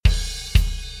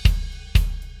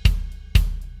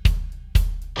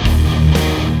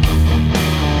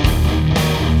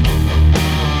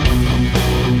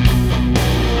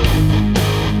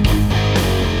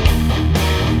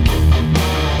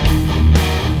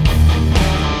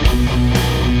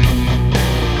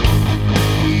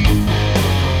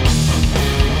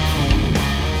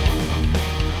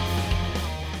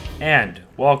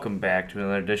Welcome back to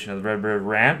another edition of the Red Bird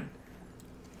Rant.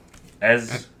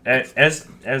 As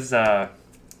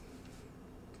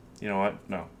you know what?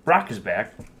 No, Brock is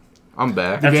back. I'm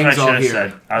back. That's what I gang's all should have here.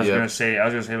 said. I was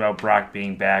gonna say about Brock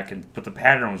being back, but the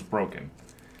pattern was broken.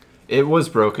 It was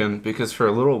broken because for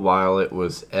a little while it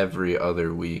was every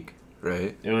other week,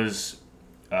 right? It was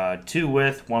 2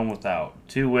 with, 1 without.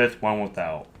 2 with, 1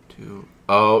 without. 2.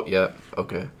 Oh, yeah.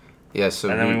 Okay. Yeah. So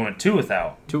And then we went 2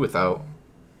 without. 2 without.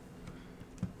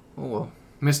 Oh well.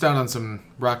 Missed out on some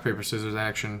rock, paper, scissors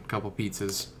action, couple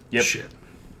pizzas. Yep. Shit.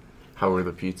 How were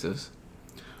the pizzas?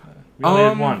 We only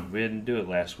had one. We didn't do it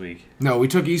last week. No, we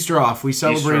took Easter off. We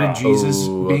celebrated off. Jesus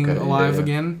being okay, alive yeah.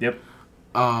 again.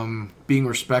 Yep. Being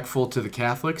respectful to the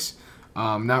Catholics.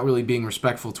 Not really being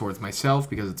respectful towards myself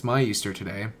because it's my Easter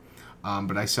today.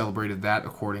 But I celebrated that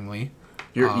accordingly.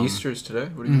 Your Easter's today?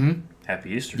 What do you mean?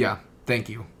 Happy Easter. Yeah, thank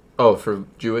you. Oh, for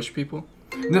Jewish people?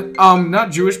 No,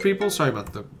 not Jewish people. Sorry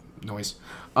about the noise.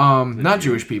 Not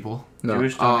Jewish people. No.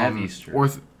 Jewish don't have Easter.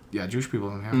 Yeah, Jewish people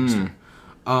don't have Easter.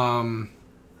 I'm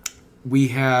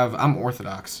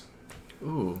Orthodox.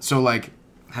 Ooh. So, like,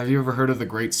 have you ever heard of the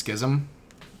Great Schism?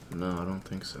 No, I don't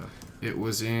think so. It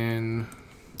was in...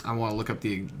 I want to look up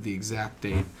the exact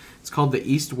date. It's called the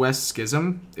East-West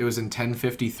Schism. It was in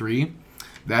 1053.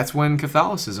 That's when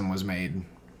Catholicism was made.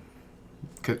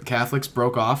 Catholics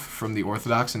broke off from the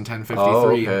Orthodox in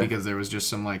 1053 because there was just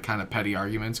some, like, kind of petty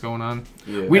arguments going on.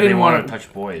 Yeah. We didn't want to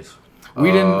touch boys.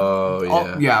 We didn't...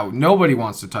 Oh, yeah. Nobody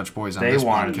wants to touch boys on this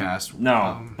wanted, podcast.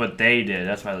 No, but they did.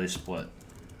 That's why they split.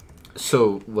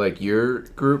 So, like, your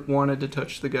group wanted to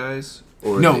touch the guys?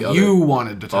 Or No, the other? you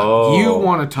wanted to touch. Oh. You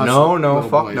want to touch. No, little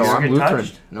fuck boys. no. I'm get Lutheran.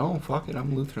 touched? No, fuck it.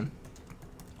 I'm Lutheran.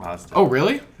 Wow, that's Oh,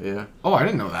 really? Yeah. Oh, I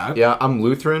didn't know that. Yeah, I'm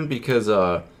Lutheran because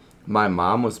my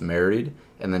mom was married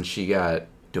and then she got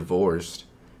divorced.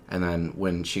 And then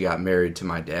when she got married to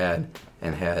my dad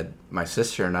and had my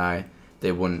sister and I,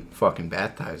 they wouldn't fucking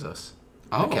baptize us.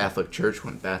 Oh. The Catholic Church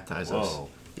wouldn't baptize us. Whoa.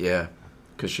 Yeah,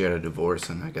 because she had a divorce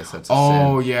and I guess that's a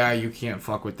Oh, sin. yeah, you can't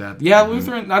fuck with that. Yeah,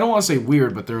 Lutheran, I don't want to say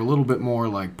weird, but they're a little bit more,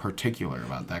 like, particular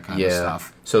about that kind of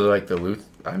stuff. So, like, the Or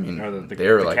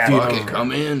they were like, Catholic- fuck it,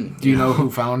 come in. Do you know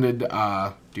who founded,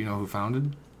 the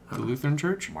Lutheran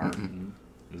Church? Martin.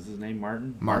 Is his name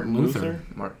Martin? Martin Luther.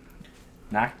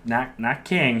 Not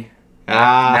King.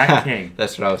 Ah, Not King.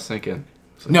 that's what I was thinking.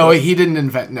 So No, he didn't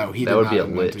invent, no, he that did would not be a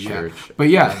invent lit it, yeah. church. But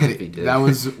yeah, If he did. that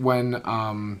was when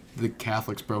the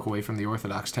Catholics broke away from the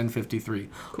Orthodox, 1053.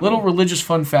 Little religious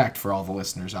fun fact for all the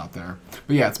listeners out there.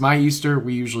 But yeah, it's my Easter.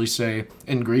 We usually say,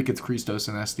 in Greek, it's Christos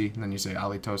Anesti, and then you say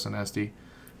Alitos Anesti,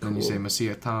 and then you say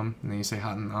Messiah Tam, and then you say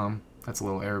Hatan Am. That's a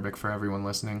little Arabic for everyone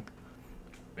listening.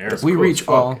 Arabic. We reach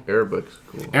all... Arabic's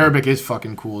cool. Arabic is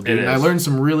fucking cool, dude. It And I is. learned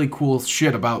some really cool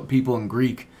shit about people in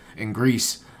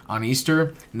Greece on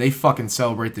Easter, and they fucking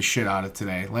celebrate the shit out of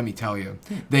today. Let me tell you,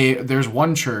 there's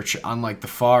one church on like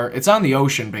it's on the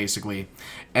ocean basically,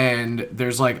 and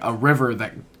there's like a river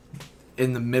that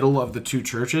in the middle of the two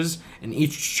churches, and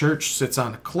each church sits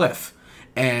on a cliff,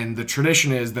 and the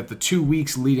tradition is that the 2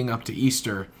 weeks leading up to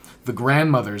Easter, the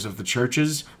grandmothers of the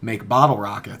churches make bottle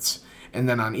rockets, and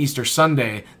then on Easter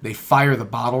Sunday they fire the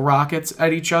bottle rockets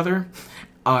at each other.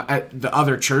 At the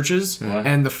other churches,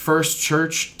 and the first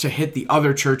church to hit the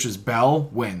other church's bell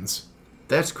wins.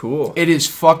 That's cool. It is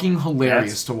fucking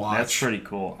hilarious to watch. That's pretty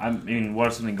cool. I mean, what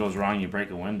if something goes wrong? You break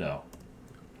a window.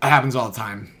 It happens all the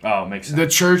time. Oh, makes sense. The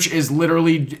church is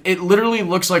literally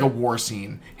looks like a war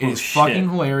scene. It is fucking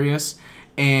hilarious.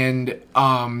 And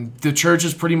the church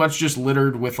is pretty much just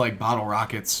littered with like bottle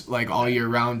rockets like all year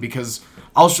round because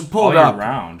I'll pull all it up. year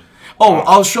round. Oh,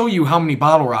 I'll show you how many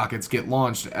bottle rockets get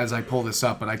launched as I pull this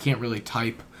up, but I can't really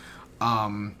type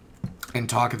and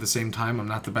talk at the same time. I'm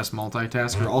not the best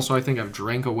multitasker. Also, I think I've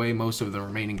drank away most of the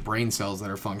remaining brain cells that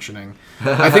are functioning.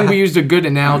 I think we used a good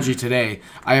analogy today.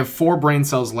 I have 4 brain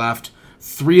cells left.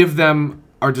 3 of them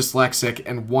are dyslexic,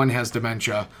 and 1 has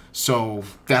dementia. So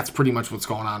that's pretty much what's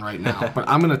going on right now. But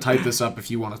I'm going to type this up if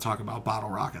you want to talk about bottle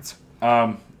rockets.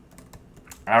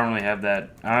 I don't really have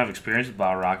that. I don't have experience with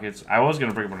bottle rockets. I was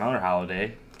gonna bring up another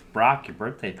holiday. Brock, your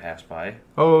birthday passed by.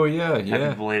 Oh, yeah.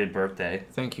 Happy belated birthday.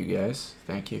 Thank you, guys.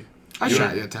 Thank you. I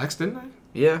shot you a text, didn't I?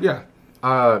 Yeah. Yeah.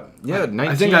 19.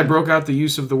 I think I broke out the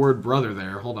use of the word brother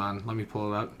there. Hold on. Let me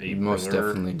pull it up. You most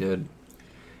definitely did.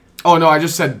 Oh, no, I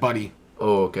just said buddy.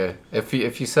 Oh, okay. If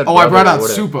you said Oh, brother, I brought out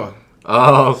would've- Supa.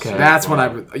 Oh, okay. That's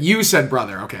what you said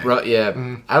brother, okay.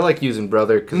 Yeah. I like using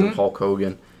brother because of Hulk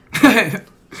Hogan.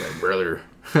 It's like, brother.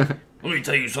 Let me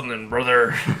tell you something,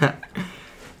 brother.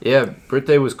 Yeah,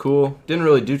 birthday was cool. Didn't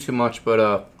really do too much,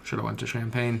 but Should have went to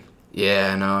Champagne.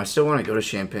 yeah, no, I still want to go to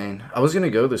Champagne. I was gonna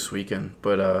go this weekend,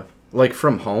 but like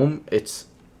from home, it's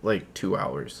like 2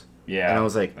 hours. Yeah. And I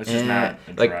was like, it's just not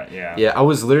a like, drive. Yeah. yeah, I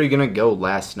was literally gonna go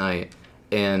last night,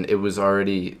 and it was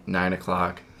already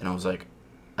 9:00, and I was like,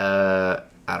 I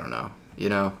don't know, you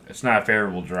know. It's not a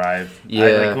favorable drive. Yeah.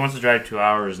 Like, who wants to drive 2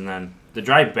 hours and then the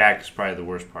drive back is probably the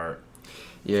worst part.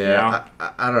 Yeah, You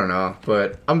know? I don't know,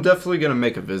 but I'm definitely gonna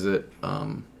make a visit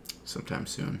sometime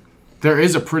soon. There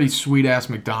is a pretty sweet-ass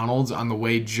McDonald's on the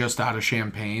way just out of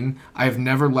Champaign. I have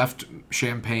never left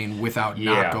Champaign without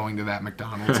not going to that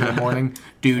McDonald's in the morning.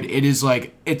 Dude, it is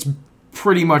like, it's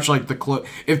pretty much like the...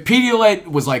 If Pedialyte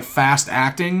was like fast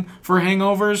acting for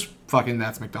hangovers, fucking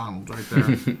that's McDonald's right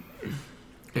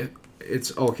there.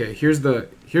 It's okay. Here's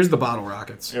the bottle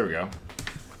rockets. There we go.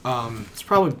 It's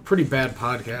probably pretty bad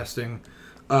podcasting.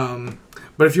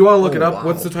 But if you want to look it up,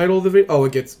 what's the title of the video? Oh,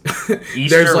 it gets...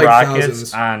 Easter there's like rockets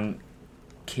thousands. on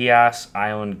Chios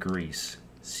Island, Greece.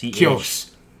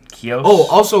 Chios. Chios? Oh,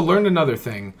 also learned another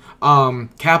thing.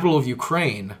 Capital of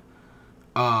Ukraine.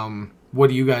 What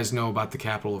do you guys know about the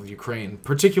capital of Ukraine?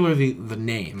 Particularly the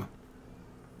name.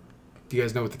 Do you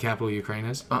guys know what the capital of Ukraine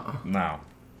is? No.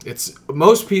 It's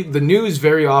most people. The news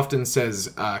very often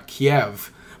says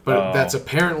Kiev, but that's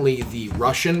apparently the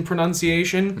Russian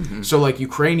pronunciation. Mm-hmm. So like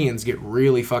Ukrainians get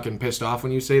really fucking pissed off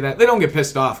when you say that. They don't get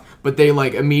pissed off, but they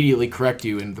like immediately correct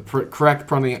you, and the correct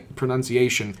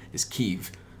pronunciation is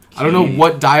Kiev. I don't know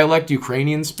what dialect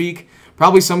Ukrainians speak.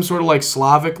 Probably some sort of like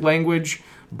Slavic language,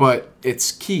 but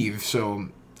it's Kiev. So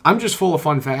I'm just full of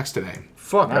fun facts today.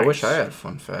 Fuck, Nice. I wish I had a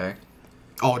fun fact.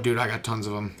 Oh, dude, I got tons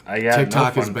of them. I got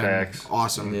TikTok no has fun been facts.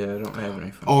 awesome. Yeah, I don't have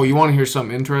any fun. Oh, you want to hear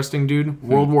something interesting, dude?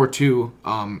 World War II.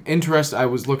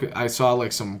 I saw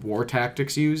like some war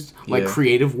tactics used, like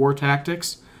creative war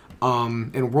tactics.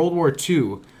 In World War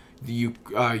II, the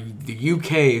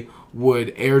UK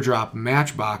would airdrop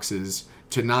matchboxes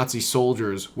to Nazi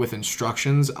soldiers with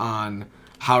instructions on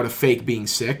how to fake being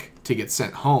sick to get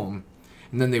sent home.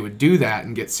 And then they would do that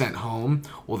and get sent home.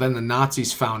 Well, then the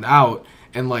Nazis found out.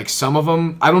 And, like, some of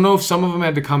them, I don't know if some of them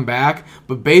had to come back,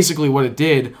 but basically what it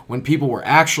did, when people were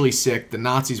actually sick, the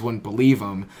Nazis wouldn't believe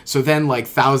them. So then, like,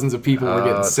 thousands of people were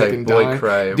getting sick like and boy dying.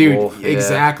 cry, Dude, wolf, yeah.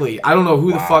 exactly. I don't know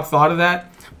who the fuck thought of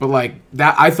that, but, like,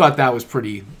 that I thought that was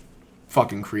pretty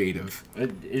fucking creative.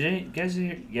 You guys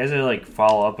like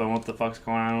follow up on what the fuck's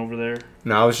going on over there?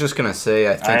 No, I was just gonna say,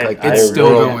 I think it's still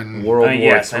going. World War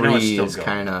yes, I know it's III still is going.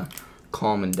 kind of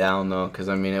calming down though, because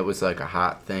I mean it was like a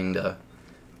hot thing to.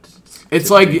 It's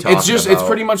to like be it's talking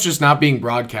pretty about. much just not being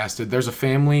broadcasted. There's a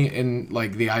family in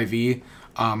like the IV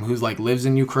who's like lives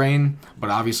in Ukraine, but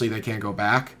obviously they can't go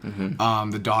back. Mm-hmm.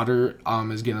 The daughter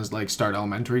is gonna like start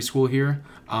elementary school here.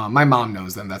 My mom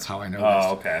knows them. That's how I know this.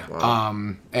 Oh, okay.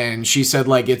 Wow. And she said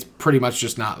like it's pretty much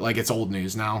just not like it's old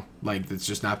news now. Like it's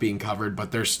just not being covered,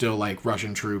 but there's still like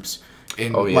Russian troops.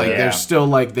 In, Oh, yeah. like Yeah. there's still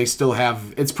like they still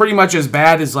have. It's pretty much as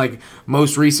bad as like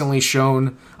most recently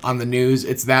shown on the news.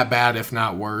 It's that bad, if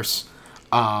not worse.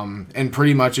 And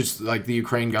pretty much it's like the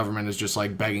Ukraine government is just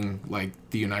like begging like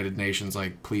the United Nations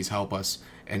like please help us,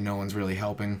 and no one's really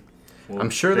helping. Well, I'm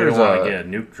sure they there's don't want a- to get a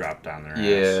nuke dropped on their ass.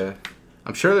 Yeah,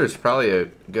 I'm sure there's probably a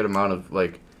good amount of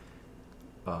like,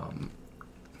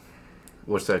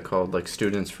 what's that called? Like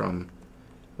students from,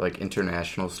 like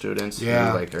international students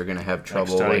Yeah. who like are gonna have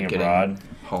trouble studying like getting abroad.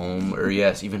 home, or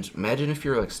yes, even imagine if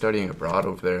you're like studying abroad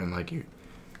over there and like you,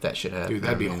 that shit happened. Dude,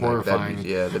 that'd be like, horrifying.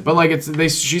 that'd But like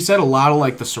she said a lot of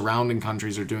like the surrounding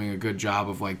countries are doing a good job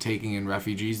of like taking in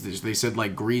refugees. They said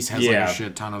like Greece has like Yeah. a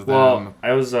shit ton of Well, them.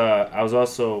 I was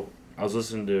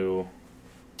listening to,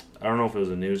 I don't know if it was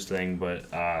a news thing, but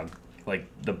like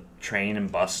the train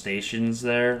and bus stations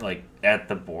there, like at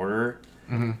the border,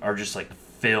 are just like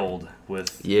filled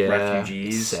with Yeah,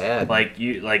 refugees. sad. Like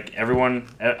everyone,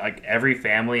 like every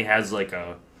family has like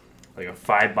a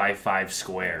 5x5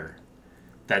 square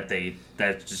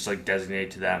that's just like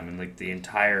designated to them, and like the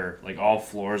entire like all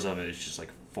floors of it is just like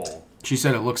full. She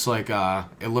said it looks like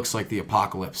the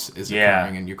apocalypse is Yeah.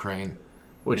 occurring in Ukraine.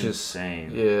 Which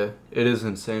Insane. is yeah, it is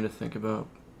insane to think about.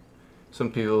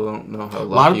 Some people don't know how lucky A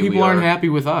lot of people we aren't are. happy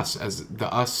with us as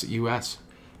the us US.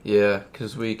 Yeah,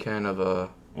 because we kind of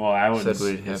Well, I wouldn't. Said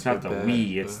we'd It's have not it the back,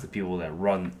 we; it's but- the people that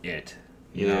run it.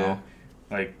 You Yeah. know,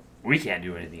 like we can't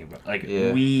do anything about. Like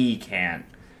Yeah. we can't.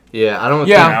 yeah.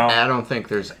 Yeah. I don't think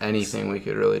there's anything we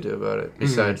could really do about it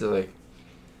besides like.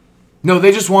 No,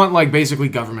 they just want like basically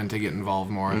government to get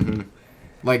involved more. Mm-hmm.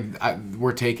 Like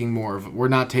we're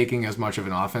not taking as much of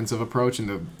an offensive approach, and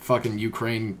the fucking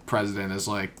Ukraine president is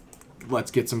like, let's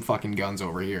get some fucking guns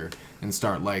over here and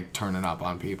start like turning up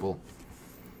on people.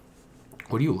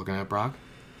 What are you looking at, Brock?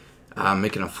 I'm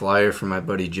making a flyer for my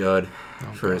buddy Judd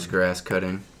for Okay. his grass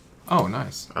cutting. Oh,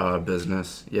 nice.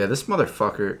 Business. Yeah, this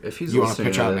motherfucker, if he's You want to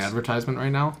listening pitch out an this, advertisement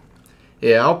right now?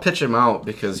 yeah, I'll pitch him out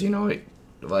because, you know,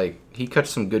 he cuts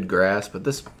some good grass, but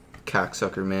this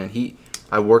cocksucker, man,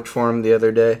 I worked for him the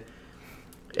other day,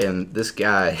 and this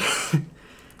guy,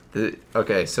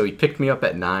 okay, so he picked me up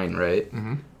at 9, right?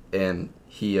 Mm-hmm. And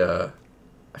he, I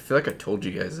feel like I told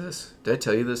you guys this. Did I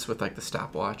tell you this with, like, the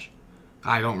stopwatch?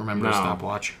 I don't remember a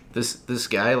stopwatch. This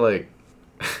guy, like,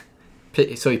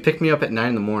 so he picked me up at 9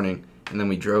 in the morning, and then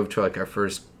we drove to, like, our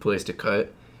first place to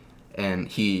cut, and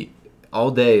he, all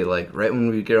day, like, right when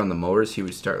we would get on the mowers, he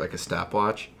would start, like, a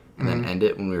stopwatch, and then end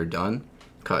it when we were done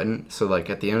cutting. So, like,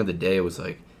 at the end of the day, it was,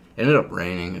 like, it ended up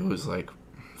raining. It was, like,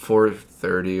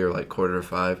 4:30 or, like,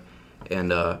 4:45,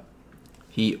 and,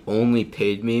 he only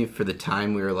paid me for the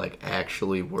time we were, like,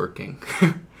 actually working.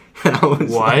 And I was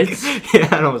what? Like,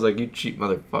 yeah, and I was like, you cheap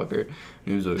motherfucker. And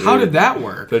he was like, How did that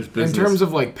work? Good In business. terms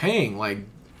of, like, paying, like...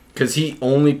 Because he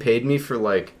only paid me for,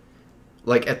 like,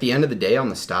 at the end of the day on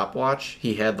the stopwatch,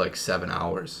 he had, like, 7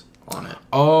 hours on it.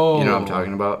 Oh. You know what I'm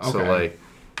talking about? Okay. So, like,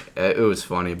 it was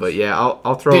funny. But, yeah,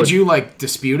 I'll throw Did you, like,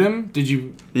 dispute him? Did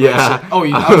you... Yeah. Oh,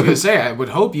 I was going to say, I would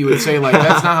hope you would say, like,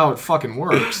 that's not how it fucking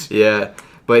works. Yeah.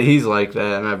 But he's like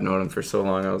that, and I've known him for so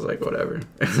long, I was like, whatever.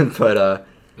 But,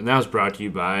 And that was brought to you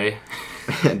by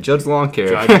Judge Lawn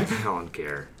Care. Judge Lawn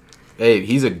Care. Hey,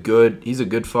 he's a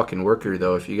good fucking worker,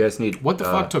 though. If you guys need... What the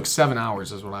fuck took 7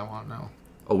 hours is what I want to know.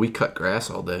 Oh, we cut grass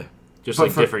all day. Just But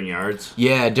like different yards.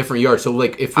 Yeah, different yards. So,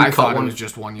 like, if we I cut thought one... it was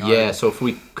just 1 yard. Yeah, so if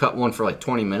we cut one for, like,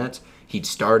 20 minutes, he'd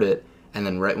start it, and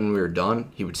then right when we were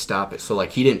done, he would stop it. So,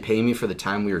 like, he didn't pay me for the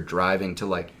time we were driving to,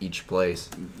 like, each place.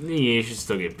 You should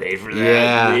still get paid for that.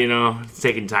 Yeah. You know, it's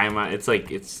taking time out. It's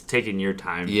like, it's taking your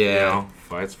time. Yeah. You know?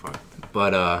 But it's fun.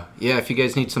 But, yeah, if you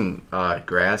guys need some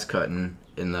grass cutting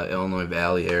in the Illinois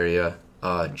Valley area,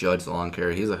 Judge Lawn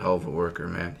Care, he's a hell of a worker,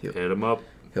 man. Hit him up.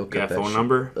 He'll Got cut a that phone shit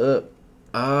number?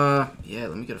 Yeah,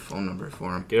 let me get a phone number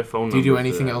for him. Get a phone number. Do you do for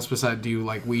anything that. else besides, do you,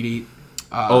 like, weed eat?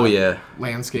 Oh, yeah.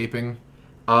 Landscaping?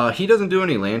 He doesn't do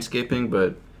any landscaping,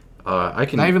 but I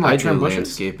can... Not even, like, I trim do bushes?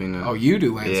 landscaping. Oh, you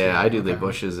do landscaping? Yeah, I do the Okay.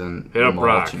 bushes and Hit up mulch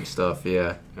Brock. and stuff,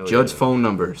 yeah. Hell Judd's yeah. phone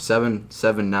number,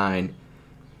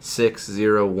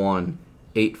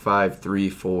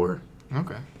 779-601-8534.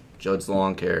 Okay. Judd's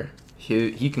Lawn Care.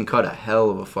 He can cut a hell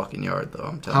of a fucking yard, though,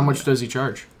 I'm telling you. How much does he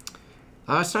charge?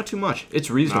 It's not too much. It's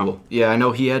reasonable. No. Yeah, I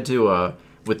know he had to,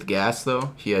 with the gas,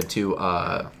 though, he had to,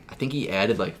 I think he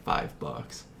added, like,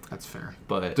 $5. That's fair.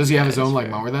 But Does he have his it's own, like,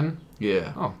 fair. mower then?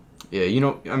 Yeah. Oh. Yeah, you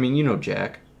know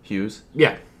Jack Hughes?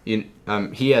 Yeah.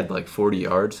 He had, like, 40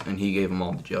 yards, and he gave them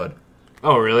all to Judd.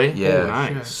 Oh, really? Yeah. Oh,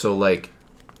 nice. shit. So, like,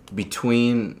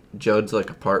 between Judd's, like,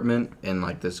 apartment and,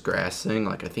 like, this grass thing,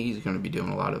 like, I think he's going to be doing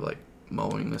a lot of, like,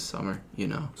 mowing this summer, you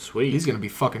know. Sweet. He's going to be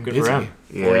fucking Good busy. for him.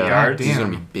 40 Yeah, yards. he's Damn.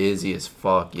 going to be busy as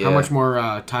fuck, yeah. How much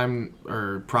more time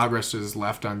or progress is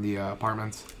left on the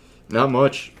apartments? Not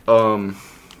much. I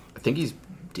think he's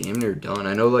damn near done.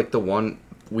 I know, like,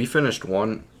 we finished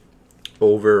one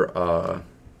over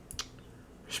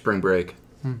spring break.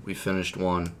 We finished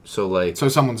one. So, like, So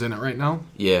someone's in it right now?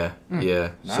 yeah,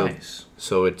 yeah. Nice.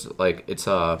 So it's like, it's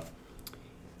I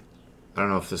don't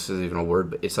know if this is even a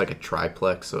word, but it's like a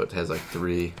triplex, so it has like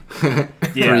three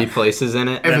Yeah. places in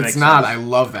it. If That it's makes not, sense. I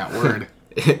love that word.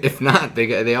 If not,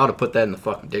 they ought to put that in the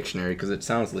fucking dictionary because it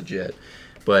sounds legit.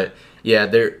 But yeah,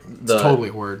 It's totally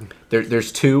a word.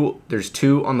 There's two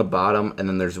on the bottom, and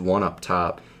then there's one up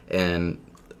top, and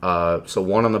so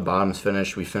one on the bottom is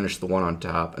finished. We finished the one on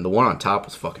top, and the one on top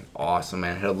was fucking awesome,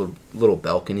 man. It had a little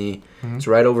balcony. It's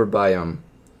right over by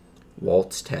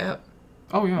Walt's Tap.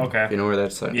 Oh, yeah. Okay. You know where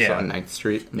that's at? It's Yeah. on 9th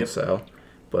Street in Yep. LaSalle.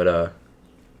 But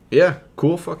yeah,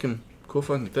 cool fucking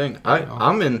thing.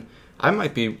 I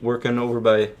might be working over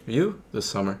by you this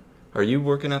summer. Are you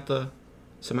working at the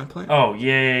cement plant? Oh,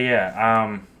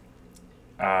 yeah.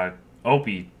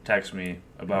 Opie texted me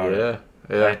about it.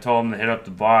 I told him to hit up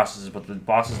the bosses, but the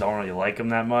bosses don't really like him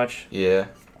that much. Yeah.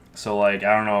 So, like,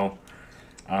 I don't know.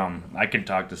 I can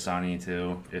talk to Sonny,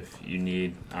 too, if you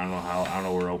need. I don't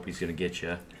know where Opie's going to get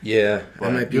you. Yeah. I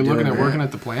But might be You're looking doing at that. working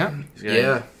at the plant? He's gonna,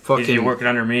 Yeah. He's Fucking working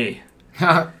under me.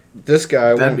 this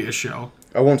guy. That'd be a show.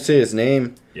 I won't say his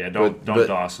name. Yeah, don't But-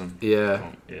 Dawson. Yeah.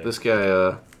 Don't- yeah. This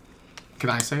guy. Can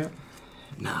I say it?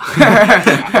 No.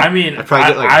 I mean, I'd probably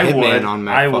get, like, I Hitman would. on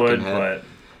my I fucking would, head.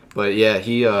 But yeah,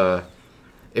 he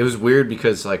it was weird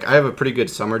because like I have a pretty good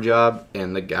summer job,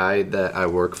 and the guy that I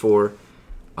work for,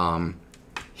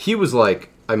 he was like,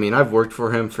 I mean, I've worked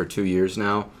for him for 2 years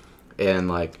now, and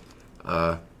like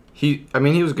he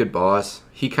was a good boss.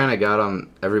 He kind of got on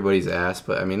everybody's ass,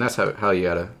 but I mean that's how you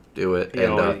gotta do it.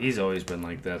 He's always been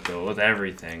like that though with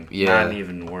everything. Yeah. Not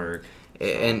even work.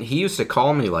 And he used to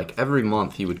call me like every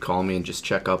month. He would call me and just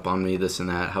check up on me, this and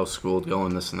that, how school was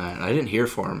going, this and that. And I didn't hear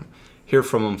from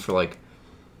him for like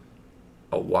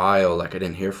a while. Like I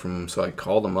didn't hear from him, so I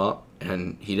called him up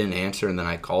and he didn't answer. And then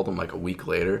I called him like a week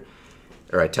later,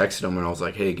 or I texted him and I was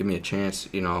like, "Hey, give me a chance,"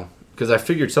 because I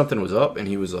figured something was up. And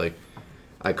he was like,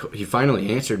 he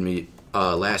finally answered me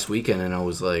last weekend, and I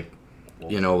was like,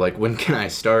 like, when can I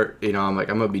start? I'm like,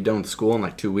 I'm gonna be done with school in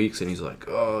like 2 weeks. And he's like,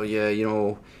 "Oh yeah,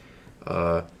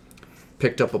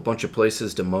 picked up a bunch of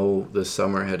places to mow this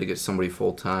summer. Had to get somebody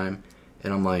full time."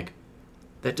 And I'm like,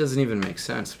 that doesn't even make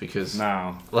sense, because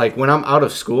like when I'm out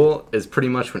of school is pretty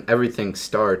much when everything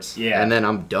starts. Yeah. And then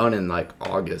I'm done in like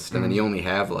August, and then you only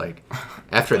have like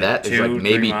after like that is like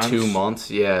maybe 2 months.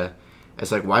 Yeah.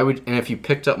 It's like, why would, and if you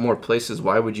picked up more places,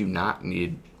 why would you not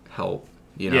need help?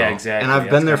 Yeah, exactly. And I've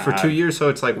been there for 2 years, so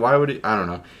it's like, why would it? I don't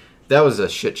know. That was a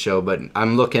shit show, but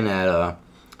I'm looking at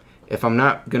if I'm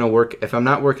not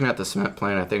working at the cement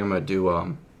plant, I think I'm gonna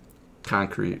do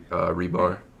concrete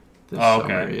rebar this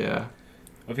summer. Yeah.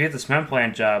 If you get the cement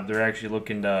plant job, they're actually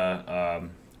looking to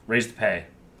raise the pay.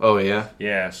 Oh yeah.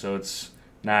 Yeah, so it's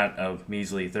not a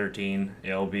measly 13.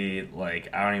 It'll be like,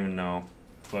 I don't even know,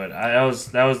 but that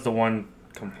was the one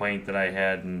complaint that I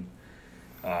had, and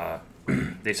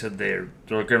they said they're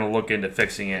gonna look into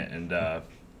fixing it, and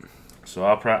so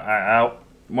I'll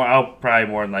probably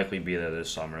more than likely be there this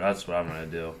summer. That's what I'm gonna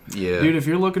do. Yeah, dude. If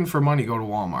you're looking for money, go to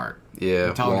Walmart. Yeah,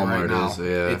 I'm telling Walmart you right now, is.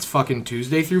 Yeah, it's fucking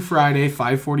Tuesday through Friday,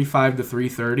 5:45 to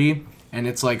 3:30, and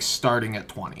it's like starting at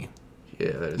 20.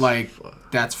 Yeah, that is like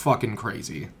that's fucking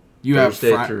crazy. You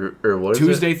Thursday have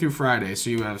Tuesday through Friday, so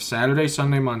you have Saturday,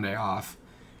 Sunday, Monday off.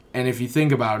 And if you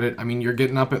think about it, I mean, you're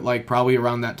getting up at like probably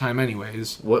around that time,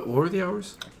 anyways. What were the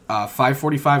hours?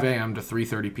 5:45 a.m. to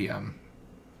 3:30 p.m.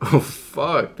 Oh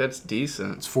fuck, that's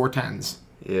decent. It's 4/10s.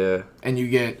 Yeah. And you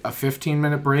get a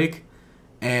 15-minute break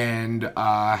and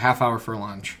a half hour for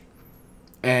lunch.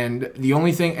 And the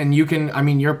only thing, and you can, I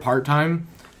mean, you're part-time.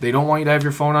 They don't want you to have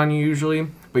your phone on you usually,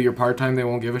 but you're part-time, they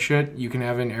won't give a shit. You can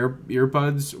have in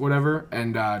earbuds, whatever,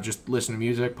 and just listen to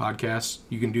music, podcasts.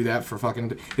 You can do that for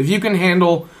fucking... If you can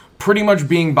handle pretty much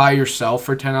being by yourself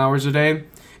for 10 hours a day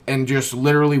and just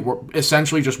literally,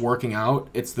 essentially just working out,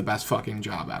 it's the best fucking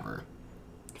job ever.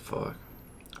 Fuck.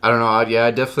 I don't know. Yeah,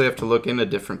 I definitely have to look into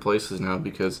different places now,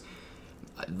 because,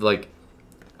 like,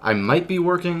 I might be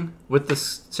working with the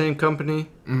same company,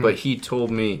 but he told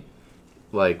me,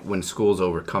 like, when school's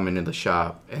over, come into the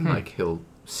shop and like he'll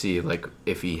see like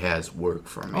if he has work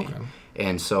for me. Okay.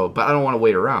 And so, but I don't want to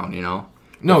wait around,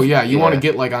 No, you want to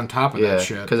get like on top of that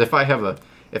shit. Because if I have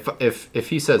if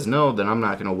he says no, then I'm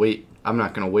not gonna wait. I'm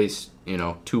not gonna waste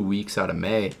 2 weeks out of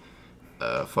May,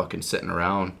 fucking sitting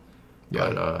around.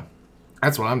 Yeah. But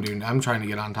that's what I'm doing. I'm trying to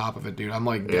get on top of it, dude. I'm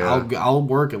like, I'll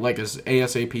work it like as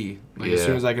ASAP, like as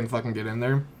soon as I can fucking get in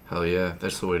there. Hell yeah,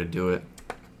 that's the way to do it.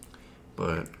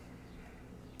 But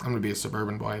I'm gonna be a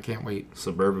suburban boy. I can't wait.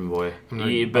 Suburban boy.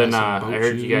 You've been. I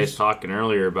heard you guys talking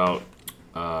earlier about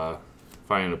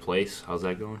finding a place. How's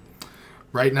that going?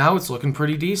 Right now, it's looking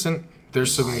pretty decent.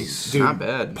 There's some dude, not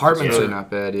bad. Apartments really are not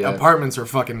bad. Yeah, apartments are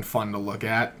fucking fun to look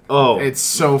at. Oh, it's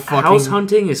so fucking. House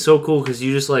hunting is so cool because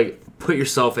you just like put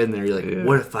yourself in there. You're like,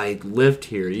 what if I lived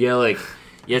here? Yeah, like.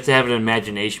 You have to have an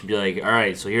imagination. Be like, all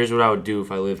right, so here's what I would do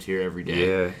if I lived here every day.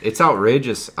 Yeah, it's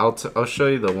outrageous. I'll show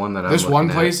you the one that I'm. This one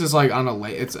place is like on a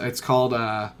lake. It's called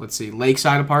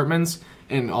Lakeside Apartments.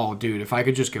 And oh, dude, if I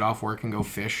could just get off work and go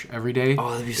fish every day,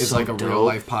 that'd be it's so like a real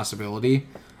life possibility.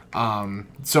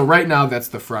 So right now that's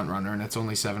the front runner, and it's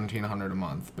only $1,700 a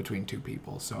month between two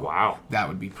people. So wow, that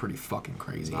would be pretty fucking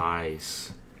crazy.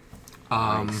 Nice.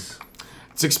 Nice.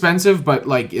 It's expensive, but,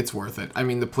 like, it's worth it. I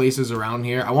mean, the places around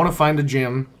here. I want to find a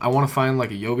gym. I want to find, like,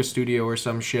 a yoga studio or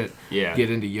some shit. Yeah. Get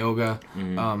into yoga.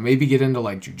 Mm-hmm. Maybe get into,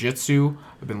 like, jiu-jitsu.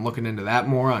 I've been looking into that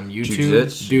more on YouTube.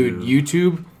 Jiu-jitsu. Dude,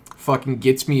 YouTube fucking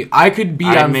gets me. I could be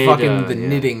on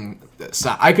knitting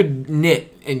side. I could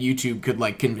knit, and YouTube could,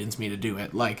 like, convince me to do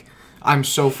it. Like, I'm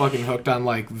so fucking hooked on,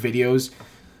 like, videos.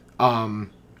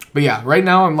 But, yeah, right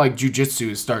now I'm, like, jiu-jitsu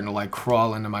is starting to, like,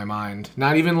 crawl into my mind.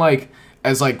 Not even, like...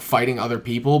 as like fighting other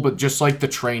people, but just like the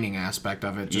training aspect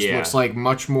of it just looks like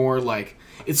much more like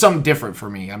it's something different for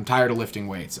me. I'm tired of lifting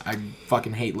weights. I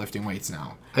fucking hate lifting weights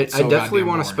now. I definitely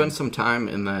want to spend some time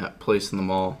in that place in the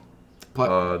mall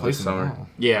this summer.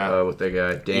 Yeah, with that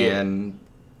guy Dan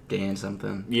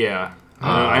something. Yeah,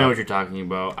 I know what you're talking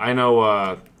about. I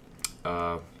know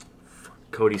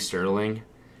Cody Sterling.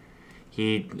 I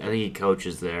think he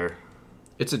coaches there.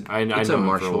 It's a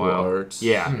martial arts.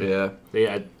 Yeah.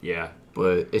 Yeah.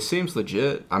 But it seems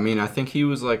legit. I mean, I think he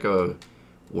was like a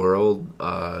world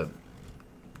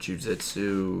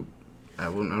jiu-jitsu. I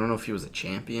don't know if he was a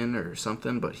champion or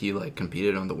something, but he like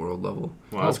competed on the world level.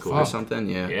 Well, that's cool. Or something,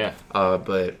 yeah. Yeah.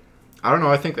 But I don't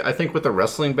know. I think with the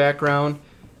wrestling background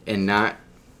and not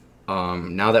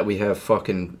now that we have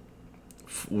fucking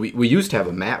we used to have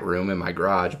a mat room in my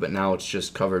garage, but now it's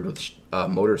just covered with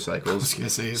motorcycles. I was gonna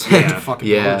say it's like a fucking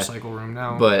motorcycle room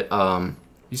now. But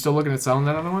you still looking at selling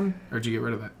that other one, or did you get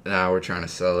rid of it? Nah, we're trying to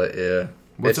sell it. Yeah.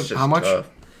 How much? Tough.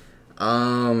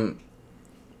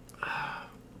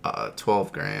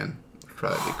 $12,000 would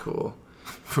probably be cool.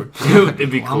 It'd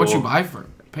be cool. How much you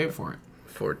pay for it?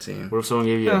 14. What if someone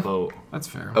gave you a boat? That's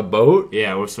fair. A boat?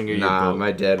 Yeah, what if someone gave you a Nah, boat?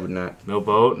 my dad would not. No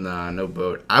boat? Nah, no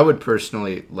boat. I would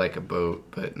personally like a boat,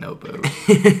 but no boat.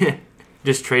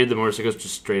 Just trade the motorcycles,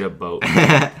 just straight up boat.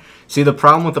 See, the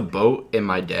problem with a boat and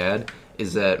my dad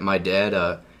is that my dad,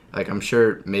 like, I'm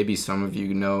sure maybe some of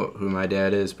you know who my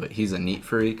dad is, but he's a neat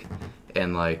freak.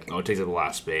 And, like... Oh, it takes up a lot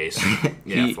of space.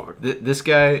 Yeah, fuck. This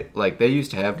guy, like, they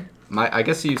used to have... I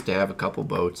guess he used to have a couple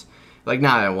boats. Like,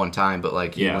 not at one time, but,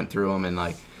 like, he went through them. And,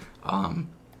 like,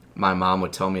 my mom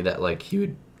would tell me that, like, he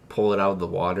would pull it out of the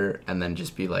water and then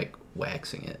just be, like,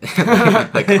 waxing it. On,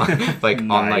 like,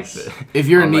 the... If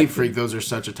you're a neat freak, those are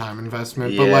such a time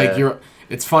investment. But, like,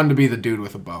 it's fun to be the dude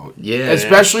with a boat. Yeah.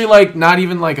 Especially, like, not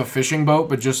even, like, a fishing boat,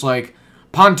 but just, like...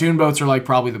 Pontoon boats are, like,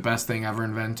 probably the best thing ever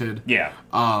invented. Yeah.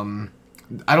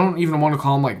 I don't even want to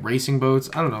call them like racing boats.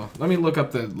 I don't know. Let me look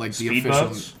up the Speed official.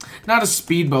 boats? Not a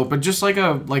speedboat, but just like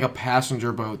a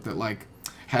passenger boat that like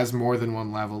has more than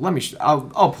one level. Let me.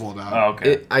 I'll pull it out. Oh,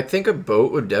 okay. I think a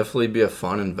boat would definitely be a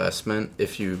fun investment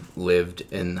if you lived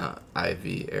in the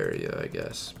IV area, I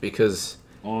guess, because.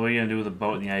 Well, what are you gonna do with a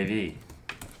boat in the IV?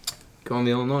 Go on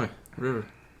the Illinois River.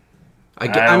 I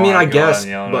guess,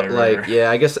 but River. like, yeah,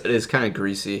 I guess it is kind of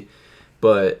greasy,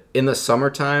 but in the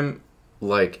summertime.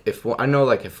 Like, if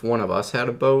one of us had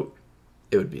a boat,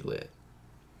 it would be lit.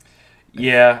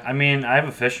 Yeah, I mean, I have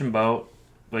a fishing boat,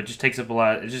 but it just takes up a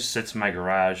lot. It just sits in my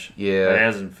garage. Yeah. But it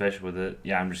hasn't fished with it.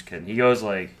 Yeah, I'm just kidding. He goes,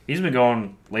 like, he's been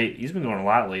going a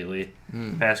lot lately,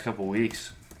 the past couple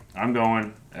weeks. I'm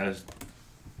going as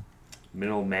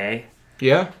middle of May.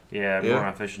 Yeah? Yeah, I'm going on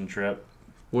a fishing trip.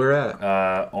 Where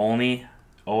at? Olney,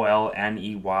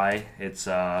 Olney. It's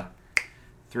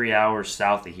 3 hours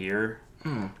south of here.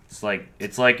 It's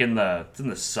in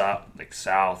the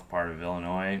south part of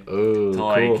Illinois. Oh,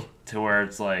 cool. To where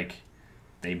it's like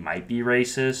they might be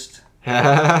racist.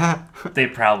 They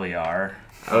probably are.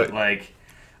 Like,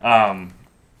 yeah,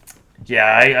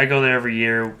 I go there every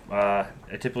year. I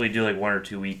typically do like 1 or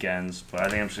 2 weekends, but I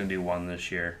think I'm just gonna do one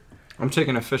this year. I'm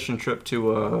taking a fishing trip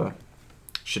to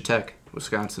Chautauqua,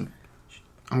 Wisconsin.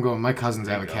 I'm going. My cousins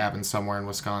have a cabin somewhere in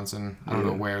Wisconsin. I don't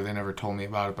know where. They never told me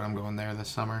about it, but I'm going there this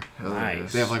summer.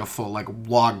 Nice. They have like a full like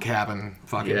log cabin.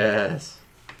 Fucking. Yes.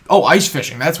 Oh, ice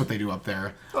fishing. That's what they do up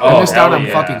there. Oh, I missed out on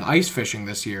yeah. fucking ice fishing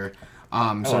this year.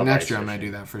 So next year I'm gonna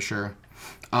do that for sure.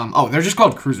 They're just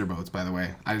called cruiser boats, by the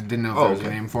way. I didn't know if there was a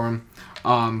name for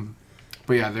them.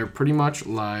 But yeah, they're pretty much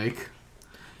like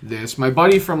this. My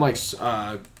buddy from like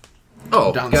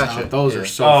down south, those are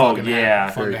so fucking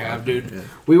fun to have, dude. Yeah.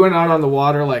 We went out on the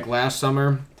water like last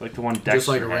summer. Like the one Dexter just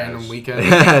like a has. random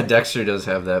weekend. Dexter does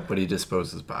have that, but he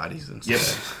disposes bodies instead. Yep.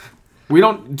 We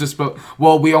don't dispose.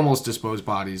 Well, we almost disposed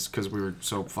bodies because we were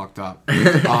so fucked up.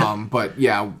 But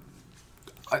yeah,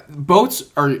 boats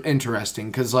are interesting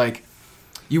because like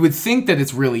you would think that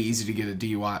it's really easy to get a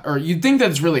DUI, or you'd think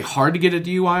that it's really hard to get a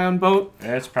DUI on boat.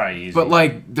 That's probably easy. But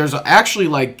like, there's actually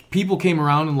like people came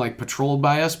around and like patrolled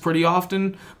by us pretty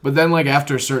often. But then like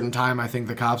after a certain time, I think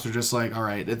the cops are just like, all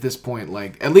right, at this point,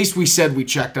 like at least we said we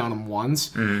checked on them once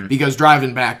because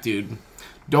driving back, dude.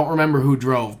 Don't remember who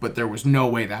drove, but there was no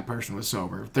way that person was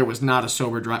sober. There was not a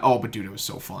sober drive. Oh, but dude, it was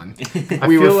so fun.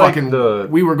 We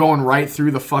were going right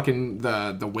through the fucking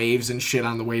the waves and shit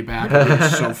on the way back. It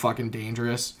was so fucking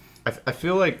dangerous. I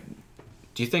feel like,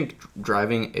 do you think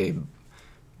driving a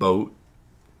boat,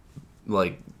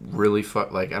 like really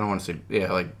like I don't want to say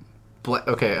like,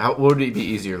 okay, what would it be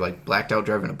easier, like blacked out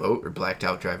driving a boat or blacked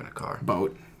out driving a car?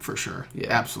 Boat. For sure. Yeah.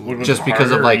 Absolutely. Just because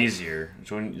of like easier.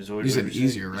 You said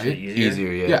easier, right?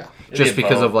 Easier, yeah. Yeah. Just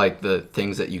because of like the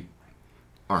things that you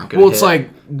aren't gonna Well, it's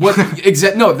like what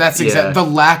that's the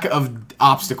lack of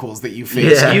obstacles that you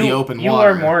face in the open water. You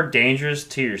are more dangerous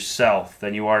to yourself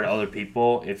than you are to other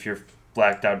people if you're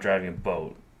blacked out driving a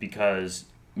boat, because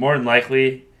more than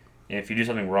likely, if you do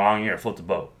something wrong, you're gonna flip the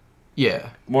boat. Yeah.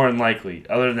 More than likely,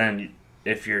 other than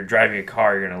if you're driving a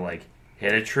car, you're gonna like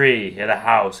hit a tree, hit a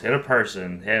house, hit a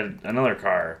person, hit another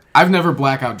car. I've never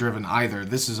blackout driven either.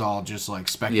 This is all just like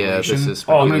speculation. Yeah, this is I'm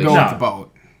speculation. gonna go with the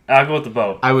boat. I'll go with the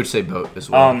boat. I would say boat as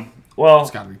well. Well,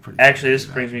 it's gotta be pretty actually, this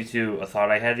brings me to a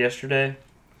thought I had yesterday.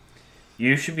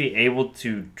 You should be able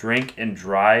to drink and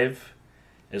drive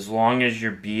as long as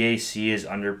your BAC is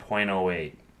under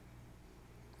 .08.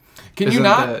 Can you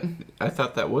not? I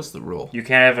thought that was the rule. You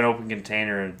can't have an open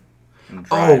container and drive.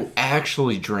 Oh,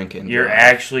 actually drinking. You're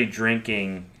actually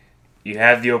drinking. You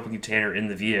have the open container in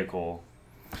the vehicle.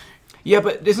 Yeah,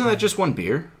 but isn't that just one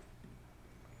beer?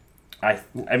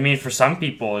 I mean, for some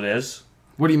people it is.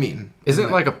 What do you mean? Isn't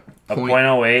it like a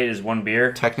 .08 is one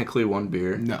beer? Technically one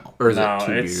beer. No. Or is it 2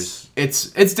 beers?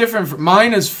 It's different.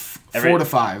 Mine is 4 to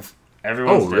 5.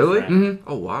 Everyone's really? different. Mm-hmm.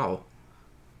 Oh, wow.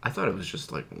 I thought it was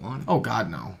just like one. Oh, God,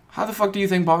 no. How the fuck do you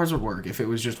think bars would work if it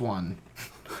was just one?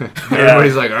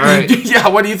 Everybody's like, all right. Yeah,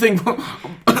 what do you think?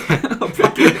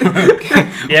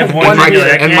 Yeah, One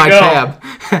and my tab.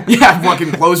 Yeah,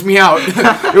 fucking close me out.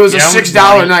 It was a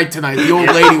 $6 night tonight. The old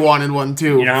lady wanted one,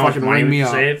 too. You know how much fucking money ring we me can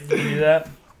up. save if we do that?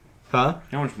 Huh? You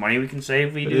know how much money we can save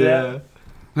if we do that?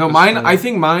 No, mine. I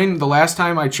think mine. The last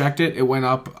time I checked it, it went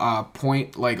up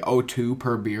 .02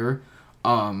 per beer.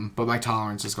 But my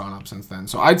tolerance has gone up since then.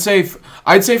 So I'd say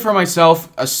for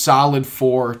myself a solid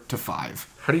 4 to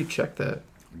 5. How do you check that?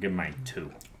 I'll give mine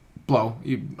 2. Blow.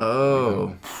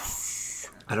 Oh.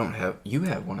 I don't have... You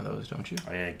have one of those, don't you?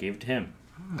 Oh yeah, I gave it to him.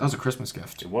 That was a Christmas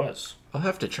gift. It was. I'll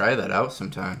have to try that out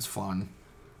sometime. It's fun.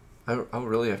 I'll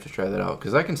really have to try that out.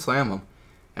 Because I can slam them.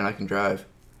 And I can drive.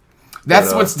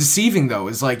 That's what's deceiving, though,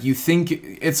 is like you think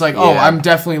it's like, oh, Yeah. I'm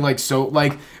definitely like so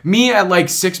like me at like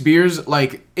 6 beers,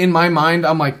 like in my mind,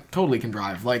 I'm like totally can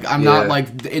drive. Like I'm not like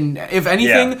if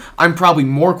anything, I'm probably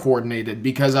more coordinated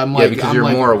because I'm like because I'm you're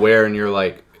like, more aware and you're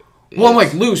like. well, I'm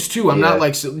like loose too. I'm not Yeah.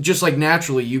 like just like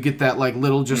naturally you get that like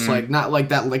little just like not like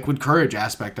that liquid courage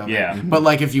aspect of Yeah. it. But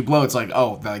like if you blow, it's like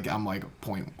oh like I'm like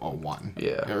 .01.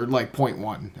 Yeah. Or like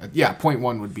 .1. Yeah,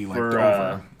 .1 would be like For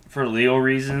over. for legal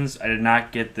reasons, I did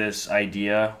not get this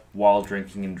idea while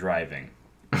drinking and driving.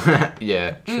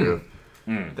 Yeah, true.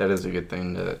 That is a good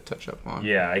thing to touch up on.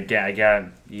 Yeah, you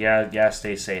gotta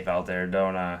stay safe out there.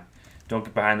 Don't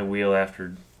get behind the wheel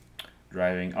after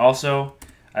driving. Also,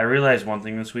 I realized one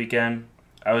thing this weekend.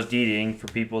 I was DDing for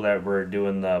people that were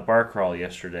doing the bar crawl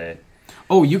yesterday.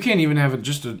 Oh, you can't even have it.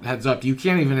 Just a heads up, you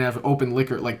can't even have open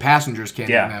liquor. Like passengers can't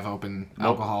even have open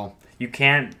alcohol. You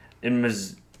can't in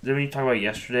Didn't we talk about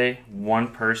yesterday? One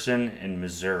person in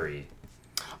Missouri.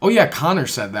 Oh yeah, Connor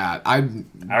said that. I don't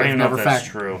even know if that's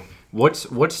true.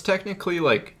 What's technically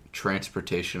like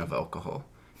transportation of alcohol?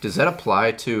 Does that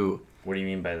apply to? What do you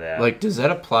mean by that? Like, does that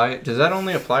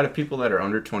only apply to people that are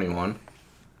under 21?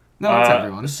 No, it's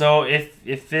everyone. So if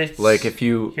it's like if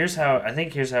you here's how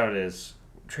it is.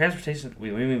 Transportation. What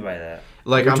do you mean by that?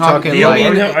 like We're I'm talking- talking Are like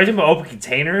you talking about open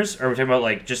containers, or are we talking about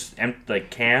like just like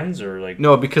cans, or like?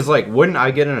 no, because like wouldn't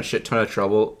I get in a shit ton of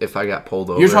trouble if I got pulled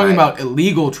over? You're talking about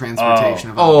illegal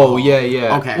transportation of Oh alcohol.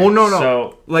 yeah. Okay. Well, no.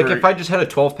 So like if I just had a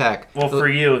 12-pack. Well, for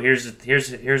you, here's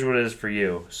what it is for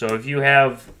you. So if you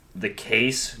have the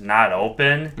case not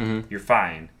open, you're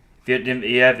fine. If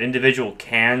you have individual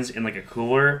cans in like a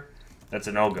cooler, that's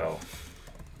a no-go.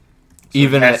 So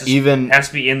even it even has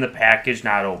to be in the package,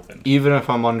 not open. even if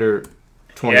I'm under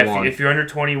 21. Yeah, if you're under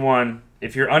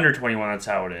 21, that's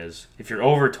how it is. If you're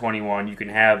over 21, you can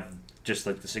have just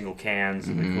like the single cans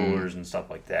and the coolers and stuff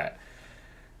like that.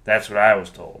 That's what I was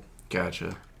told.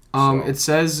 Gotcha. It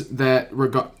says that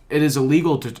it is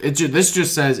illegal to. This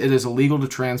just says it is illegal to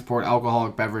transport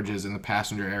alcoholic beverages in the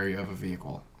passenger area of a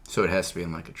vehicle. So it has to be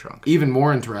in like a trunk. Even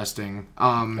more interesting.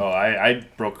 I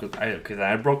broke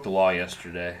the law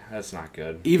yesterday. That's not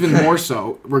good. Even more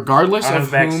so, regardless On of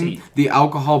the back whom seat. the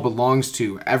alcohol belongs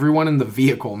to, everyone in the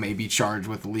vehicle may be charged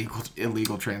with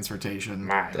illegal transportation.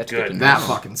 My That's good to goodness. know. That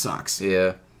fucking sucks.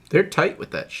 Yeah, they're tight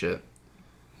with that shit.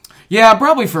 Yeah,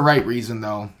 probably for right reason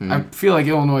though. I feel like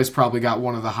Illinois probably got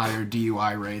one of the higher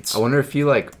DUI rates. I wonder if you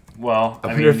like. Well, I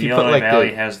wonder mean, if the you put, Illinois like, Valley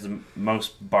the- has the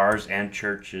most bars and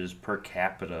churches per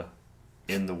capita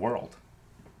in the world,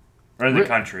 or in the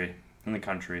country. In the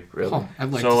country. Really? Oh,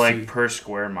 I'd like So, to like see. per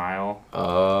square mile,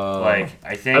 Like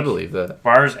I think I believe that.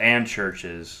 bars and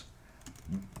churches.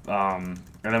 And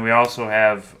then we also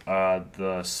have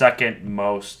the second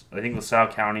most. I think LaSalle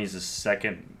County is the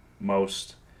second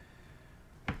most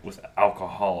with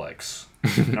alcoholics.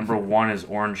 Number 1 is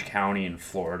Orange County in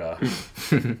Florida.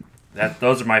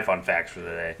 Those are my fun facts for the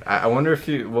day. I wonder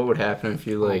what would happen if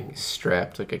you like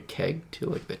strapped like a keg to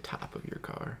like the top of your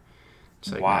car.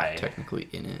 It's like Why? not technically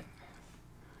in it.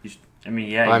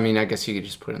 Yeah. I mean, I guess you could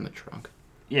just put it in the trunk.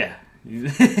 Yeah.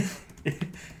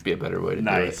 Be a better way to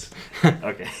Nice. do it.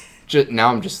 Okay. Now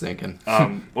I'm just thinking.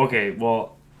 Okay.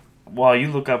 Well, while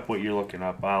you look up what you're looking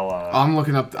up, I'll. I'm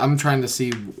looking up. I'm trying to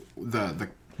see the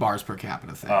bars per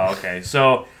capita thing. Oh, okay.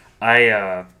 So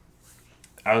I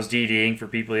I was DDing for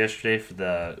people yesterday for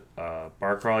the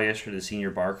bar crawl yesterday, the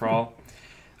senior bar crawl.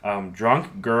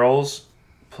 Drunk girls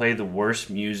play the worst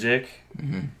music,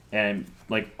 and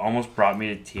like almost brought me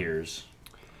to tears.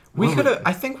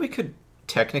 I think we could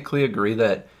technically agree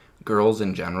that girls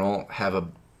in general have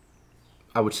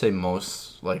I would say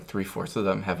most, like 3/4 of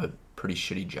them have a pretty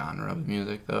shitty genre of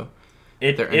music, though.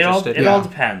 It all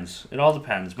depends. It all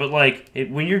depends. But like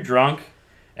when you're drunk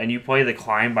and you play "The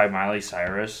Climb" by Miley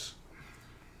Cyrus,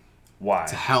 why?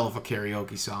 It's a hell of a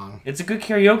karaoke song. It's a good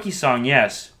karaoke song,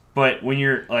 yes. But when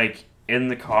you're like in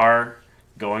the car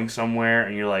going somewhere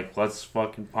and you're like, let's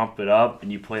fucking pump it up,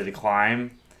 and you play "The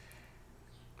Climb."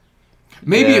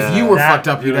 Maybe if you were fucked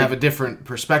up, you'd really, have a different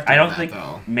perspective. I don't on that, think.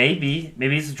 Though. Maybe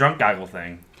it's a drunk goggle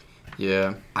thing.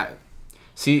 Yeah.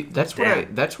 See, that's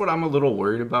what I'm a little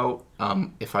worried about.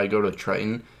 If I go to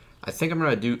Triton, I think I'm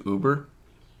gonna do Uber,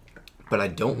 but I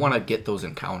don't want to get those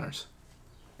encounters.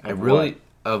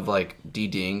 Of like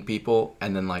DDing people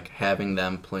and then like having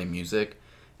them play music,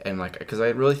 and like because I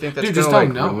really think that's gonna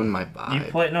like ruin my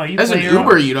vibe. As an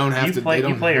Uber, you don't have to.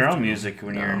 You play your own music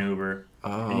when you're in Uber.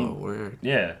 Oh, weird.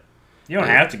 Yeah. You don't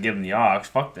have to give them the aux.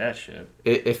 Fuck that shit.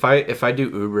 If I do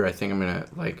Uber, I think I'm gonna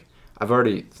like. I've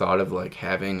already thought of like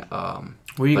having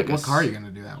what car are you gonna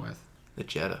do that with? The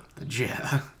Jetta. The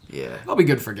Jetta. Yeah. That'll be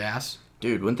good for gas.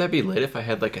 Dude, wouldn't that be lit if I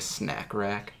had like a snack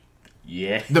rack?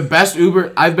 Yeah. The best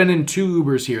Uber. I've been in 2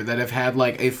 Ubers here that have had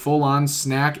like a full-on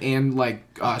snack and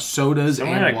like sodas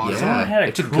and water. Someone had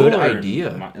it's a good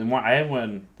idea. I had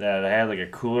one that I had like a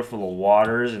cooler full of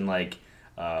waters and like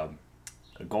a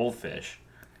goldfish.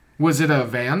 Was it a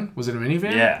van? Was it a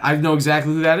minivan? Yeah. I know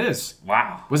exactly who that is.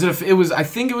 Wow. Was it? I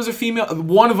think it was a female.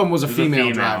 One of them was a female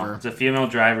driver. It's a female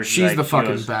driver. She's the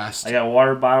fucking best. I got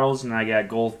water bottles and I got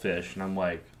goldfish, and I'm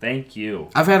like, thank you.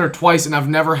 I've had her twice, and I've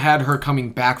never had her coming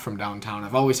back from downtown.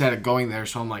 I've always had it going there,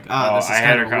 so I'm like, this is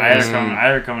kind of I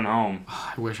had her coming home.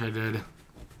 I wish I did.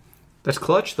 That's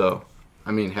clutch, though. I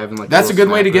mean, having like that's a good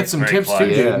way to get some tips too,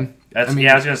 dude. I was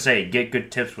gonna say, get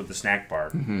good tips with the snack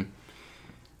bar. Mm-hmm.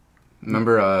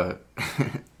 Remember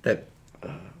that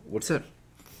what's that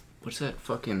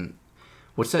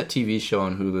TV show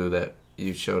on Hulu that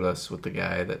you showed us with the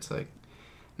guy that's like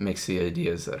makes the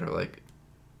ideas that are like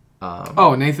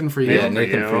Nathan For You. Yeah,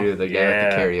 Nathan For You, the guy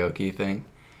at the karaoke thing.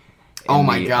 Oh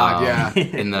my god, yeah.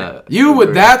 In the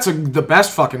that's the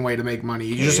best fucking way to make money.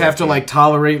 You just have to like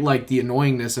tolerate like the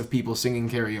annoyingness of people singing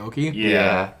karaoke.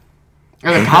 Yeah. In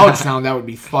a college town, that would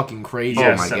be fucking crazy.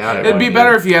 Oh my god! It'd be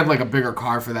better if you had like a bigger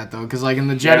car for that though, because like in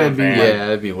the Jetta,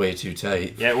 it'd be way too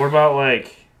tight. Yeah, what about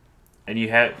like, and you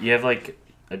have like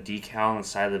a decal on the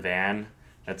side of the van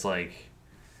that's like,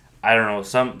 I don't know,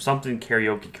 something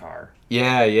karaoke car.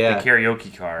 Yeah. The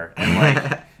karaoke car, and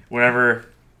like whenever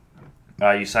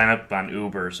you sign up on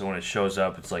Uber, so when it shows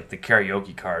up, it's like the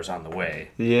karaoke car is on the way.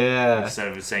 Yeah. Instead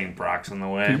of it saying Brock's on the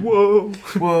way.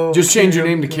 Whoa. Just change your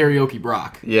name to Karaoke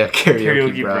Brock. Yeah,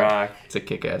 Karaoke Brock. It's a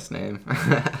kick-ass name.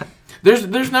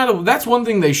 There's not that's one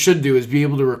thing they should do is be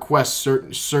able to request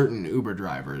certain Uber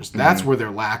drivers. That's where they're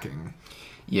lacking.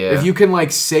 Yeah. If you can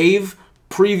like save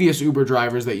previous Uber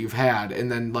drivers that you've had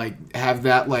and then like have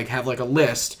a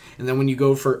list, and then when you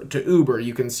go to Uber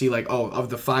you can see like, of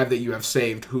the 5 that you have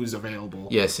saved, who's available.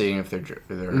 Yeah, seeing if they're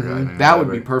driving. That would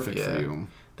be perfect for you.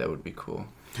 That would be cool.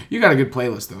 You got a good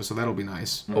playlist though, so that'll be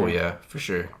nice. Oh yeah, for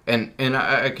sure. And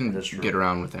I can get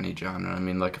around with any genre. I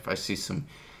mean, like if I see some,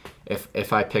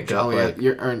 if I pick up like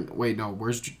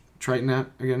where's Triton at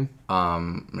again?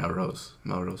 Melrose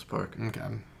Park. Okay.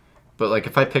 But like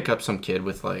if I pick up some kid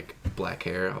with like black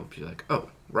hair, I'll be like, oh,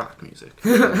 rock music.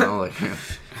 You know, like,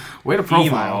 way to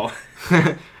profile.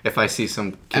 If I see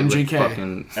some kid MGK. with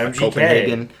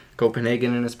fucking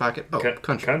Copenhagen in his pocket, oh,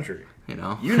 country. You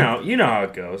know how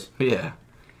it goes. Yeah,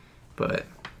 but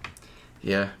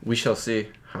yeah, we shall see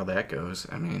how that goes.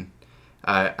 I mean,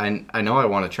 I know I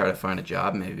want to try to find a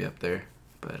job maybe up there,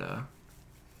 but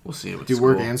we'll see. Do you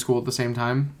work and school at the same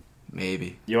time?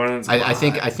 Maybe. I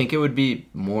think it would be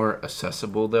more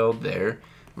accessible though there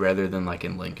rather than like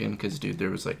in Lincoln, because dude, there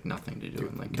was like nothing to do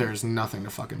in Lincoln. There's nothing to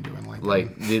fucking do in Lincoln.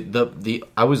 Like the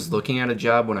I was looking at a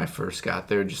job when I first got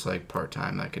there, just like part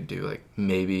time I could do like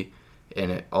maybe,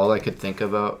 and all I could think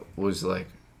about was like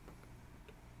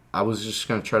I was just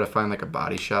gonna try to find like a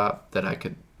body shop that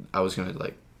I was gonna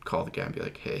like call the guy and be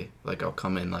like, hey, like I'll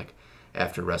come in like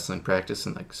after wrestling practice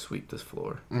and like sweep this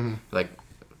floor, like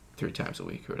 3 times a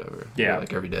week or whatever. Yeah. Or,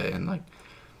 like every day, and like,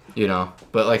 you know,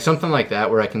 but like something like that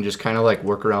where I can just kind of like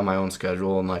work around my own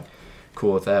schedule and like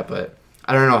cool with that. But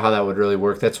I don't know how that would really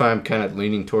work. That's why I'm kind of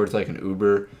leaning towards like an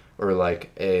Uber or like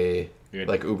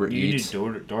like Uber Eats.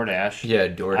 You do DoorDash. Yeah,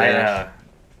 DoorDash.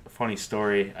 funny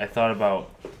story. I thought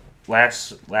about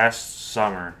last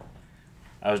summer.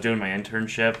 I was doing my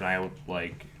internship, and I would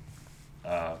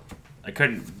I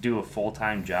couldn't do a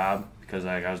full-time job because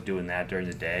I was doing that during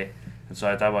the day, and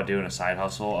so I thought about doing a side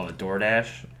hustle of a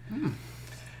DoorDash.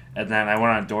 And then I went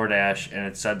on DoorDash, and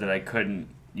it said that I couldn't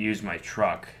use my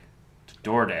truck to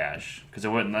DoorDash because it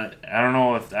wouldn't. I don't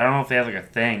know if they have like a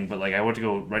thing, but like I went to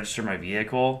go register my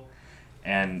vehicle,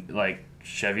 and like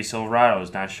Chevy Silverado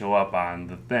does not show up on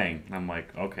the thing. And I'm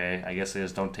like, okay, I guess they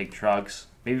just don't take trucks,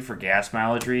 maybe for gas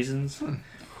mileage reasons.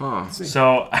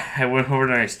 So I went over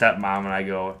to my stepmom and I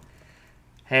go,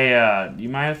 hey, do you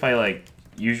mind if I like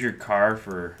use your car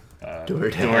for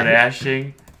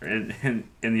DoorDashing in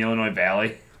the Illinois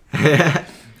Valley?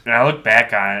 And I look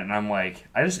back on it and I'm like,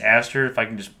 I just asked her if I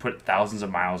can just put thousands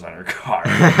of miles on her car.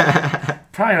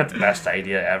 Probably not the best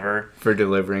idea ever. For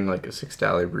delivering like a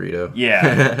 $6 burrito.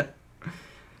 Yeah.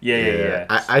 Yeah.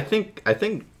 I think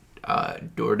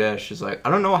DoorDash is like, I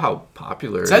don't know how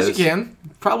popular it is. Says you can.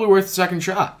 Probably worth a second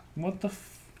shot. What the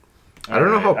I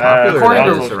don't know how popular it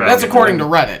is. That's according to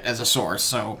Reddit as a source,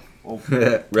 so...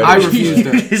 I refused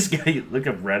it. This guy, look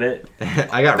up Reddit.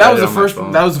 I got that Reddit was the on first. my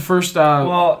phone. That was the first.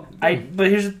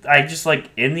 I just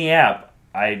like in the app,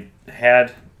 I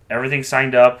had everything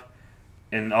signed up,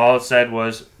 and all it said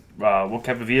was what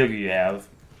type of vehicle you have,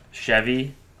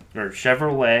 Chevy or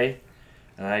Chevrolet,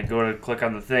 and I go to click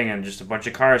on the thing, and just a bunch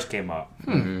of cars came up,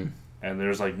 and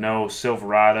there's like no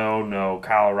Silverado, no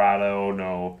Colorado,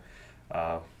 no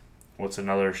what's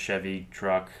another Chevy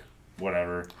truck.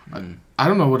 Whatever. I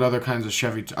don't know what other kinds of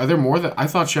Chevy... Are there more that... I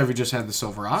thought Chevy just had the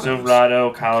Silverado.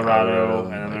 Silverado, Colorado,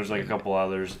 and then there's like a couple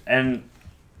others. And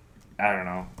I don't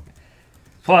know.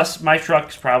 Plus, my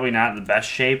truck's probably not in the best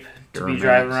shape to be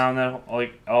driving around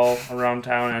all around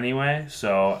town anyway.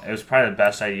 So it was probably the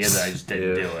best idea that I just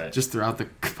didn't do it. Just throughout the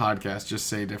podcast, just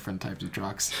say different types of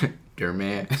trucks.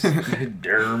 Duramax.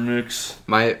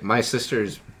 Duramax. My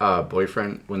sister's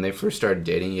boyfriend, when they first started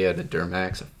dating, he had a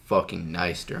Duramax, a fucking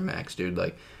nice Duramax, dude.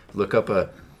 Like, look up a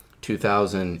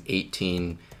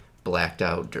 2018 blacked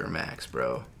out Duramax,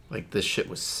 bro. Like, this shit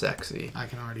was sexy. I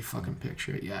can already fucking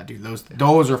picture it. Yeah, dude,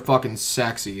 those are fucking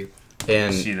sexy.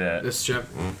 And see that this shit,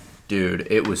 dude,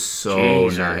 it was so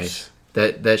nice.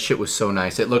 That shit was so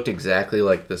nice. It looked exactly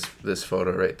like this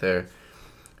photo right there,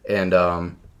 and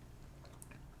oh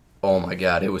my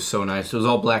god, it was so nice. It was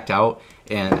all blacked out,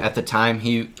 and at the time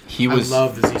he was. I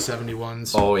love the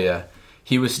Z71s. Oh yeah,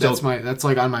 he was still. That's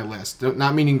like on my list.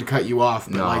 Not meaning to cut you off,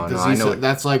 but I know.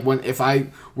 That's like if I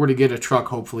were to get a truck,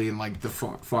 hopefully in like the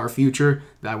far future,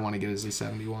 that I want to get a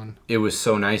Z71. It was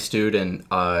so nice, dude, and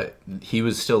he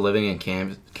was still living in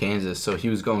Kansas, so he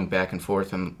was going back and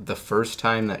forth. And the first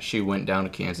time that she went down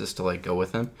to Kansas to like go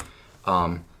with him,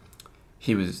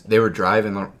 they were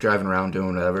driving around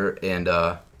doing whatever, and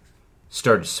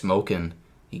started smoking.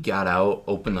 He got out,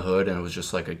 opened the hood, and it was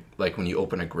just like when you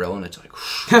open a grill and it's like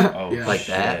like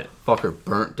that. Fucker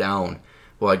burnt down.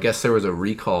 Well, I guess there was a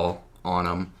recall on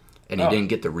him, and he didn't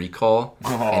get the recall,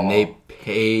 and they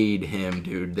paid him,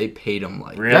 dude. They paid him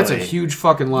like really? That's a huge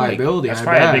fucking liability. That's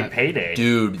probably a big payday,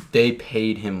 dude. They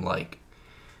paid him like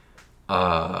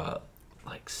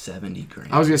 70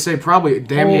 grand. I was gonna say probably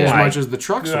damn near as much as the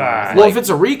truck's worth. Well, if it's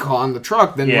a recall on the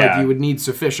truck, then like you would need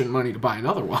sufficient money to buy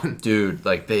another one. Dude,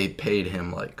 like they paid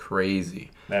him like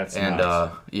crazy. That's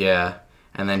nuts. Yeah,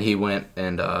 and then he went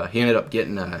and he ended up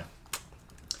getting a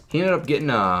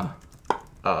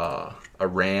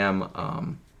Ram. I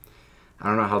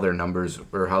don't know how their numbers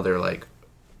or how they're like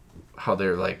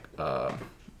the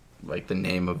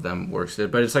name of them works,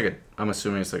 but it's like I'm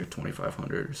assuming it's like a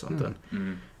 2500 or something.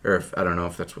 Mm-hmm. Or I don't know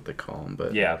if that's what they call them,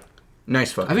 but yeah,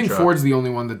 nice fucking. I think truck. Ford's the only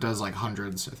one that does like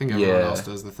hundreds. I think everyone else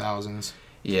does the thousands.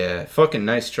 Yeah, fucking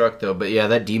nice truck though. But yeah,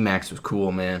 that D-Max was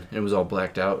cool, man. It was all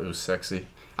blacked out. It was sexy.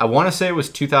 I want to say it was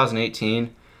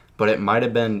 2018, but it might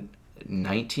have been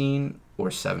 19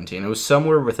 or 17. It was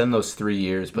somewhere within those 3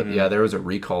 years. But yeah, there was a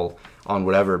recall on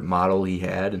whatever model he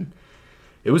had, and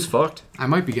it was fucked. I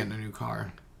might be getting a new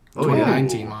car. Oh,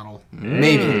 2019 model.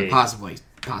 Maybe. Possibly.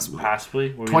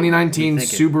 2019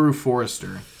 Subaru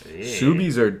Forester. Yeah.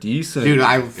 Subis are decent. Dude,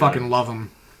 I fucking love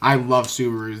them. I love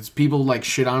Subarus. People like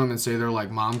shit on them and say they're like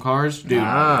mom cars. Dude.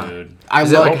 Dude.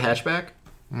 Is it like a hatchback?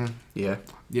 Yeah.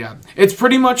 Yeah. It's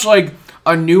pretty much like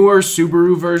a newer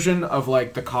Subaru version of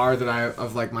like the car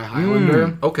of like my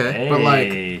Highlander. Okay. Hey. But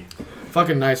like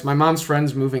fucking nice. My mom's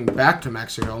friend's moving back to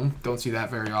Mexico. Don't see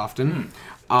that very often.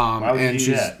 Why would and you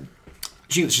do that?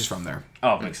 She's from there.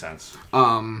 Oh, makes sense.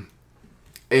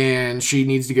 and she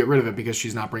needs to get rid of it because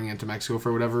she's not bringing it to Mexico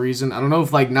for whatever reason. I don't know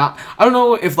if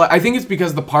I think it's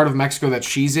because the part of Mexico that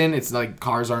she's in, it's like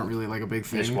cars aren't really like a big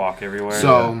thing. Just walk everywhere.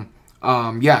 So,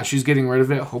 yeah, she's getting rid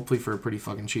of it, hopefully for a pretty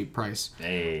fucking cheap price.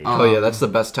 Hey. Oh yeah, that's the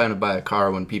best time to buy a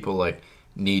car, when people like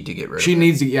need to get rid of it. She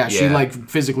needs to, yeah, she like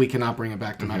physically cannot bring it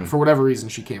back to Mexico. For whatever reason,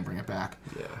 she can't bring it back.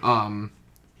 Yeah.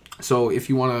 So if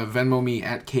you want to Venmo me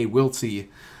at KWiltsey,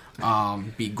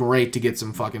 be great to get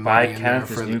some fucking money Buy in Kenneth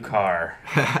there his for new car.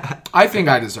 I think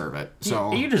I deserve it.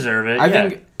 So You deserve it. I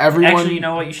think everyone Actually, you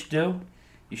know what you should do?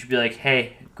 You should be like,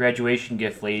 hey, graduation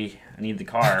gift lady, I need the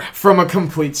car. from a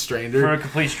complete stranger. For a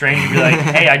complete stranger, be like,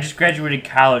 hey, I just graduated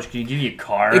college. Can you give me a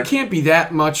car? It can't be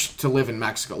that much to live in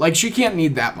Mexico. Like, she can't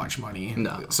need that much money.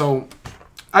 No. So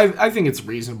I think it's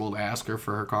reasonable to ask her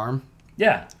for her car.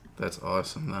 Yeah. That's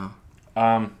awesome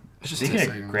though. just Speaking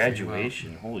exciting of to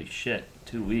graduation, holy shit,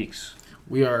 2 weeks.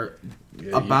 We are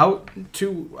about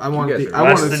to. I want guys to. are I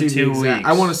want less to than see 2 the exact. weeks.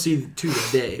 I want to see to the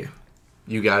day.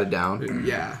 You got it down.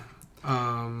 Yeah.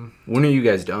 When are you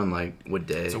guys done? Like what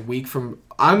day? It's a week from.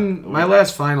 My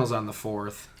last final's on the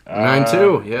 4th. Mine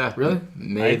too. Yeah. Really?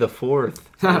 May the 4th.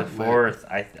 The 4th.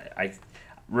 I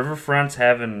Riverfront's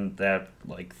having that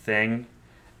like thing,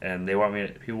 and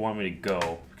people want me to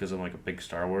go because I'm like a big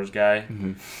Star Wars guy.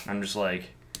 Mm-hmm. I'm just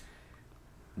like,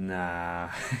 nah.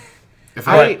 If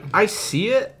I see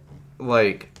it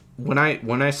like when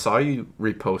I saw you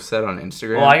repost that on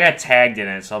Instagram. Well, I got tagged in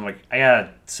it, so I'm like, I gotta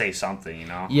say something, you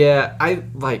know? Yeah, I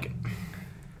like.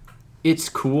 It's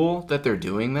cool that they're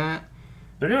doing that.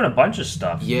 They're doing a bunch of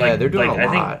stuff. Yeah, they're doing a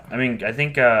lot. I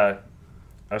think I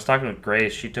was talking with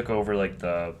Grace. She took over like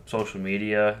the social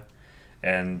media,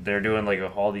 and they're doing like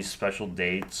all these special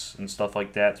dates and stuff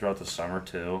like that throughout the summer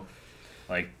too.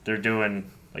 Like they're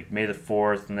doing like May the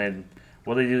 4th, and then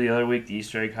what they do the other week, the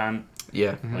Easter egg hunt.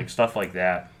 Yeah. Like stuff like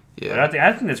that. Yeah. But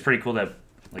I think that's pretty cool that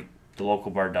like the local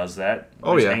bar does that.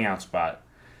 Oh, Nice yeah. hangout spot.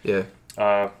 Yeah.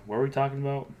 What were we talking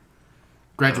about?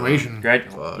 graduation.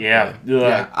 Yeah.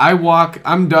 Yeah,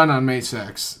 I'm done on May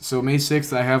 6th. So May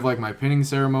 6th, I have like my pinning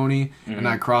ceremony, and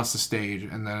I cross the stage,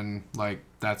 and then like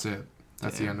that's it.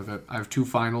 That's the end of it. I have 2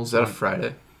 finals. Is that a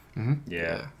Friday?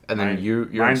 Yeah. And then you're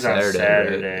mine's on on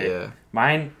Saturday. Right? Yeah.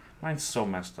 Mine's so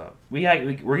messed up.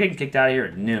 We're getting kicked out of here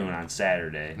at noon on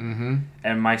Saturday,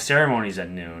 and my ceremony's at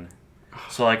noon.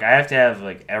 So like I have to have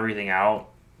like everything out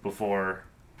before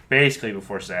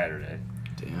Saturday.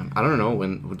 Damn. I don't know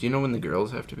when. Do you know when the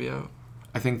girls have to be out?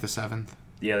 I think the 7th.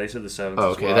 Yeah, they said the 7th.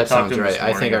 Oh, as okay, well. that I talked sounds to them this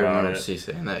right. I think I morning about remember it. C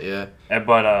saying that. Yeah.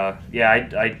 But yeah,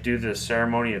 I do the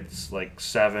ceremony. It's like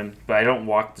 7, but I don't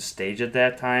walk the stage at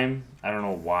that time. I don't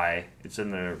know why. It's in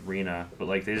the arena, but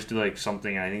like they just do like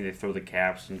something. I think they throw the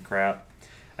caps and crap,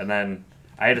 and then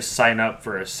I had to sign up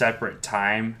for a separate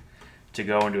time to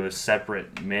go into a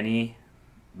separate mini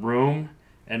room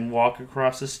and walk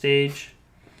across the stage.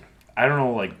 I don't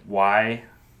know like why.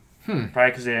 Probably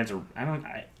because they answer.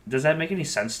 Does that make any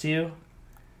sense to you?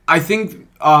 I think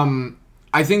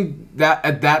that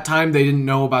at that time they didn't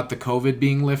know about the COVID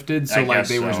being lifted, so I like guess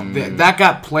they were so. that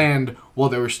got planned while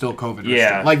there were still COVID restrictions.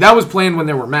 Yeah. Like that was planned when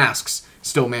there were masks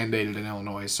still mandated in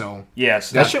Illinois. So Yes.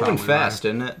 That That's shit went probably fast,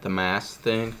 didn't it? The mask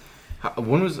thing.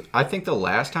 When was? I think the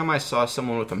last time I saw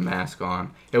someone with a mask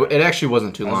on, it actually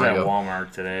wasn't too I was long at ago.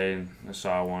 Walmart today and I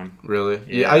saw one. Really?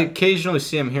 Yeah. I occasionally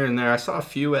see them here and there. I saw a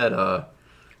few at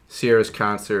Sierra's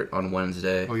concert on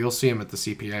Wednesday. oh, you'll see him at the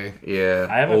CPA. Yeah.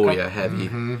 I have a couple- yeah, heavy.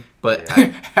 But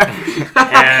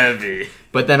Heavy.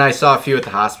 but then I saw a few at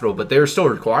the hospital, but they were still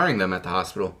requiring them at the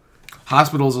hospital.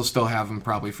 Hospitals will still have them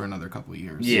probably for another couple of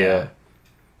years. Yeah.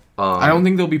 I don't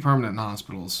think they'll be permanent in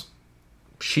hospitals.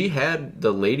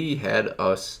 The lady had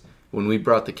us when we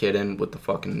brought the kid in with the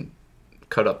fucking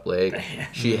cut up leg.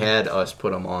 She had us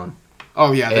put them on.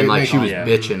 Oh yeah, And like she was Yeah.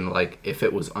 bitching, like if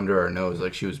it was under our nose,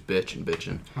 like she was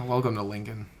bitching. Oh, welcome to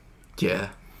Lincoln. Yeah,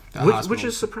 The which hospitals.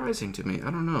 is surprising to me. I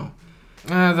don't know.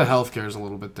 The healthcare is a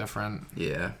little bit different.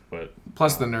 Yeah, But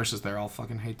Plus the nurses there all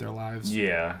fucking hate their lives.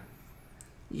 yeah.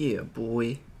 yeah,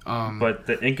 boy. But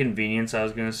the inconvenience I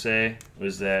was gonna say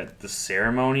was that the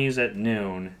ceremony is at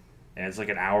noon and it's like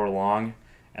an hour long,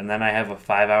 and then I have a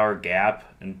 5-hour gap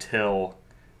until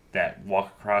that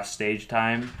walk across stage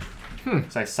time.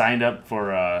 So I signed up for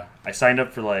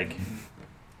like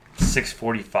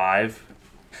 6:45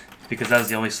 because that was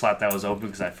the only slot that was open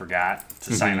because I forgot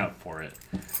to sign up for it.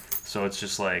 So it's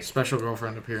just like Special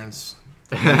girlfriend appearance.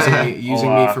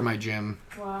 Using me for my gym.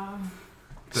 Wow.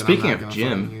 that I'm Speaking not of gonna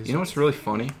gym, fucking use. you know what's really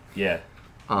funny? yeah.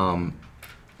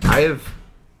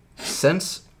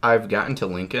 Since I've gotten to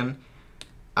Lincoln,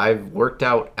 I've worked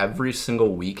out every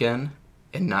single weekend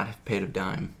and not have paid a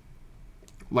dime.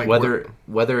 Like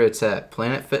Whether it's at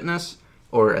Planet Fitness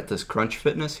or at this Crunch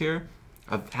Fitness here,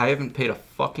 I haven't paid a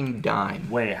fucking dime.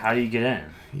 Wait, how do you get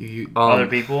in? Other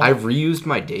people? I've reused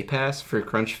my day pass for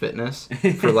Crunch Fitness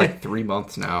for like 3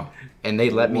 months now, and they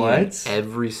let me in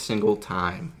every single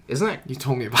time. Isn't that? You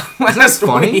told me about last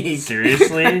funny? week.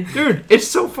 Seriously? Dude, it's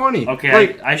so funny. Okay,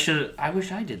 like, I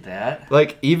wish I did that.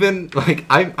 Like, even, like,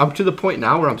 I'm to the point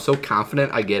now where I'm so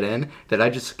confident I get in that I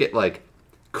just get, like,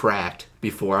 cracked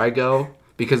before I go.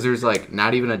 Because there's, like,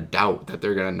 not even a doubt that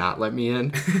they're going to not let me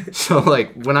in. So,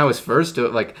 like, when I was first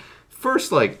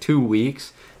 2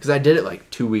 weeks, because I did it, like,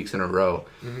 2 weeks in a row.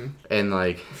 Mm-hmm. And,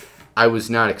 like, I was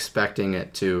not expecting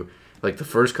it to, like, the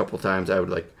first couple times I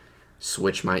would, like,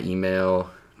 switch my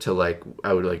email to, like,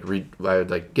 I would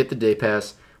get the day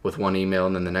pass with one email,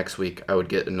 and then the next week I would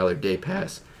get another day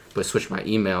pass, but switch my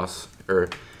emails. Or,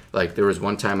 like, there was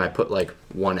one time I put, like,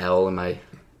 one L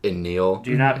in Neil.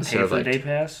 Do you not pay for the day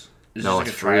pass? Is no, this like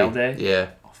it's a trial free. day?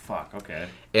 Yeah. Oh, fuck, okay.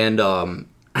 And,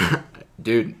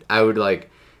 dude, I would, like,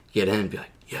 get in and be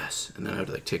like, yes. And then I would,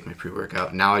 like, take my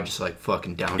pre-workout. Now I just, like,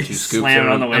 fucking down 2 scoops. Slam it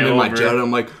on the way I'm in over. my jet, and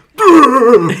I'm like,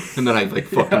 Durr! And then I, like,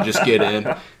 fucking just get in.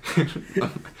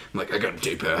 I'm like, I got a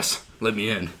day pass. Let me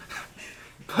in.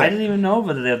 I didn't even know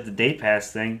about the day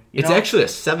pass thing. It's actually a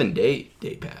 7-day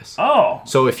day pass. Oh.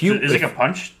 So if you... Is it like a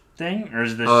punch thing? Or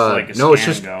is this like a scan no, it's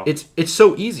just... go? It's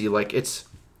so easy. Like, it's...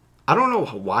 I don't know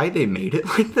why they made it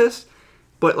like this,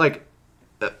 but, like,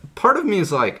 part of me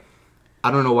is like,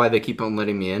 I don't know why they keep on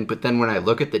letting me in, but then when I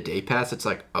look at the day pass, it's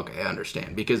like, okay, I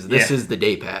understand, because this is the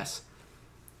day pass.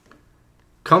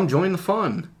 Come join the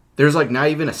fun. There's, like, not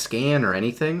even a scan or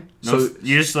anything. No, so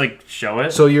you just, like, show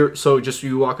it? So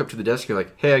you walk up to the desk, you're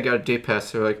like, hey, I got a day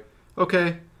pass. They're like,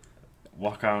 okay.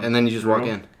 Walk on. And then you just walk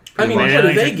in. I mean, They what do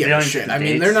don't they get- give they a don't shit? get I mean,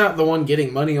 dates. they're not the one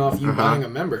getting money off you buying a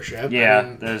membership. Yeah, I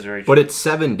mean, that is very true. But it's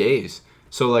 7 days.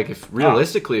 So, like,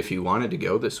 if you wanted to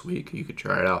go this week, you could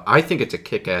try it out. I think it's a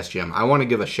kick-ass gym. I want to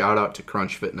give a shout-out to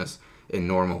Crunch Fitness in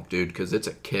Normal, dude, because it's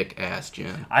a kick-ass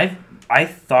gym. I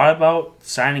thought about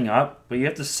signing up, but you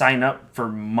have to sign up for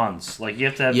months. Like, you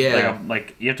have to have,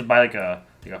 you have to buy, like a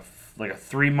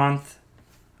 3-month...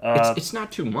 it's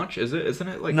not too much, is it? Isn't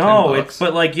it, like, no, $10?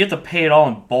 but, like, you have to pay it all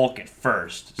in bulk at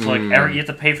first. So, like, Mm. you have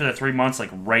to pay for the 3 months,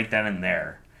 like, right then and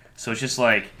there. So it's just,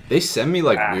 like... They send me,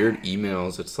 like, weird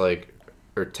emails. It's, like...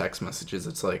 Or text messages.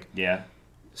 It's, like... Yeah.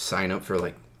 Sign up for,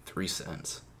 like, 3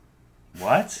 cents.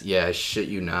 What? Yeah, I shit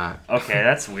you not. Okay,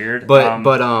 that's weird.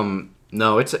 But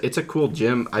no, it's a cool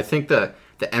gym. I think the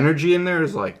energy in there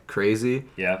is, like, crazy.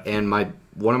 Yeah. And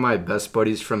one of my best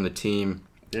buddies from the team...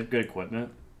 They have good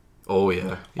equipment. Oh,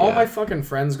 yeah. all my fucking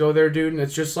friends go there, dude, and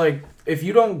it's just like, if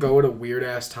you don't go at a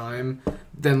weird-ass time,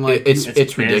 then, like... It's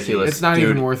ridiculous. It's not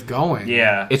even worth going.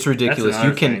 Yeah. It's ridiculous. That's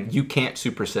another thing. You can't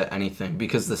superset anything,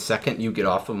 because the second you get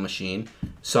off a machine,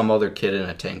 some other kid in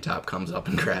a tank top comes up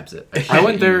and grabs it. I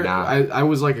went there. I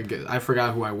was like I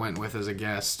forgot who I went with as a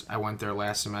guest. I went there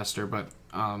last semester, but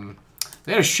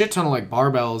they had a shit ton of like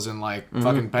barbells and like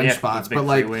fucking bench spots. big But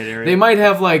like free weight area. they might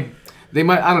have like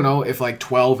I don't know if like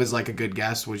 12 is like a good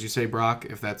guess. Would you say, Brock?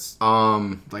 If that's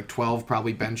like 12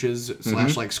 probably benches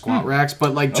 / like squat racks.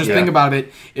 But like just think about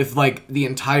it. If like the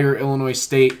entire Illinois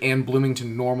State and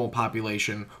Bloomington Normal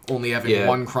population only having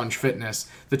one Crunch Fitness,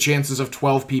 the chances of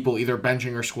 12 people either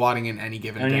benching or squatting in any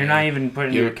given day. And you're not even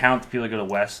putting into account the people that go to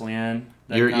Wesleyan.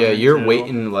 You're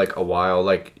waiting like a while.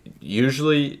 Like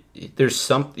usually there's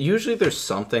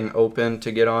something open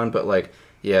to get on, but like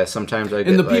sometimes I get,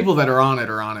 and the like, people that are on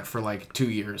it for like 2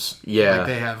 years. Yeah, like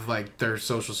they have like their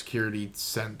social security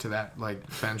sent to that like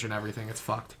bench and everything. It's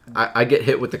fucked. I get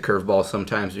hit with the curveball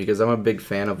sometimes because I'm a big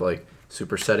fan of like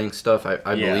supersetting stuff. I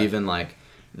believe in like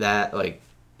that like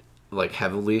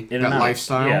heavily. That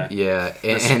lifestyle. Yeah,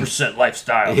 and superset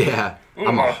lifestyle. Yeah,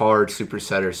 I'm a hard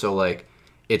supersetter, so like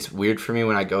it's weird for me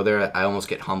when I go there. I almost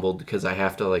get humbled because I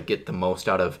have to like get the most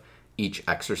out of each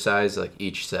exercise, like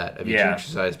each set of each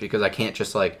exercise, because I can't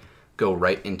just like go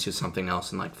right into something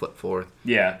else and like flip forward.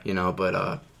 Yeah, you know. But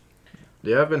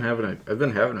I've been having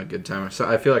a good time. So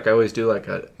I feel like I always do like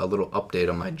a little update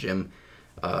on my gym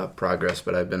progress,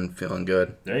 but I've been feeling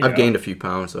good. I've gained a few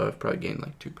pounds, so I've probably gained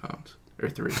like 2 pounds or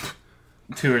 3.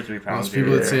 2 or 3 pounds. Most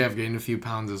people that say I've gained a few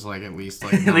pounds is like at least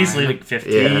like at least like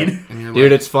 15. Yeah. And you're,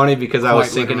 dude, like, it's funny because I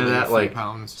was thinking of that. Like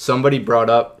pounds. Somebody brought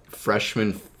up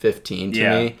freshman 15 to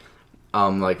me,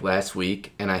 like last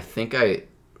week, and I think I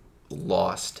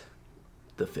lost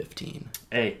the 15.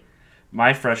 Hey,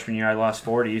 my freshman year I lost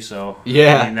 40, so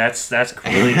yeah, I mean that's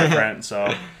completely different.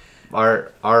 So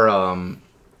our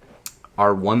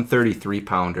 133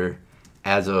 pounder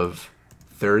as of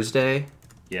Thursday.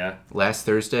 Yeah. Last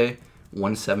Thursday,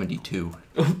 172.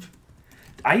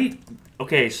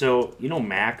 Okay, so you know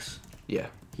Max? Yeah.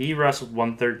 he wrestled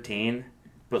 113,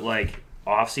 but like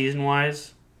off season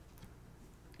wise,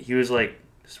 he was like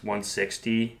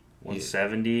 160,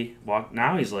 170.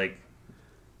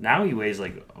 Now he weighs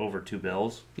like over 2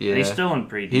 bills. Yeah, and he's still in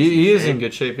pretty decent He is shape. in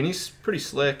good shape, and he's pretty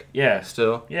slick. Yeah,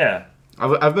 still. Yeah,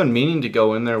 I've been meaning to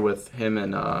go in there with him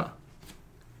and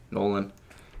Nolan.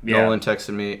 Yeah. Nolan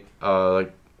texted me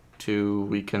like 2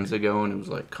 weekends ago, and it was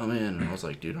like, "Come in," and I was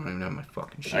like, "Dude, I don't even have my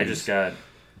fucking shoes."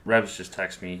 Rebs just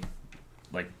texted me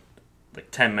like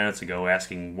 10 minutes ago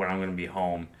asking when I'm going to be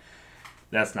home.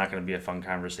 That's not going to be a fun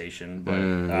conversation,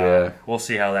 but we'll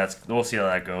see how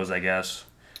that goes, I guess.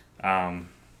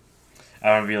 I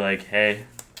want to be like, hey,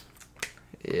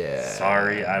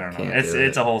 sorry, I don't know.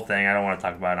 It's a whole thing. I don't want to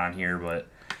talk about it on here, but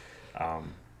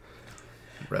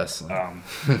wrestling.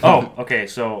 Okay,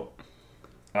 so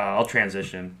I'll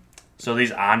transition. So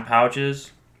these on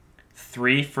pouches,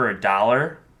 3 for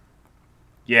 $1.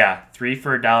 Yeah, 3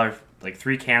 for $1, like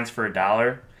 3 cans for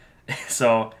 $1.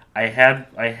 So I had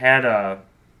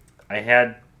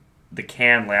the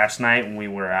can last night when we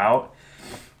were out,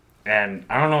 and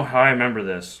I don't know how I remember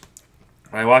this.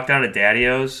 I walked out of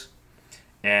Daddy-O's,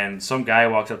 and some guy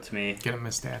walks up to me. Gonna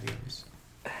miss Daddy-O's.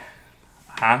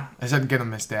 Huh? I said gonna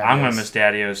miss Daddy-O's. I'm gonna miss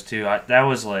Daddy-O's too. That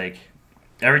was like,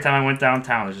 every time I went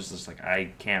downtown, it was just like,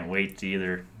 I can't wait to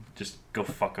either just go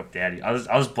fuck up Daddy. I'll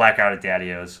just black out at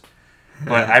Daddy-O's.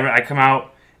 But I come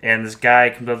out, and this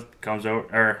guy comes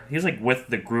over, or he's like with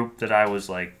the group that I was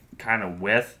like kind of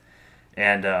with,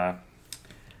 and I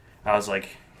was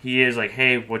like, he is like,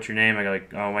 hey, what's your name? I go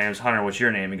like, oh, my name's Hunter. What's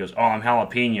your name? He goes, oh, I'm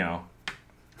Jalapeno.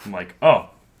 I'm like, oh,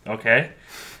 okay.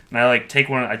 And I take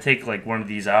one of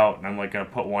these out, and I'm like gonna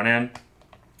put one in,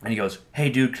 and he goes, hey,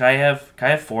 dude, can I have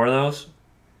 4 of those?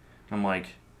 I'm like,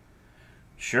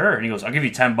 sure. And he goes, I'll give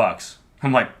you $10.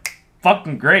 I'm like,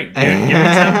 fucking great, dude. Give me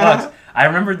 $10. I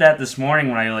remembered that this morning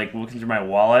when I looking through my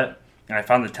wallet, and I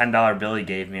found the $10 bill he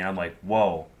gave me, and I'm like,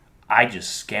 whoa. I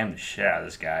just scammed the shit out of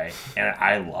this guy, and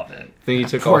I love it. I think he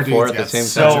took all 4 at the same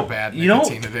time. Such a bad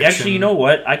nicotine addiction. Actually, you know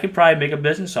what? I could probably make a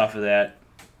business off of that.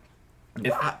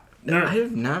 I've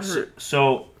never.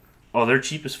 They're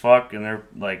cheap as fuck, and they're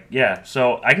like, yeah.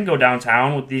 So I can go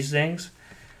downtown with these things,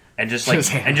 and just wait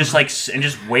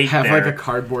have there. Have a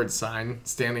cardboard sign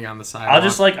standing on the side.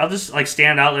 I'll just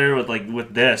stand out there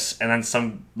with this, and then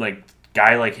some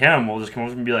guy like him will just come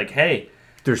over and be like, hey,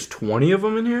 there's 20 of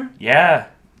them in here. Yeah.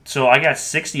 So I got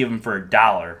 60 of them for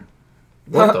 $1.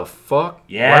 What the fuck?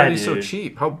 Yeah, why are they so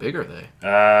cheap? How big are they?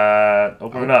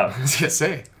 Open it up. I was gonna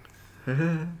say.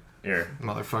 Here.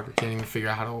 Motherfucker can't even figure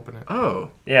out how to open it. Oh.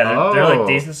 Yeah, they're like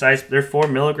decent size. They're 4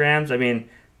 milligrams. I mean,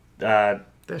 that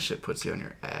shit puts you on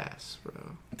your ass, bro.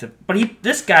 But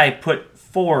this guy put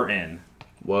 4 in.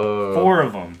 Whoa. 4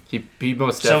 of them. He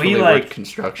most definitely worked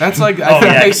construction. That's like I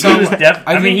think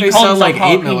they sell like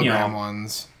 8 milligram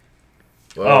ones.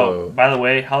 Whoa. Oh, by the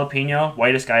way, jalapeno,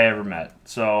 whitest guy I ever met.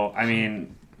 So I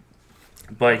mean,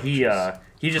 but he put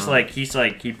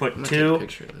 2.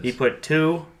 He put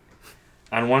 2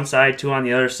 on one side, 2 on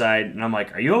the other side, and I'm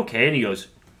like, "Are you okay?" And he goes,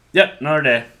 "Yep, another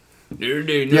day."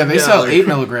 Yeah, they sell 8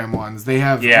 milligram ones. They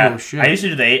have I used to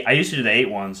do the 8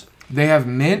 ones. They have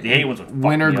mint, the 8 ones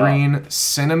wintergreen,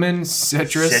 cinnamon,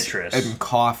 citrus, and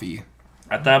coffee.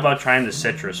 I thought about trying the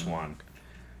citrus one,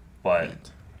 but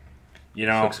you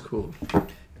know, looks cool.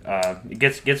 It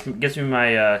gets me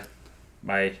my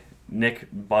Nick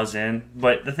buzz in.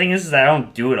 But the thing is that I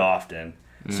don't do it often.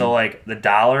 So like the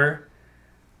 $1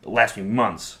 lasts me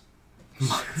months.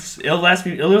 It'll last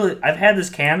me. I've had this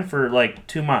can for like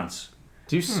 2 months.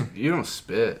 You don't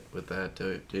spit with that,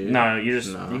 do you? No, you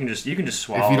can just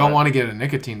swallow. If you don't want to get a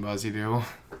nicotine buzz, you do.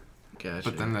 Gotcha.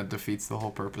 But then that defeats the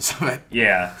whole purpose of it.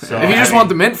 Yeah. So if you just want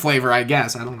the mint flavor, I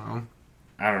guess. I don't know.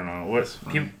 What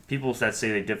people that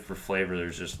say they dip for flavor, they're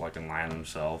just lying to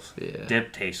themselves. Yeah.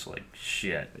 Dip tastes like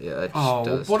shit. Yeah.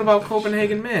 What about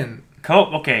Copenhagen mint?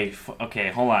 Okay,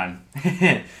 hold on.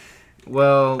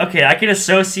 Well. Okay, I can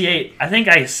associate. I think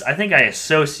I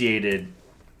associated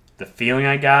the feeling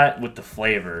I got with the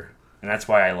flavor, and that's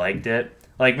why I liked it.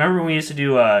 Like, remember when we used to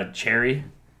do cherry?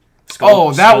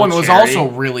 That one was also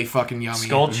really fucking yummy.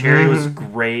 Skull cherry was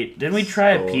great. Didn't we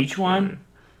try a peach one?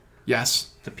 Yes.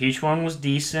 The peach one was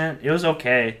decent. It was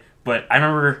okay, but I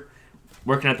remember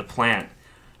working at the plant.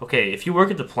 Okay, if you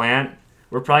work at the plant,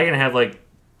 we're probably gonna have like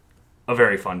a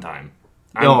very fun time.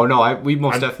 We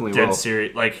most definitely will. Dead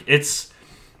serious. Like it's,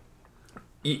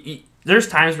 there's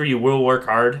times where you will work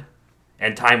hard,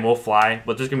 and time will fly.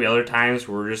 But there's gonna be other times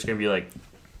where we're just gonna be like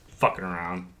fucking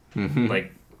around,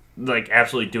 like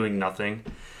absolutely doing nothing.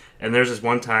 And there's this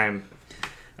one time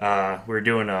we were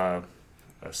doing a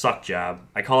suck job.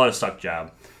 I call it a suck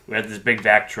job. we had this big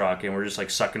vac truck, and we're just like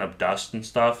sucking up dust and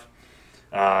stuff.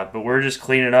 But we're just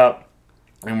cleaning up,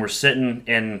 and we're sitting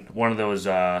in one of those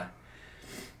the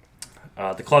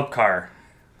club car.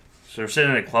 So we're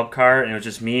sitting in a club car, and it was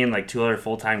just me and like 2 other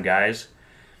full-time guys.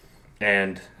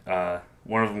 And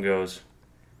one of them goes,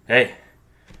 "Hey,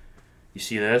 you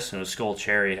see this?" And it was Skull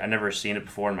Cherry. I never seen it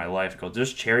before in my life. I go,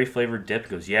 "There's cherry-flavored dip?" He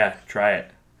goes, "Yeah, try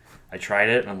it." I tried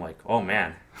it, and I'm like, "Oh,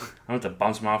 man, I'm going to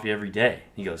bounce them off you every day."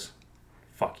 He goes,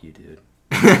 "Fuck you, dude."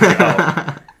 Like,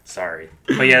 oh, sorry.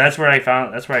 But yeah, that's where I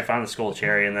found the Skull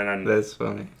Cherry. And then That's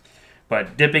funny.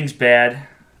 But dipping's bad.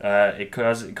 It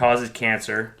causes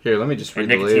cancer. Here, let me just read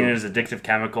the label. Nicotine is an addictive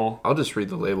chemical. I'll just read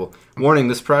the label. Warning,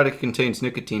 this product contains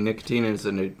nicotine. Nicotine is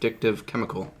an addictive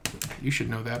chemical. You should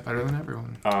know that better than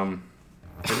everyone.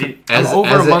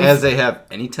 As they have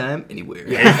anytime, anywhere.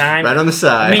 Anytime. Right on the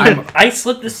side. I mean, I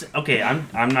slip this... Okay, I'm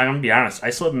not going to be honest.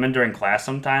 I slip them in during class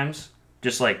sometimes.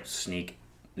 Just like sneak.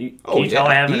 Can you tell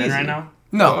I have it in right now?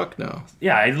 No. Fuck no.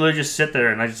 Yeah, I literally just sit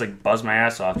there and I just like buzz my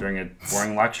ass off during a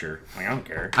boring lecture. Like, I don't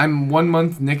care. I'm 1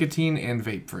 month nicotine and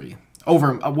vape free.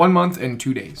 Over 1 month and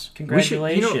 2 days.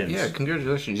 Congratulations.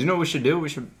 Congratulations. You know what we should do? We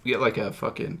should get like a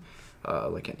fucking...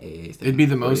 like an AA thing. It'd be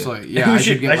the most like I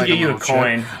should get you a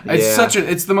coin.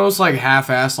 It's the most like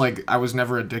half-assed. Like I was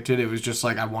never addicted. It was just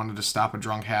like I wanted to stop a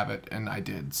drunk habit, and I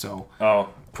did. So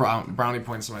brownie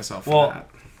points to myself for that.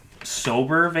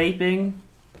 Sober vaping,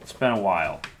 it's been a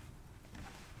while.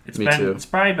 Me too. It's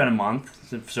probably been a month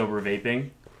since sober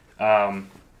vaping.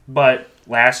 But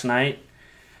last night,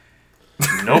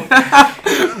 nope.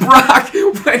 Brock,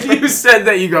 when you said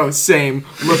that, you go, same,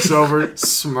 looks over,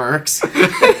 smirks.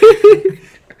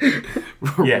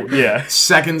 Yeah.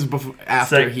 Seconds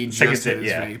after he just hit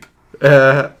his vape.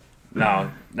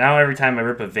 No, now every time I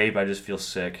rip a vape, I just feel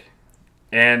sick.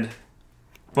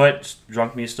 But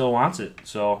drunk me still wants it,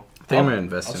 so I think I'm going to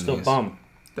invest in these. I'll still bum.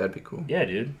 That'd be cool. Yeah,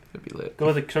 dude. That'd be lit. Go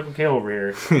with the Circle K over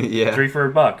here. Yeah. 3 for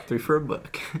 $1. 3 for $1.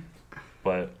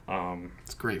 But,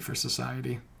 it's great for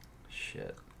society.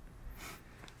 Shit.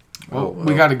 Well,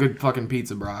 we got a good fucking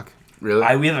pizza, Brock.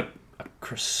 Really? We have a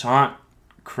croissant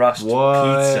crust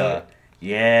pizza.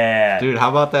 Yeah. Dude, how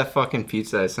about that fucking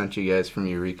pizza I sent you guys from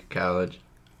Eureka College?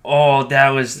 Oh,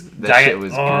 that shit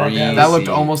was greasy. That looked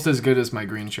almost as good as my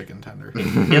green chicken tender.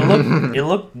 It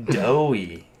looked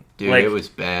doughy. Dude, like, it was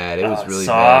bad. It was really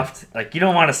soft. bad. Like, you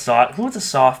don't want a soft... Who wants a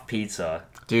soft pizza?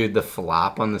 Dude, the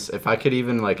flop on this... If I could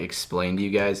even, like, explain to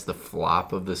you guys the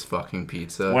flop of this fucking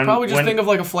pizza... Probably just think of,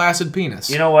 like, a flaccid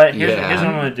penis. You know what? Here's what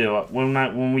I'm going to do.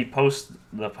 When we post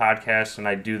the podcast and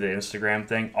I do the Instagram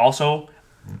thing... Also,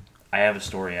 I have a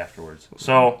story afterwards.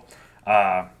 So,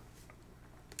 I'll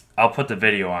put the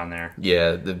video on there.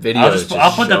 Yeah, the video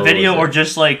I'll put the video or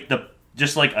just like a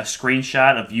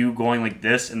screenshot of you going like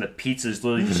this, and the pizza is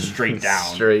literally just straight down.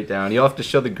 Straight down. You'll have to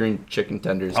show the green chicken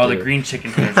tenders. Oh, the green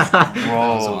chicken tenders.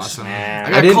 Gross, awesome. Man.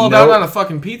 I got called out on a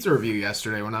fucking pizza review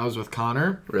yesterday when I was with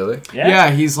Connor. Really?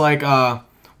 Yeah, he's like,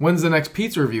 when's the next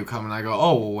pizza review coming? I go,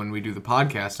 oh, well, when we do the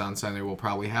podcast on Sunday, we'll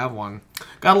probably have one.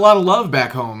 Got a lot of love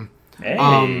back home.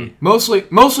 Hey.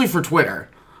 Mostly for Twitter.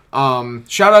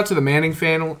 Shout out to the Manning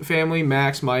family,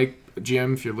 Max, Mike,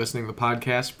 Jim, if you're listening to the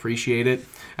podcast, appreciate it.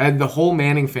 I had the whole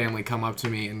Manning family come up to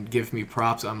me and give me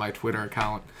props on my Twitter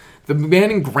account. The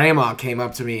Manning grandma came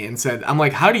up to me and said, I'm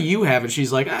like, how do you have it?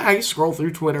 She's like, I scroll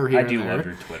through Twitter here and there. I do love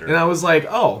your Twitter. And I was like,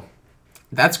 oh,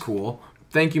 that's cool.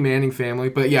 Thank you, Manning family.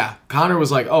 But yeah, Connor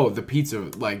was like, oh, the pizza,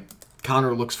 like,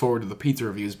 Connor looks forward to the pizza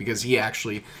reviews because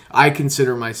I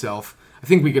consider myself... I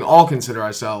think we can all consider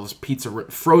ourselves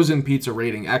frozen pizza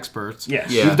rating experts. Yes.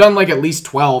 Yeah. We've done like at least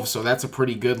 12, so that's a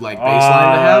pretty good like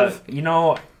baseline to have. You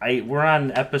know, we're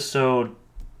on episode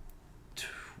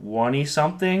 20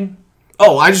 something.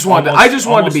 Oh, I just wanted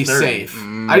to be 30. safe.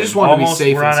 I just wanted to be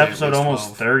safe. We're and on say episode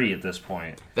almost 30 at this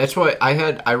point. That's why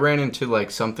I ran into like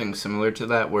something similar to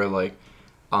that where like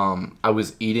I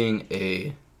was eating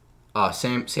a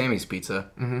Sammy's pizza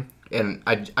and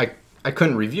I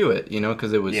couldn't review it,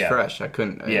 because it was fresh. I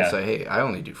couldn't. I was like, hey, I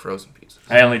only do frozen pizzas.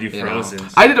 I only do frozen.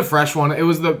 I did a fresh one. It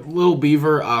was the Little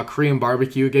Beaver Korean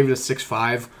barbecue. Gave it a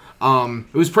 6.5.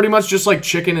 It was pretty much just like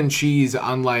chicken and cheese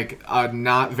on like a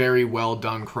not very well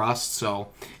done crust. So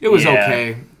it was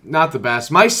okay. Not the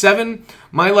best. I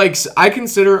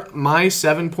consider my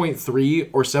 7.3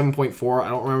 or 7.4. I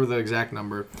don't remember the exact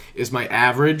number. Is my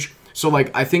average. So like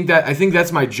I think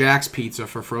that's my Jack's pizza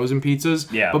for frozen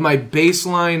pizzas. Yeah. But my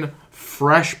baseline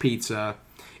fresh pizza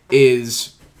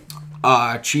is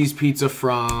cheese pizza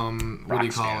from what do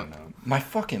you call it? My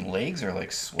fucking legs are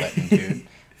like sweating, dude.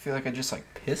 I feel like I just like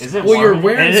pissed. Is it? Well, you're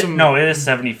wearing some. No, it is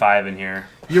 75 in here.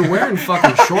 You're wearing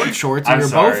fucking shorts, and I'm you're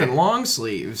sorry. both in long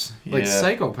sleeves, like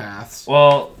psychopaths.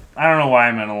 Well, I don't know why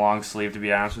I'm in a long sleeve, to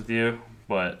be honest with you,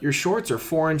 but Your shorts are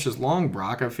 4 inches long,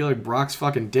 Brock. I feel like Brock's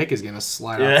fucking dick is gonna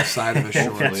slide off the side of his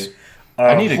shorts.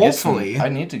 I need to get hopefully. some. I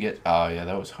need to get. Oh yeah,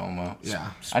 that was homo.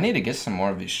 Yeah. I need to get some more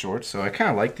of these shorts. So I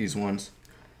kind of like these ones.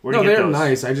 where No, do you get they're those?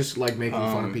 nice. I just like making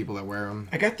fun of people that wear them.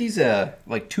 I got these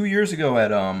like 2 years ago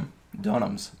at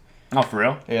Dunham's. Oh, for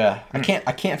real? Yeah, I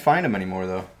can't find them anymore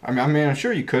though. I mean, I'm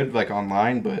sure you could like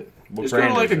online, but What Just go to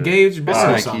brand like is a it? Gauge business or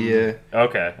Nike, something. yeah,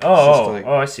 Okay. just Oh, like-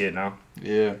 I see it now.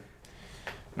 yeah.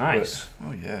 Nice. But,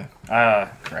 oh yeah,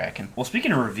 cracking. Well,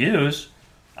 speaking of reviews,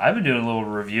 I've been doing a little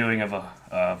reviewing of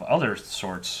other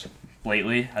sorts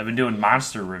lately. I've been doing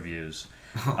monster reviews.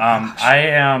 I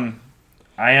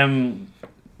am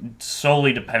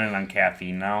solely dependent on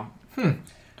caffeine now.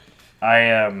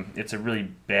 It's a really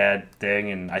bad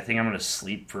thing, and I think I'm gonna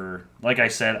sleep for. Like I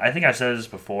said, I think I said this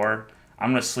before. I'm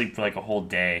gonna sleep for like a whole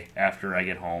day after I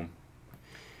get home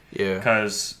Yeah.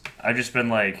 because I've just been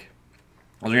like,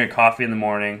 I'll drink coffee in the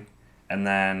morning, and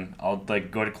then I'll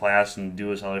like go to class and do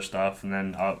this other stuff, and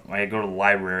then when I go to the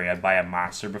library, I buy a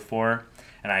Monster before,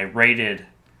 and I reviewed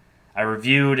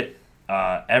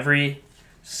every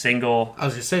single. I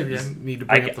was gonna say, we need to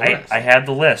bring up the list. I had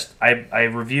the list. I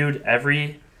reviewed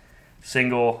every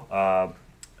single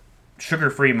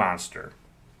sugar-free Monster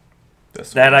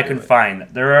That's that what I do can it. find.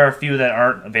 There are a few that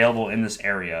aren't available in this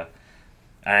area,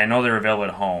 and I know they're available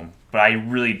at home, but I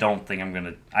really don't think I'm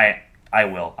gonna. I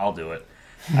will. I'll do it.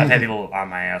 I've had people on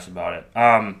my ass about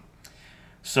it.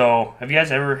 So have you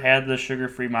guys ever had the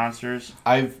sugar-free Monsters?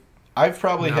 I've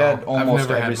probably No, had I've almost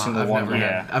never every had single I've one. never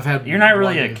Yeah. had- I've had. You're not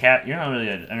really one- You're not really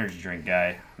an energy drink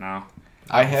guy, no.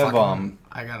 I have Fucking-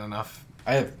 I got enough.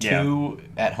 I have Yeah. two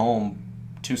at home.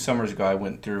 2 summers ago, I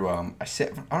went through. I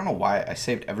don't know why I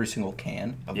saved every single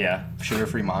can of Yeah.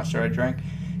 sugar-free Monster I drank.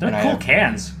 They're And I cool have-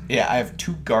 cans. Yeah, I have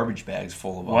 2 garbage bags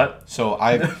full of them. What? So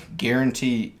I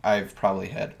guarantee I've probably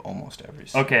had almost every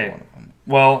single Okay. one of them.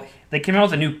 Well, they came out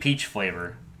with a new peach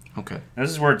flavor. Okay. This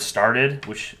is where it started,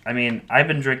 which I mean, I've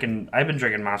been drinking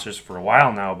Monsters for a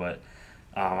while now, but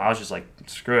I was just like,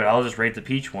 screw it, I'll just rate the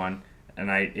peach one, and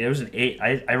it was an 8.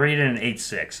 I rated it an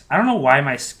 8.6. I don't know why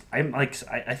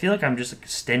I feel like I'm just like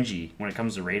stingy when it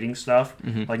comes to rating stuff.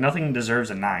 Like nothing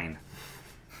deserves a 9.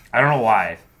 I don't know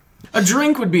why. A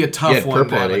drink would be a tough Yeah, one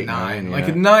purple to have at a 8, 9. 9, Like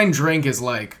yeah. a 9 drink is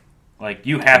like. Like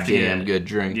you have to Damn get good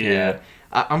drink. Yeah. Yeah.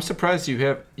 I'm surprised you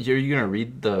have. Are you gonna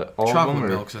read all of Chocolate them? Or?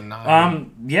 milk's a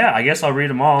 9. Yeah, I guess I'll read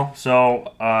them all.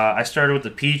 So I started with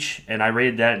the peach, and I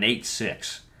rated that an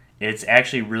 8.6. It's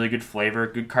actually really good flavor,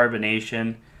 good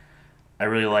carbonation. I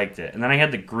really liked it. And then I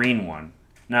had the green one.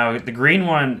 Now the green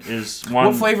one is one.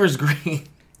 What flavor is green?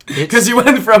 Because you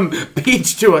went from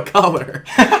peach to a color.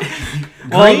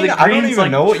 Well, Green, the I don't green's even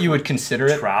like know what you would consider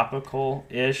it.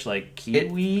 tropical-ish, like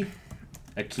kiwi.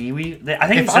 A kiwi. I think If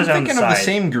it I'm says it on thinking the of the side.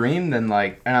 same green, then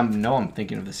like, and I'm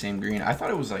thinking of the same green. I thought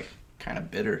it was like kind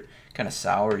of bitter, kind of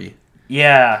soury.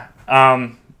 Yeah.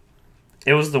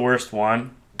 It was the worst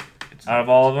one out of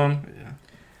all of them.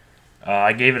 Yeah.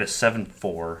 I gave it a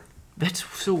 7.4. That's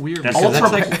so weird. That's- because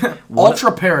Ultra, that's like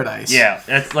Ultra Paradise. Yeah,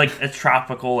 it's like it's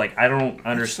tropical. Like I don't that's so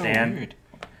understand. weird.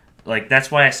 Like that's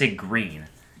why I say green,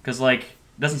 because like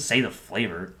it doesn't say the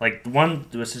flavor. Like the one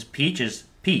that says peach is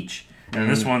peach, and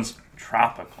this one's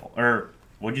tropical. Or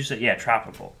what'd you say? Yeah,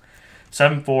 tropical.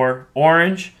 7.4.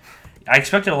 Orange. I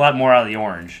expected a lot more out of the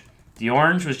orange. The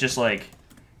orange was just like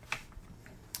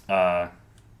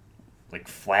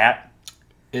flat.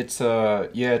 It's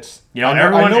it's You know, I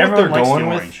everyone what they're likes the going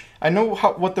with. orange. I know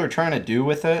what they're trying to do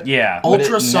with it. Yeah. But it Ultra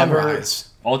never- Sunrise.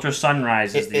 Ultra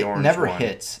Sunrise is the It orange never one.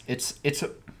 hits.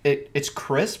 It's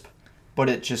crisp, but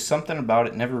it's just something about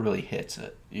it never really hits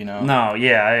it. You know. No,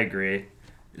 yeah, I agree.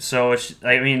 So it's,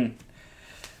 I mean,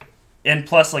 and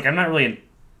plus, like, I'm not really,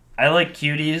 I like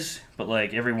cuties, but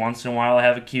like every once in a while I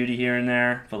have a cutie here and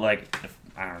there. But like,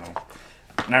 I don't know,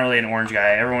 not really an orange guy.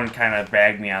 Everyone kind of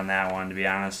bagged me on that one, to be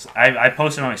honest. I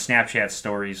posted on my Snapchat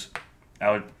stories. I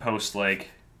would post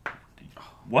like,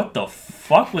 what the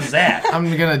fuck was that? I'm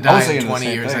gonna I was die in thinking the 20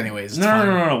 same years thing. anyways. It's No, fine.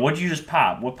 no, no, no. What'd you just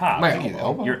pop? What popped? My Your elbow.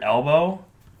 elbow? Your elbow?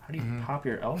 How do you pop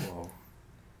your elbow?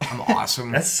 I'm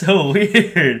awesome. That's so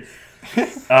weird.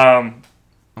 I'm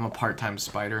a part-time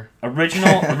spider.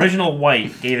 Original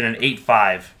White gave it an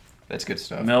 8.5. That's good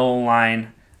stuff. Middle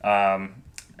line.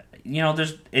 You know,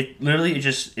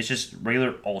 it's just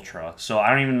regular Ultra. So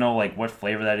I don't even know like what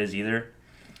flavor that is either.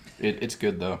 It's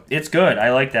good though. It's good.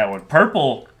 I like that one.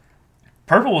 Purple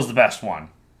was the best one.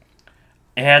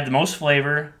 It had the most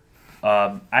flavor.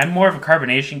 I'm more of a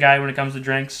carbonation guy when it comes to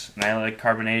drinks, and I like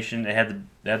carbonation. It had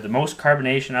They have the most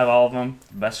carbonation out of all of them.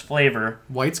 Best flavor.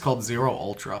 White's called Zero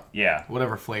Ultra. Yeah.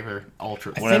 Whatever flavor.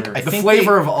 Ultra. Whatever. The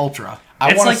flavor of Ultra. I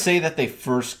It's want to like- say that they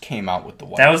first came out with the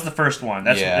white. That was the first one.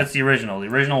 That's Yeah. that's the original. The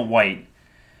original white.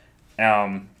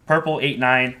 Purple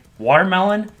 8-9.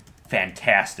 Watermelon,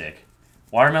 fantastic.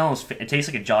 Watermelon it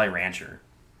tastes like a Jolly Rancher.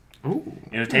 Ooh.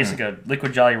 It tastes like a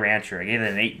liquid Jolly Rancher. I gave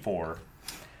it an 8.4.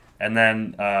 And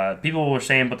then people were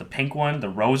saying about the pink one, the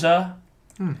Rosa,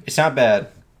 It's not bad.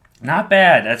 not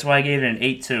bad. That's why I gave it an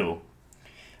 8.2.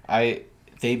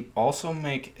 They also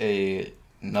make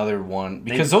another one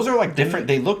because those are like different.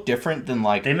 They look different than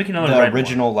like They make another the red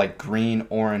original like green,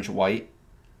 orange, white,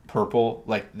 purple.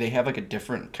 Like they have like a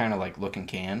different kind of like looking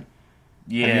can.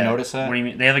 Yeah. Have you noticed that? What do you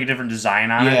mean? They have like a different design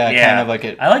on it? Yeah, kind of like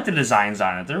it. I like the designs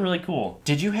on it. They're really cool.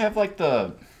 Did you have like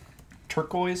the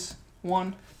turquoise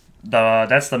one?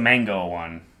 That's the mango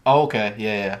one. Oh, okay.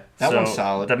 Yeah. That one's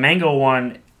solid. The mango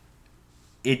one,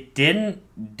 it didn't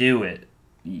do it.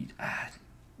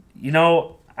 You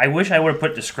know, I wish I would have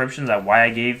put descriptions on why I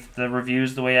gave the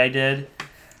reviews the way I did.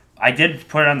 I did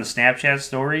put it on the Snapchat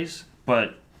stories,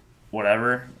 but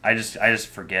whatever. I just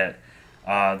forget.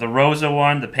 The Rosa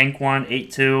one, the pink one,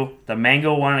 8.2. The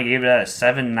mango one, I gave it a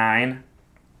 7.9.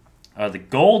 The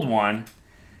gold one,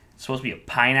 it's supposed to be a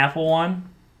pineapple one,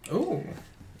 Ooh.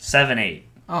 7.8.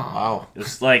 Oh. Wow. It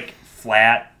was like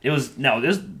flat. This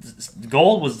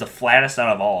gold was the flattest out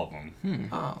of all of them,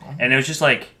 Oh. and it was just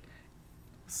like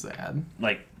Sad.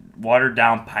 watered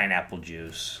down pineapple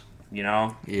juice, you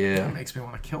know. Yeah. That makes me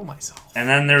want to kill myself. And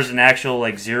then there's an actual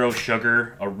like zero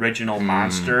sugar original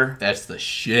Monster, That's the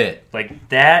shit. like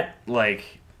that.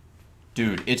 Like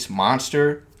Dude, it's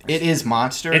Monster. It is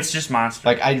Monster. it's just Monster.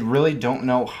 Like, I really don't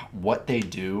know what they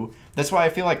do. That's why I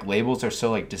feel like labels are so,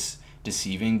 like,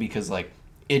 deceiving because, like,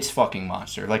 it's fucking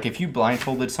Monster. Like, if you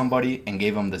blindfolded somebody and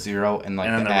gave them the zero and, like,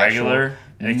 and then the actual, regular,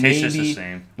 it tastes just the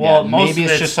same. Yeah, Well, most maybe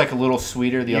of it's just, like, a little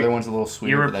sweeter. The other one's a little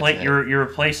sweeter. you're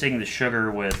replacing the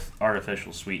sugar with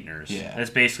artificial sweeteners. Yeah.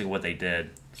 That's basically what they did.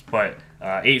 But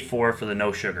 8.4 for the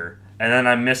no sugar, and then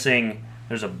I'm missing.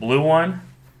 There's a blue one,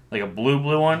 like a blue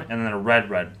one, and then a red,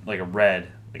 like a red.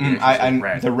 Like it's just like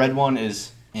red. The red one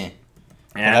is But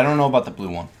And, I don't know about the blue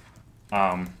one.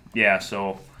 Yeah,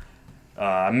 so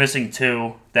I'm missing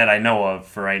 2 that I know of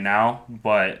for right now.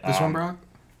 But This one, Brock?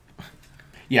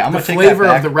 Yeah, I'm The gonna take flavor that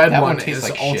back. of the red That one tastes is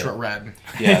like ultra shit. red.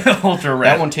 Yeah, ultra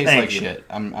red. that one tastes Thank like you. shit.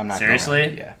 I'm not Seriously?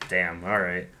 Gonna, yeah. Damn. All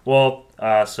right. Well,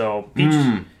 so peach.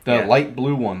 The yeah. light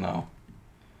blue one though.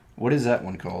 What is that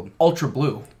one called? Ultra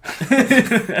blue.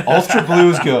 Ultra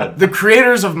blue is good. The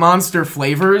creators of Monster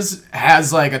Flavors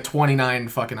has like a 29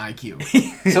 fucking IQ.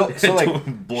 So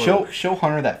like Blue. show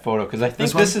Hunter that photo because I think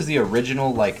This this one? is the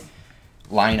original like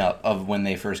lineup of when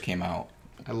they first came out.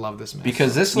 I love this mess.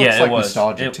 Because this looks like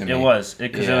nostalgic to me. It was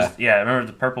because Yeah. it was. Yeah, I remember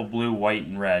the purple, blue, white,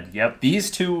 and red. Yep.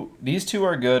 These two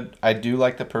are good. I do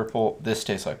like the purple. This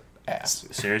tastes like ass.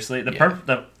 Seriously, the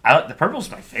Yeah. the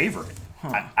purple's my favorite.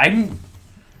 I'm,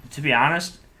 to be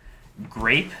honest,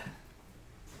 grape,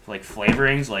 like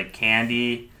flavorings, like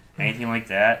candy, anything like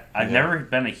that. I've Yeah. never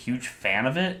been a huge fan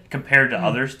of it compared to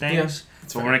other things.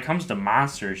 that's but fair. when it comes to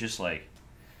Monster, it's just like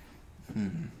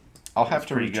I'll have it's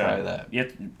to pretty retry good. that. Yeah,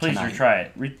 please tonight. retry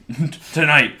it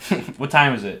tonight. What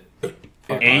time is it? Fuck,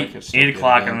 I Eight. could still 8 get it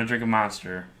o'clock. in. I'm gonna drink a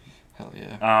Monster. Hell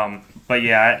yeah. But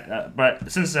yeah,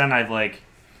 but since then I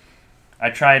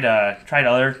tried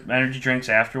other energy drinks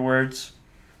afterwards.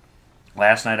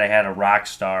 Last night I had a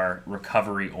Rockstar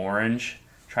Recovery Orange.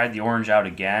 Tried the orange out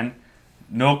again.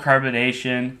 No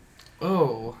carbonation.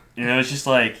 oh, You know, it's just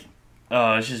like,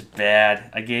 oh, it's just bad.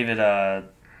 I gave it a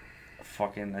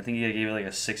fucking. I think I gave it like a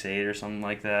 6.8 or something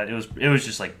like that. It was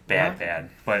just like bad.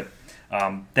 But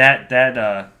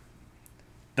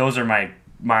those are my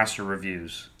Monster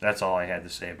reviews. That's all I had to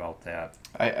say about that.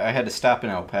 I had to stop in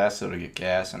El Paso to get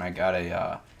gas, and I got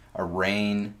a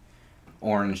Rain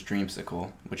orange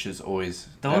dreamsicle, which is always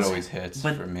Those- that always hits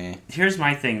but- for me. Here's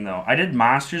my thing though. I did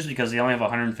Monsters because they only have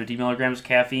 150 milligrams of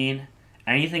caffeine.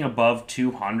 Anything above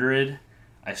 200,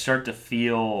 I start to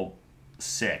feel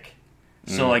sick.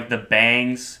 So like the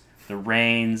Bangs, the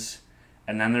Rains,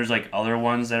 and then there's like other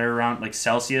ones that are around like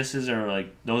Celsius's are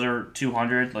like those are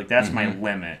 200. Like that's my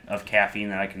limit of caffeine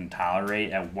that I can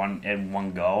tolerate at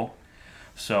one go.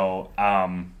 So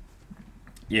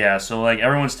yeah. So like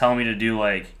everyone's telling me to do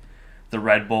like the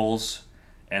Red Bulls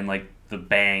and like the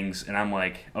Bangs, and I'm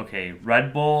like, okay,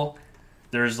 Red Bull.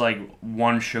 There's like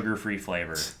one sugar-free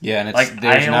flavor. Yeah, and it's Like,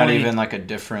 there's I not only- even like a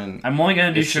different. I'm only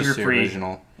gonna do it's just the sugar-free.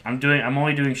 original. I'm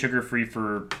only doing sugar-free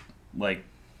for like,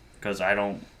 because I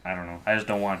don't know. I just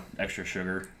don't want extra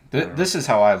sugar. I don't know. This is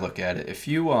how I look at it. If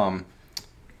you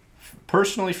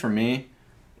personally for me,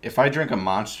 if I drink a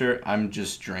Monster, I'm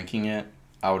just drinking it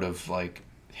out of like,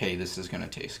 hey, this is gonna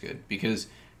taste good because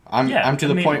I'm to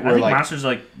the point where I think like Monster's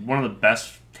like one of the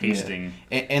best tasting.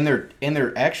 Yeah. And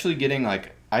they're actually getting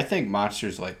like I think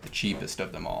Monster's like the cheapest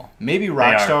of them all. Maybe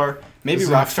Rockstar. Maybe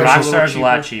Rockstar's a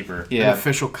lot cheaper. Yeah, an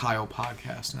official Kyle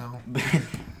podcast now.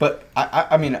 But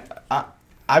I mean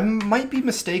I might be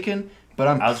mistaken, but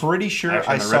I'm pretty sure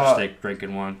I saw Ripstick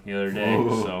drinking one the other day.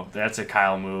 Ooh. So that's a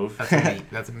Kyle move.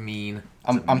 That's mean.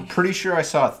 I'm pretty sure I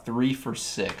saw a 3 for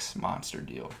 $6 Monster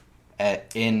deal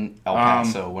in El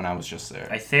Paso when I was just there.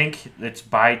 I think it's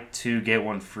buy 2 get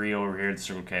 1 free over here at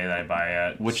Circle K that I buy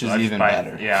at, which is even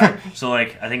better. Yeah. So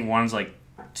like I think one's like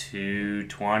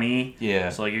 $2.20. Yeah.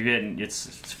 So like you're getting it's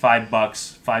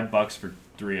 $5 for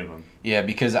 3 of them. Yeah,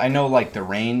 because I know like the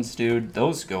Reigns, dude,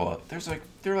 those go up.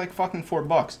 They're like fucking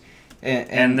 $4.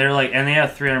 And they're like, and they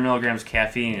have 300 milligrams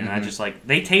caffeine, and I just like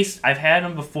they taste. I've had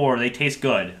them before; they taste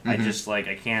good. I just like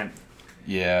I can't.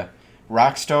 Yeah,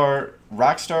 Rockstar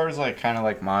is like kind of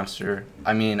like Monster.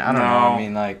 I mean, I don't know. I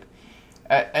mean, like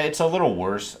it's a little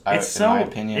worse. In my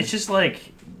opinion, it's just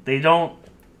like they don't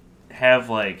have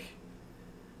like.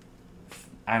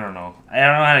 I don't know. I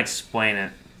don't know how to explain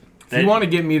it. If you want to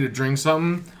get me to drink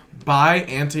something, buy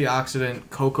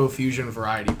Antioxidant Cocoa Fusion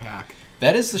Variety Pack.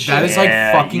 That is the shit. That is like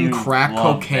fucking crack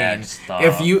cocaine.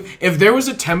 If there was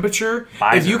a temperature,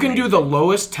 if you can do the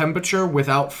lowest temperature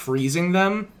without freezing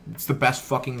them, it's the best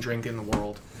fucking drink in the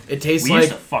world. It tastes like we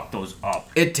used to fuck those up.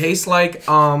 It tastes like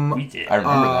we did. I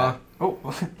remember that.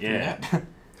 Oh yeah.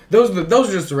 Those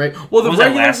are just the right. Well, the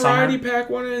regular variety pack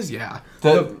one is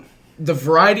the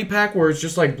variety pack where it's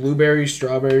just like blueberry,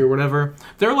 strawberry, or whatever.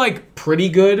 They're like pretty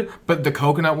good, but the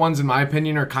coconut ones, in my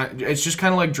opinion, are it's just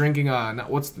kind of like drinking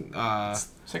it's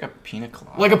like a pina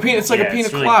colada. It's like a pina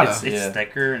colada. It's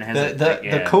thicker and has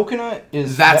the coconut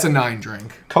is a 9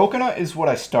 drink. Coconut is what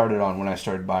I started on when I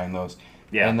started buying those.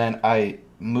 Yeah. And then I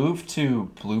moved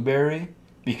to blueberry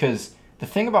because the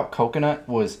thing about coconut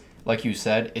was, like you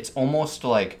said, it's almost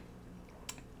like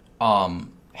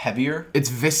heavier. It's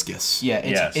viscous. Yeah,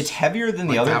 it's heavier than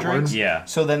the other drinks. Word? Yeah.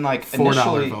 So then like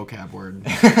 $4 vocab word.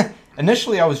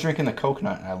 Initially I was drinking the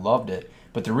coconut and I loved it.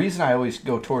 But the reason I always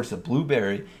go towards the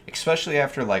blueberry, especially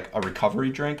after like a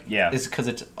recovery drink, is because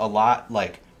it's a lot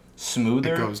like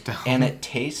smoother. It goes down. And it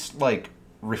tastes like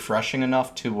refreshing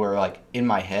enough to where like in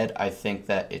my head I think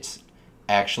that it's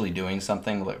actually doing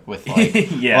something with like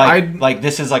like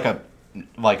this is like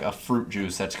a fruit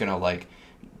juice that's gonna like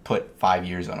put 5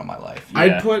 years onto my life.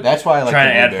 Yeah. That's why I like trying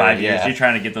to add 5 years. You're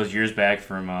trying to get those years back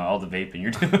from all the vaping you're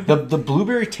doing. The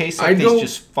blueberry tastes like they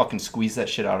just fucking squeeze that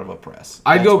shit out of a press.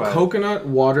 I'd go coconut,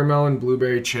 watermelon,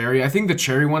 blueberry, cherry. I think the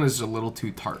cherry one is a little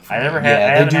too tart for me. I never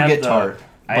had. They do get tart.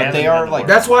 But they are like.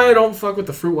 That's why I don't fuck with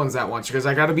the fruit ones that much, because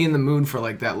I got to be in the mood for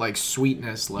like that like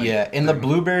sweetness. Like and the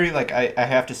blueberry, like I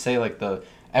have to say, like the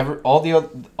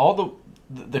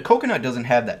coconut doesn't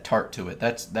have that tart to it.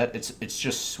 It's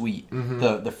just sweet.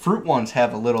 Mm-hmm. The fruit ones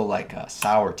have a little like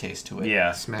sour taste to it.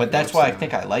 Yeah, but that's why I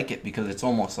think I like it, because it's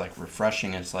almost like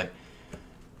refreshing. It's like,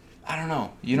 I don't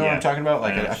know. You know what I'm talking about?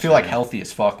 Like I feel like healthy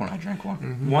as fuck when I drink one.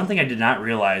 Mm-hmm. One thing I did not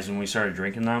realize when we started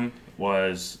drinking them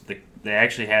was they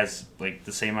actually has like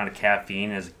the same amount of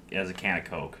caffeine as a can of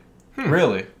Coke.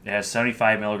 Really? It has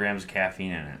 75 milligrams of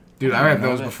caffeine in it. Dude, I had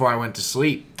those before I went to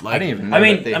sleep. Like, I didn't even know.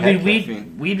 I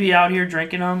mean, we'd be out here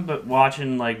drinking them, but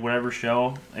watching like whatever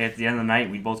show. At the end of the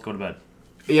night, we'd both go to bed.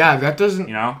 Yeah, that doesn't.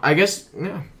 You know? I guess.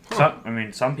 Yeah. Huh.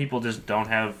 Some people just don't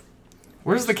have.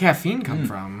 Where does the caffeine come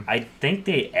from? I think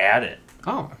they add it.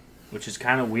 Oh. Which is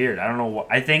kind of weird. I don't know.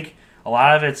 I think a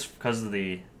lot of it's because of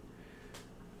the.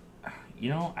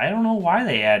 I don't know why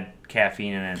they add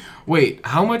caffeine in it. Wait,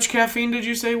 how much caffeine did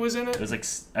you say was in it? It was like,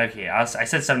 okay, I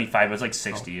said 75, but it's like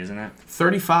 60, isn't it?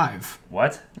 35.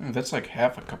 What? That's like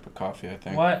half a cup of coffee, I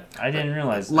think. What? I didn't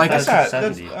realize. Like that's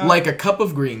 70. Like a cup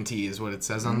of green tea is what it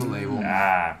says on the label.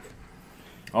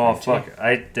 Oh, fuck.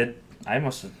 I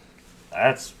must have.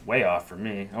 That's way off for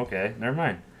me. Okay, never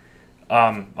mind.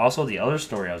 Also, the other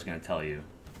story I was going to tell you.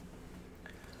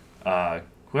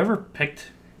 Whoever picked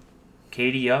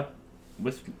Katie up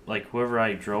with, like, whoever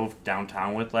I drove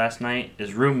downtown with last night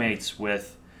is roommates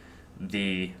with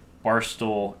the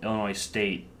Barstool, Illinois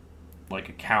State, like,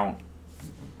 account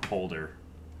holder.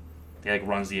 He, like,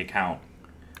 runs the account.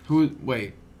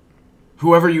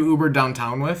 Whoever you Ubered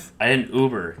downtown with? I didn't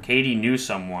Uber. Katie knew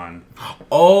someone.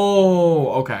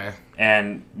 Oh, okay.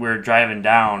 And we're driving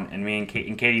down, and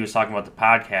Katie was talking about the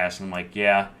podcast, and I'm like,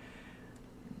 yeah,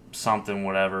 something,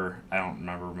 whatever. I don't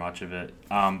remember much of it.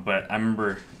 But I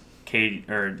remember Katie,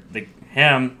 or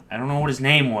him, I don't know what his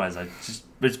name was.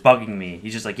 It's bugging me.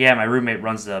 He's just like, yeah, my roommate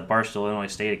runs the Barstool Illinois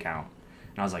State account.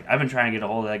 And I was like, I've been trying to get a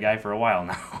hold of that guy for a while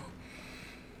now.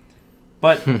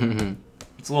 But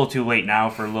it's a little too late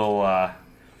now for a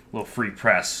little free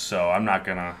press, so I'm not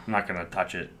gonna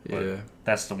touch it. But Yeah.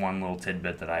 that's the one little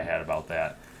tidbit that I had about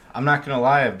that. I'm not gonna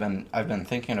lie. I've been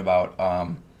thinking about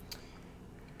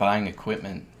buying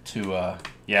equipment to.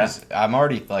 Yeah. 'Cause I'm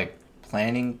already like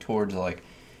planning towards like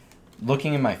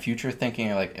looking in my future,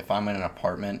 thinking like if I'm in an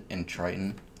apartment in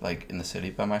Triton, like in the city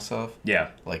by myself. Yeah.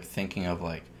 Like thinking of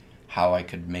like how I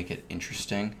could make it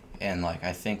interesting, and like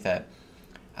I think that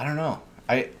I don't know.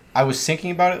 I was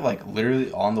thinking about it like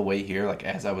literally on the way here, like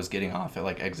as I was getting off at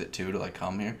like exit 2 to like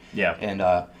come here. Yeah. And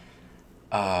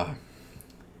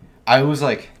I was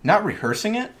like not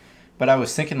rehearsing it, but I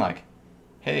was thinking like,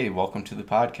 hey, welcome to the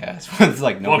podcast. With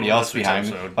like nobody else behind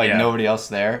me, like nobody else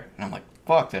there, and I'm like,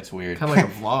 fuck, that's weird. Kind of like a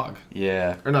vlog.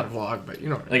 Yeah. Or not a vlog, but you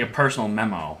know. Like a personal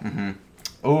memo. Mm-hmm.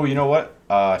 Oh, you know what?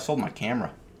 I sold my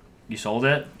camera. You sold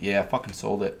it? Yeah, I fucking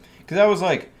sold it. Because I was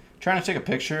like trying to take a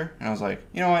picture, and I was like,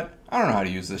 you know what? I don't know how to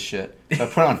use this shit. So I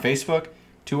put it on Facebook.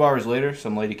 2 hours later,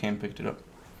 some lady came and picked it up.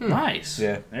 Nice.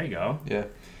 Yeah. There you go. Yeah.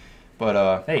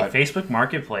 But hey, Facebook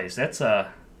Marketplace. It's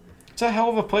a hell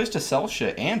of a place to sell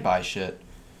shit and buy shit.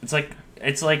 It's like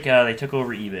they took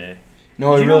over eBay.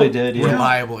 No, it really did. Yeah.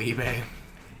 Reliable eBay.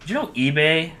 Did you know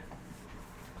eBay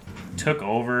took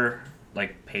over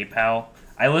like PayPal?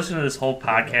 I listened to this whole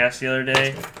podcast the other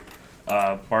day.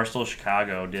 Barstool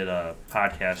Chicago did a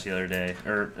podcast the other day,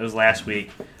 or it was last week,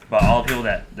 about all the people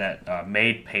that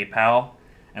made PayPal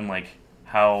and like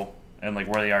how and like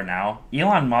where they are now.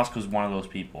 Elon Musk was one of those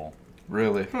people.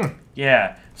 Really?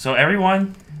 Yeah. So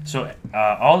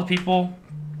all the people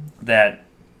that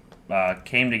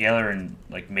came together and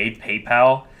like made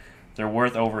PayPal, they're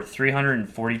worth over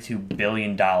 $342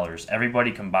 billion.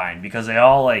 Everybody combined, because they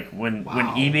all like when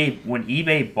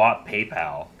eBay bought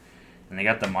PayPal, and they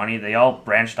got the money, they all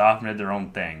branched off and did their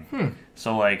own thing.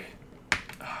 So like,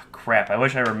 crap. I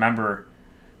wish I remember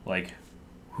like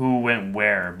who went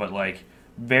where, but like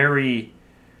very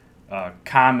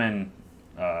common.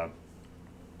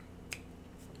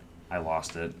 I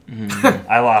lost it.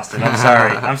 I lost it.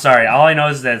 I'm sorry. All I know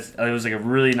is that it was like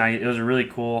it was really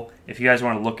cool. If you guys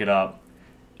want to look it up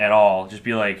at all, just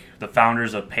be like the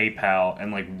founders of PayPal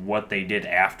and like what they did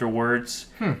afterwards.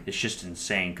 It's just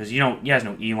insane. Because you guys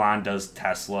know Elon does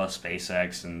Tesla,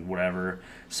 SpaceX, and whatever.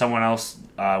 Someone else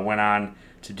went on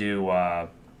to do, I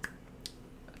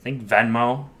think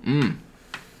Venmo.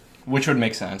 Which would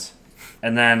make sense.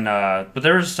 And then, but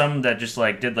there was some that just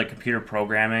like did like computer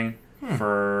programming.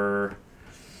 For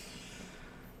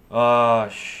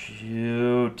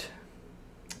shoot,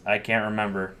 I can't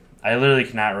remember. I literally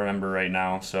cannot remember right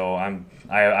now. So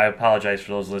I apologize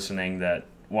for those listening that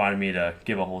wanted me to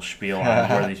give a whole spiel on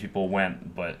where these people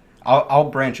went. But I'll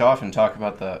branch off and talk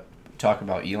about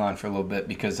Elon for a little bit,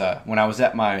 because when I was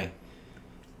at my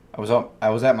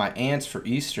aunt's for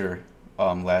Easter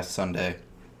last Sunday.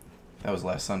 That was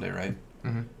last Sunday, right?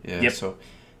 Mm-hmm. Yeah. Yep. So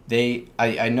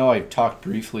I know I talked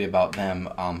briefly about them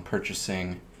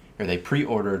purchasing, or they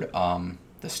pre-ordered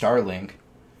the Starlink,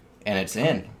 and it's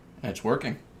in, and it's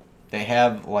working. They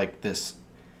have like this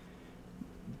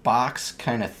box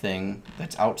kind of thing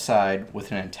that's outside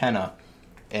with an antenna,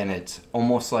 and it's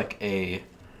almost like a,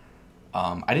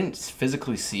 I didn't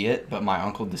physically see it, but my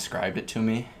uncle described it to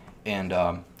me, and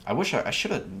I wish I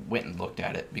should have went and looked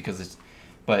at it, because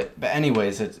but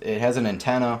anyways, it has an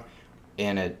antenna,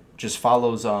 and it just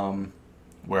follows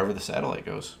wherever the satellite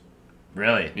goes.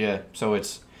 really, Yeah. So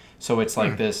it's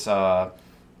like this. The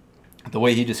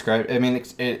way he described, I mean,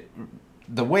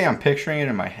 the way I'm picturing it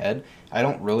in my head, I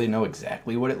don't really know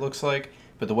exactly what it looks like,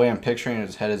 but the way I'm picturing it in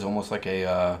his head is almost like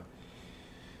a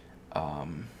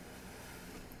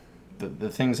the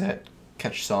things that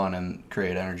catch sun and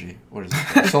create energy. What is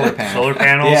it? Solar panels. solar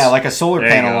panels. Yeah, like a solar There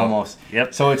you panel go. almost.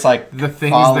 Yep. So it's like The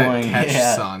things following, that catch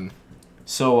yeah. sun.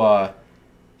 So,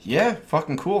 yeah,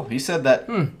 fucking cool. He said that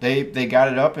they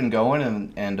got it up and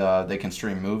going, and they can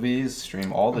stream movies,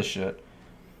 stream all this shit.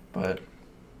 But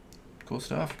cool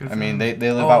stuff. Good I for mean, them.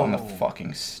 they live out in the Oh.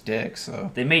 fucking sticks,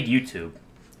 so. They made YouTube.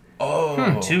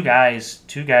 Oh. Two guys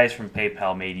from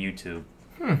PayPal made YouTube.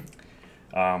 And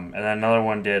then another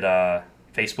one did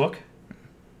Facebook.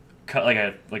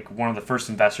 Like one of the first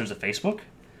investors of Facebook.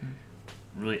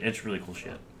 It's really cool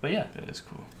shit. But yeah. That is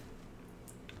cool.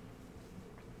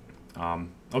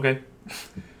 Okay.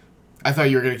 I thought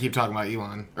you were going to keep talking about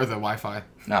Elon, or the Wi-Fi.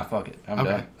 Nah, fuck it. I'm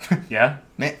Okay. done. Yeah.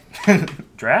 Man.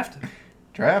 Draft.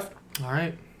 Draft. All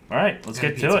right. All right. Let's And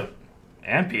get pizza. to it.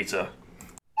 And pizza.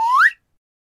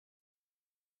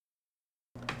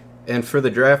 And for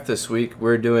the draft this week,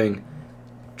 we're doing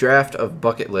draft of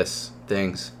bucket list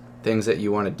things. Things that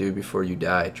you want to do before you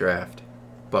die. Draft.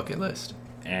 Bucket list.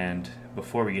 And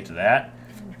before we get to that,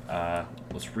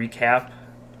 let's recap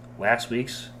last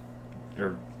week's,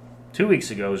 or 2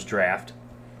 weeks ago's draft.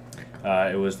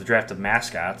 It was the draft of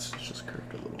mascots. It's just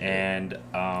curved a little bit. And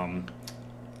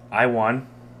I won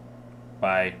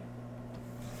by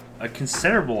a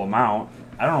considerable amount.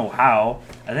 I don't know how.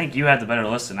 I think you had the better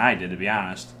list than I did, to be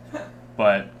honest.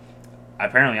 But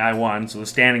apparently I won. So the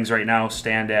standings right now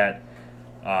stand at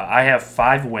I have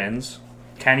 5 wins.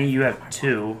 Kenny, you have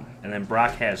 2. And then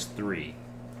Brock has 3.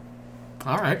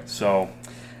 All right. So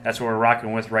that's what we're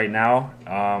rocking with right now.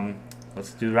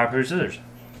 Let's do rock, paper, scissors.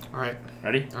 All right.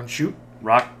 Ready? On shoot.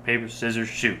 Rock, paper, scissors,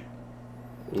 shoot.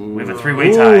 Ooh. We have a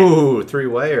 3-way tie. Ooh,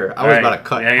 3-wayer. I was about to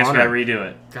cut. Yeah, I guess we Connor. gotta redo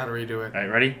it. Gotta redo it. All right,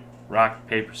 ready? Rock,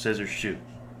 paper, scissors, shoot.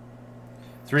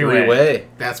 3-way. 3-way.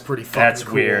 That's pretty fucking That's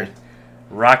cool. weird.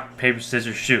 Rock, paper,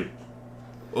 scissors, shoot.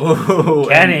 Ooh,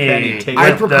 Kenny. take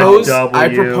I it.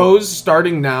 propose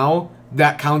starting now.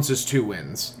 That counts as 2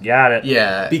 wins Got it.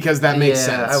 Yeah. because that makes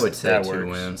sense. I would say That 2 works.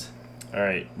 wins. All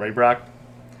right, ready, Brock?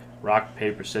 Rock,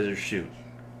 paper, scissors, shoot.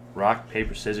 Rock,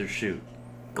 paper, scissors, shoot.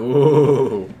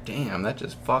 Ooh. Damn, that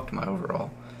just fucked my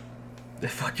overall.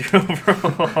 Fuck your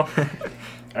overall.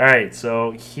 All right,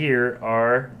 so here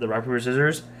are the rock, paper,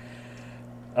 scissors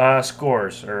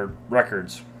scores or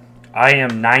records. I am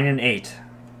 9-8.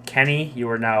 Kenny, you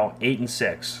are now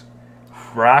 8-6.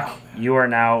 Brock, you are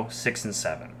now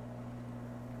 6-7.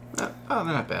 Oh,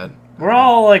 not bad. We're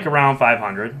all like around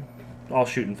 500. All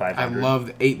shooting I 500. love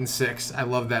the 8 and 6. I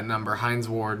love that number. Heinz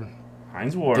Ward.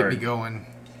 Heinz Get me Ward. going.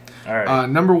 All right.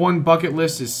 Number 1 bucket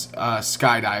list is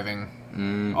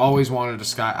skydiving. Always wanted to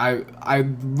sky.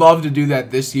 I'd love to do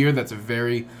that this year. That's a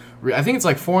very. I think it's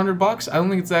like $400. I don't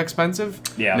think it's that expensive.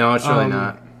 Yeah. No, it's really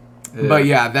not. But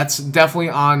yeah, that's definitely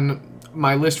on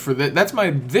my list for that's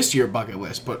my this year bucket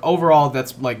list. But overall,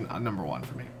 that's like number 1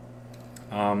 for me.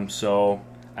 So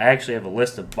I actually have a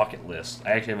list of bucket lists.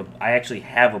 I actually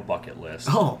have a bucket list.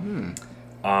 Oh.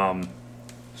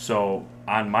 So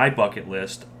on my bucket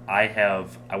list, I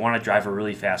want to drive a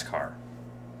really fast car.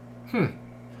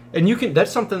 And you can.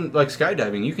 That's something like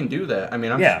skydiving. You can do that. I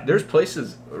mean, there's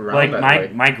places around Like that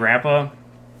way. my grandpa,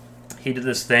 he did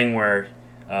this thing where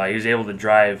he was able to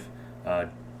drive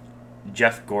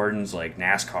Jeff Gordon's like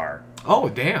NASCAR Oh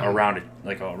damn. around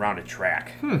a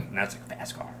track, and that's like a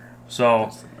fast car.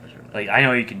 So like I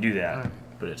know you can do that.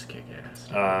 But it's kick-ass.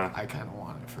 I kind of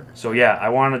want it first. So yeah, I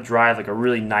want to drive like a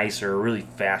really nice or a really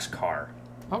fast car.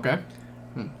 Okay.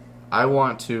 I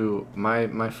want to.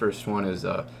 My first one is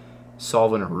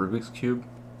solving a Rubik's Cube.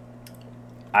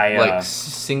 I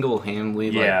Single-handedly,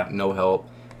 yeah. like no help.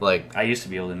 Like I used to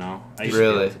be able to know. I used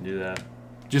Really? to be able to do that.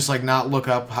 Just like not look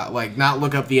up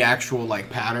the actual like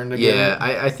pattern to get yeah, it.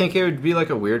 I think it would be like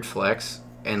a weird flex,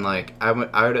 and like I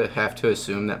would have to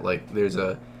assume that like there's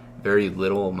a very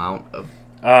little amount of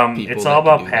people It's that all can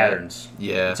about do that. patterns.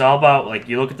 Yeah. It's all about like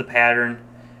you look at the pattern,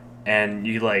 and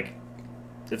you like.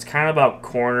 It's kind of about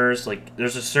corners. Like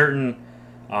there's a certain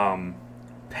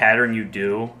pattern you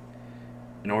do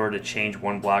in order to change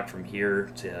one block from here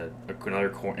to another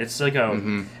corner. It's like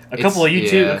a couple of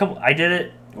YouTube. Yeah. I did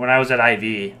it when I was at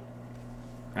IV,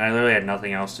 and I literally had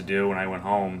nothing else to do when I went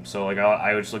home. So like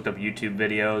I just looked up YouTube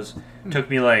videos. It took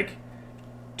me like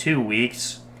 2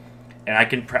 weeks, and I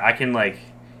can like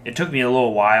it took me a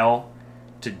little while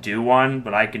to do one,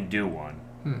 but I can do one.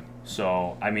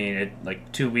 So I mean, it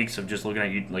like 2 weeks of just looking at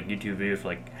YouTube videos for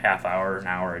like an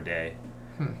hour a day.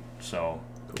 So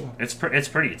Cool. it's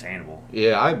pretty attainable.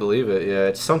 Yeah, I believe it. Yeah,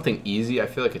 it's something easy. I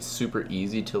feel like it's super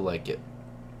easy to like get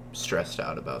stressed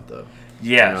out about though.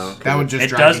 Yes, You know, That would just it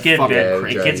drive does me get fucking it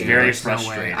crazy. gets very There's no way.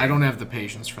 frustrating. I don't have the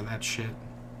patience for that shit.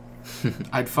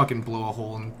 I'd fucking blow a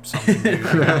hole in something, dude.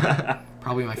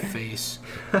 Probably my face.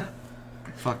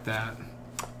 Fuck that.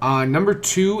 Number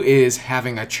 2 is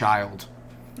having a child.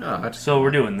 Oh, that's So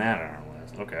we're doing that on our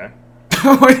list. Okay.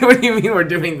 What do you mean we're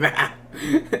doing that?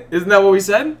 Isn't that what we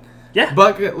said? Yeah.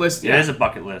 Bucket list. Yeah, it is a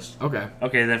bucket list. Okay.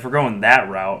 Okay, then if we're going that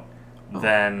route,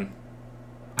 then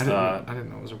I didn't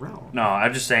know it was a route. no,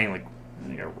 I'm just saying like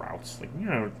routes, like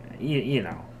you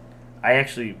know. I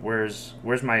actually where's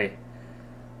my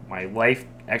life?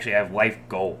 Actually, I have life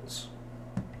goals.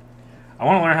 I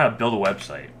want to learn how to build a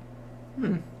website.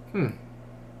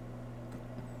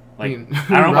 Like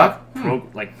I don't know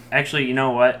about like actually, you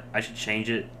know what? I should change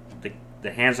it.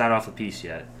 The hand's not off the piece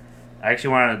yet. I actually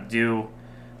want to do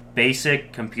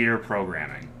basic computer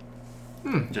programming.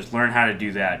 Just learn how to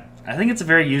do that. I think it's a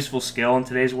very useful skill in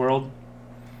today's world.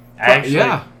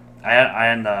 Yeah.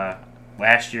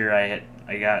 Last year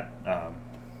I got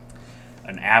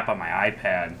an app on my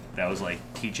iPad that was like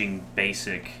teaching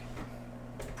basic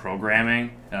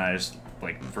programming, and I just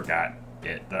like forgot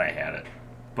that I had it.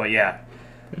 But yeah,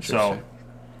 so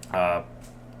I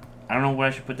don't know what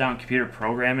I should put down. Computer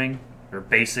programming or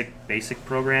basic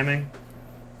programming.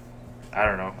 I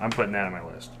don't know. I'm putting that on my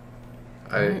list.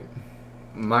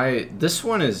 This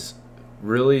one is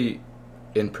really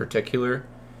in particular,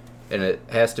 and it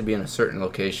has to be in a certain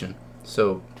location.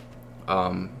 So,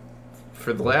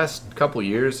 for the last couple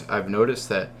years, I've noticed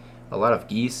that a lot of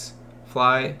geese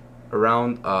fly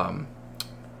around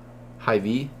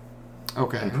Hy-Vee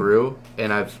in Peru,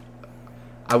 and I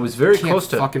was very close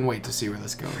to. Fucking wait to see where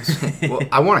this goes. Well,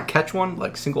 I want to catch one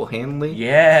like single-handedly,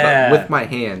 Yeah, with my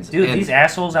hands. dude. These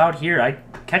assholes out here. I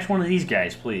catch one of these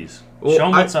guys, please. Well, Show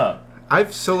them what's up.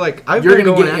 I've You're been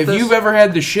gonna going get at if this. you've ever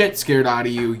had the shit scared out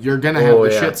of you, you're gonna have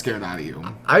the shit scared out of you.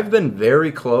 I've been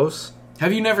very close.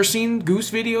 Have you never seen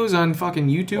goose videos on fucking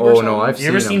YouTube? Oh, or something? no, I've You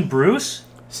ever seen Bruce?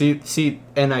 See,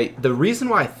 and the reason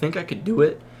why I think I could do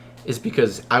it is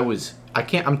because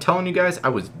I'm telling you guys, I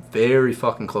was very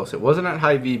fucking close. It wasn't at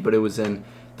Hy-Vee, but it was in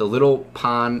the little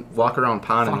pond, walk-around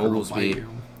pond in Oglesby.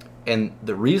 And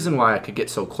the reason why I could get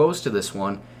so close to this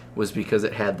one was because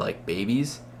it had, like,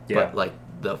 babies. Yeah. But, like,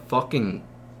 the fucking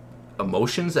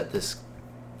emotions that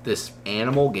this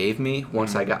animal gave me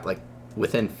once I got, like,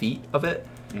 within feet of it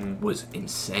was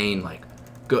insane. Like,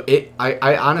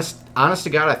 honest to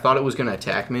God, I thought it was going to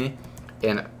attack me.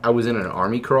 And I was in an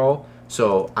army crawl,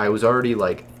 so I was already,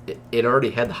 like, it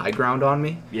already had the high ground on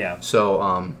me. Yeah. So,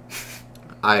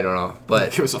 I don't know,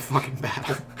 but it was a fucking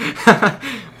battle.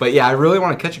 but yeah, I really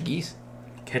want to catch a geese.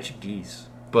 Catch a geese.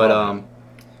 But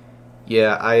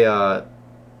yeah, I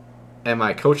at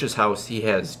my coach's house he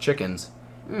has chickens,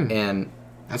 and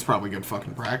that's probably good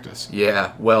fucking practice.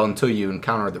 Yeah, well, until you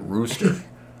encounter the rooster.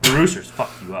 The roosters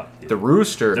fuck you up, dude. The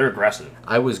rooster. They're aggressive.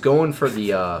 I was going for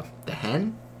the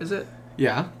hen. Is it?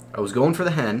 Yeah. I was going for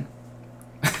the hen,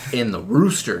 and the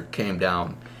rooster came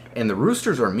down. And the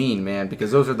roosters are mean, man,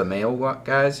 because those are the male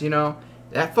guys, you know.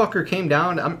 That fucker came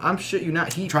down. I'm shit you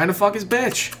not. He trying to fuck his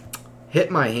bitch.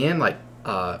 Hit my hand, like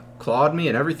clawed me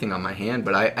and everything on my hand.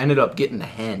 But I ended up getting the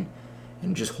hen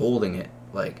and just holding it,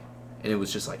 like, and it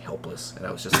was just like helpless. And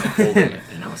I was just like holding it,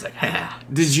 and I was like, ah.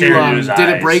 Did you?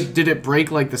 Did it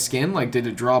break like the skin? Like, did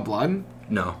it draw blood?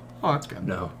 No. Oh, that's good.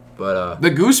 No, but the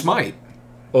goose might.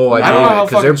 Oh, I don't know how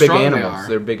because they're big fucking strong animals.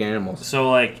 They're big animals.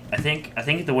 So, like, I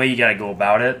think the way you gotta go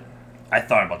about it, I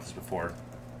thought about this before.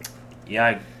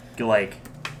 Yeah, like,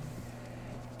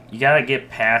 you gotta get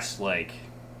past, like,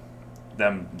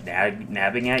 them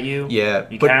nabbing at you. Yeah.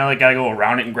 You kind of, like, gotta go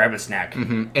around it and grab its neck.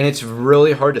 Mm-hmm. And it's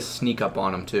really hard to sneak up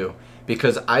on them, too.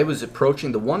 Because I was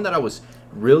approaching the one that I was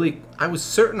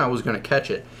certain I was going to catch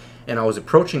it. And I was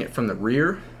approaching it from the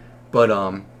rear.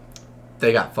 But,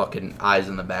 they got fucking eyes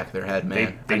in the back of their head,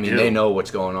 man. They know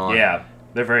what's going on. Yeah,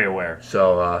 they're very aware.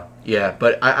 So, yeah,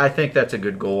 but I think that's a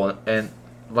good goal. And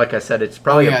like I said, it's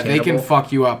probably they can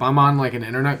fuck you up. I'm on, like, an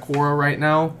internet Quora right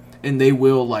now, and they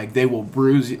will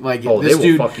bruise you. Like, this they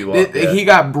dude, will fuck you up. He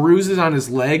got bruises on his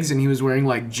legs, and he was wearing,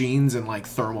 like, jeans and, like,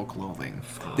 thermal clothing.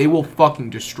 They will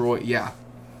fucking destroy, yeah.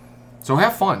 So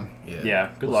have fun. Yeah,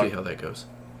 good luck. We'll see how that goes.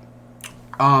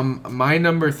 My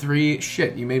number 3,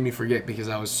 shit, you made me forget because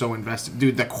I was so invested.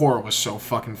 Dude, the Quora was so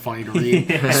fucking funny to read.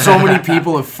 Yeah. So many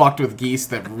people have fucked with geese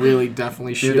that really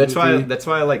definitely should. Dude, that's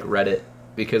why I like Reddit,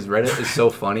 because Reddit is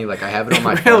so funny. Like, I have it on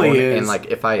my really phone, is. And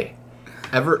like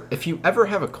if you ever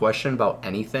have a question about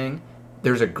anything,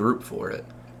 there's a group for it.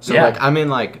 So like I'm in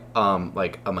like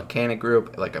a mechanic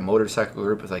group, like a motorcycle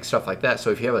group, with like stuff like that.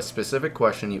 So if you have a specific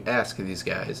question, you ask these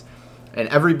guys, and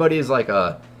everybody is like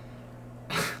a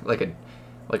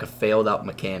failed out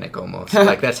mechanic almost.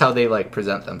 Like, that's how they like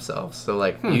present themselves. So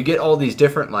like you get all these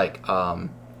different like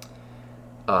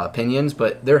opinions,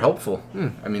 but they're helpful.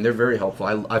 I mean, they're very helpful.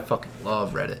 I fucking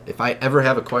love Reddit. If I ever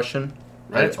have a question,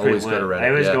 Reddit's I always pretty go to lit.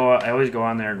 Reddit. I always go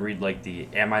on there and read like the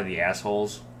 "Am I the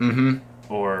Assholes?" Mm-hmm.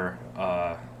 Or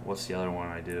what's the other one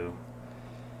I do?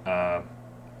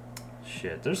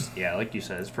 Shit, there's like you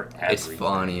said, it's for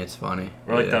everything. It's funny.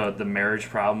 Or like the marriage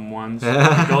problem ones.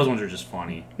 Like, those ones are just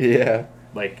funny. Yeah.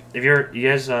 Like, if you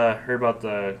guys heard about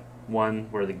the one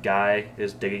where the guy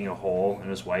is digging a hole and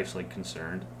his wife's like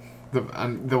concerned.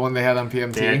 The one they had on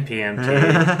PMT. They had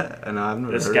PMT. And I've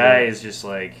never this heard guy of it. is just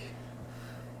like,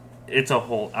 it's a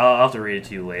whole. I'll have to read it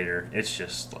to you later. It's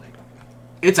just like,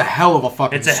 it's a hell of a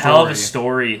fucking. It's a hell of a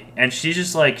story, and she's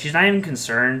just like, she's not even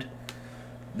concerned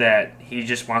that he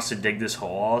just wants to dig this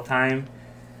hole all the time.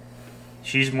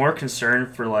 She's more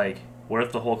concerned for like, what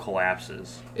if the hole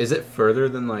collapses? Is it further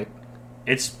than like?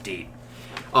 It's deep.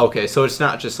 Okay, so it's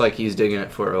not just like he's digging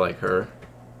it for like her.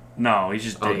 No, he's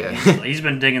just digging. Okay. He's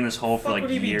been digging this hole for What like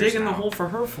would he be years digging now. the hole for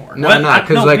her for? No,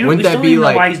 because like, wouldn't that be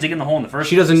like? Why he's digging the hole in the first?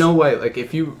 She doesn't place. know why.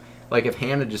 Like, if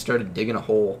Hannah just started digging a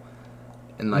hole,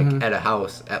 and like at a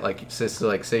house, at like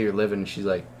say you're living, and she's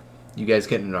like, you guys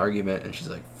get in an argument, and she's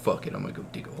like, fuck it, I'm gonna go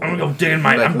dig a hole. I'm gonna go dig in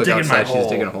my. Like, I'm look digging my outside, hole. she's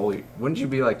digging a hole. Wouldn't you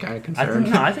be like kind of concerned?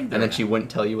 I think. And then she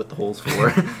wouldn't tell you what the hole's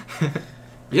for.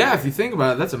 Yeah, if you think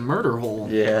about it, that's a murder hole.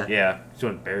 Yeah. Yeah, he's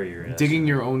gonna bury your ass. Digging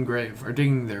your own grave or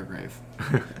digging their grave.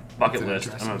 Bucket That's an list.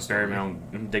 I'm gonna interesting bury story. my own.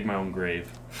 I'm gonna dig my own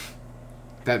grave.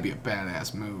 That'd be a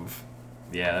badass move.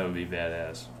 Yeah, that would be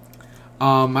badass.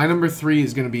 My number 3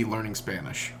 is gonna be learning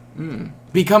Spanish.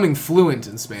 Becoming fluent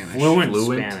in Spanish. Fluent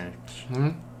Fluent?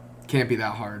 Spanish. Can't be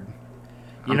that hard.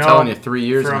 I'm telling you, 3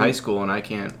 years in high school, and I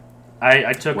can't.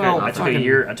 I took a fucking-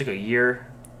 year. I took a year,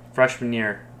 freshman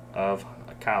year of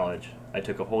college. I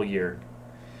took a whole year.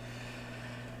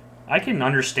 I can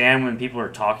understand when people are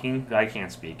talking, but I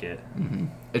can't speak it.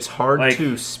 It's hard Like-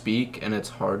 to speak, and it's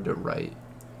hard to write.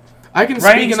 I can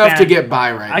Writing speak enough to Spanish- get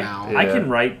by right now. I Yeah. can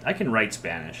write. I can write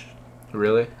Spanish.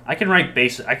 Really? I can write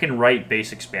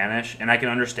basic Spanish, and I can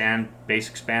understand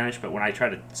basic Spanish. But when I try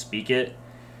to speak it,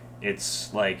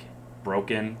 it's like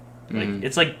broken. Like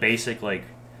it's like basic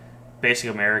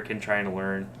American trying to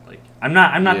learn. Like I'm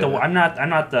not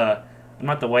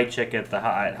the white chick at the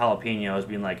jalapenos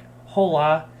being like,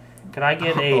 hola, could I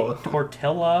get a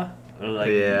tortilla? Or like,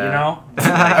 you know?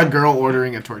 A girl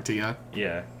ordering a tortilla.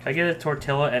 Yeah. Can I get a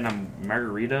tortilla and a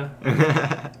margarita?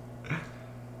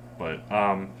 But,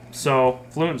 so,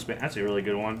 fluent in Spanish, that's a really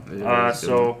good one.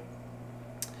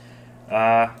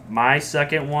 My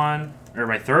second one, or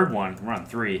my third one, we're on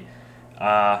 3.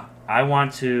 I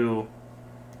want to,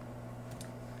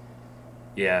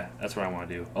 yeah, that's what I want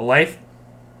to do.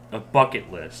 A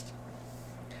bucket list.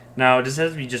 Now, does it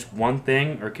have to be just one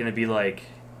thing, or can it be like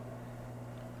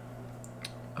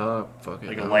Fuck it.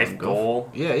 like a life goal?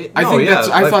 Yeah. I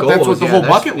thought that's what the whole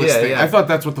bucket list thing. Yeah. I thought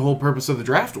that's what the whole purpose of the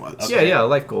draft was. Okay. Yeah, a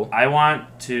life goal. I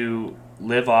want to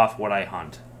live off what I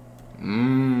hunt.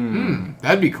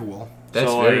 That'd be cool. That's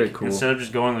so, very like, cool. Instead of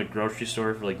just going to the grocery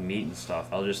store for like meat and stuff,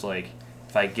 I'll just like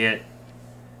if I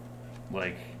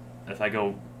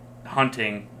go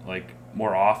hunting like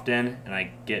more often and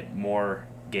I get more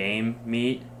game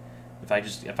meat, if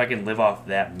I can live off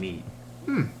that meat,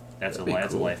 that's a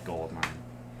life goal of mine.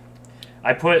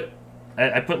 I put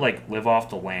like live off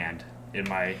the land in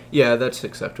my. Yeah, that's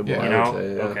acceptable. Yeah. I You know, would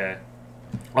say, yeah. okay.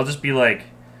 I'll just be like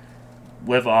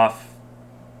live off.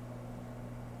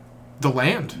 The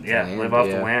land. Yeah, Land, live off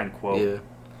yeah. the land. Quote.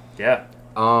 Yeah.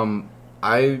 Yeah.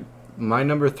 My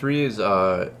number 3 is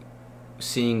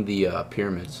seeing the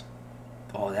pyramids.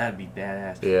 Oh, that'd be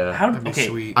badass. Yeah. That'd be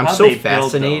sweet. I'm how'd so they build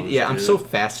fascinated. those, Yeah, I'm dude? so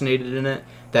fascinated in it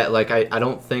that like I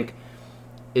don't think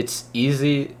it's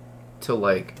easy to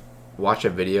like watch a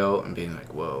video and being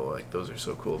like, whoa, like those are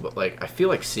so cool. But like I feel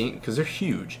like seeing, because they're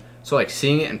huge, so like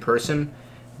seeing it in person,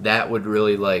 that would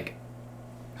really like.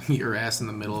 Your ass in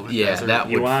the middle of a Yeah, desert. that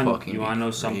You would want fucking you want to know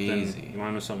be something? crazy. You want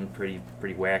to know something pretty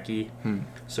wacky?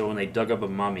 So when they dug up a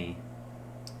mummy,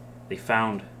 they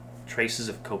found traces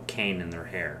of cocaine in their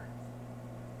hair.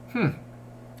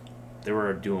 They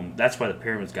were doing. That's why the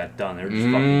pyramids got done. They were just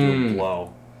fucking doing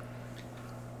blow.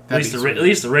 At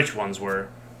least the rich ones were.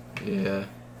 Yeah.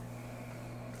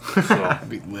 So That'd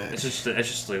be lit. it's just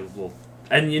a little.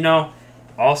 And you know,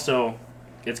 also,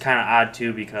 it's kind of odd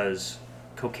too because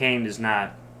cocaine is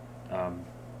not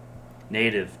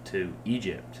native to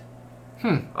Egypt.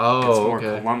 Oh, It's more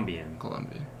okay. Colombian.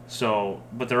 Colombia. So,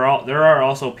 but there are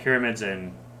also pyramids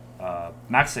in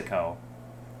Mexico,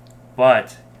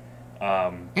 but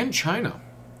And China.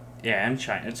 yeah, and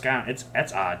China.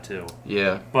 It's odd too.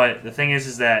 Yeah. But the thing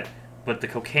is that the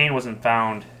cocaine wasn't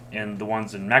found in the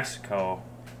ones in Mexico.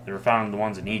 They were found in the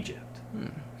ones in Egypt.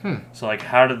 So like,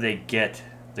 how did they get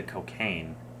the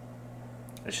cocaine?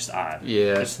 It's just odd.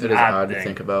 Yeah, It's it an is odd thing. to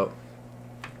think about.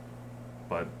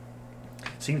 But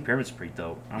seeing the pyramids is pretty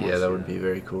dope. I wanna Yeah, that see would be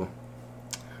very cool.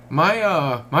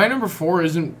 My my number 4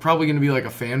 isn't probably going to be like a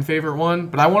fan favorite one,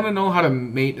 but I want to know how to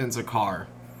maintenance a car.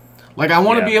 Like I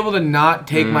want to Yeah. be able to not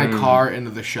take my car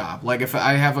into the shop. Like if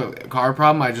I have a car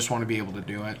problem, I just want to be able to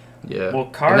do it. Yeah. Well,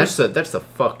 And cars- that's the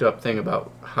fucked up thing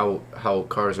about how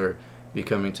cars are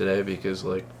becoming today, because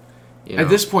like, you know, At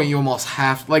this point, you almost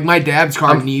have like my dad's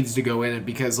car needs to go in it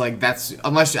because like that's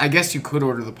unless I guess you could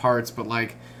order the parts, but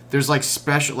like there's like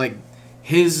special like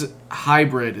his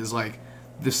hybrid is like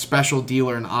the special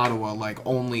dealer in Ottawa like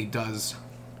only does.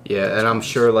 yeah, and I'm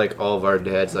sure like all of our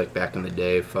dads like back in the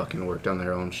day fucking worked on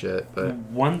their own shit, but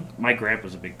My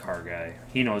grandpa's a big car guy.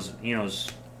 He knows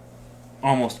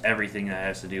almost everything that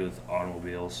has to do with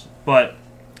automobiles. But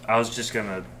I was just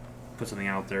gonna put something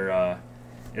out there.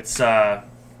 It's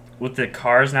with the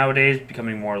cars nowadays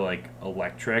becoming more like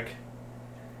electric.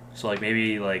 So like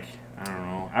maybe like I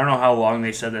don't know how long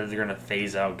they said that they're gonna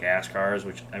phase out gas cars,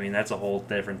 which I mean that's a whole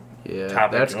different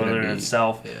topic that's in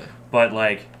itself. Yeah. But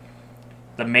like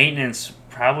the maintenance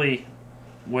probably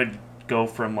would go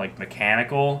from like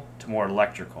mechanical to more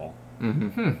electrical.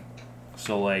 Mm-hmm.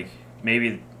 So like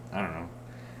maybe I don't know,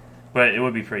 but it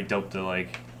would be pretty dope to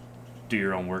like do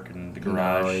your own work in the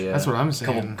garage. No, yeah. That's what I'm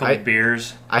saying. Couple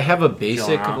beers. I have a basic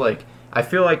Chilling of out. like I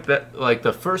feel like that like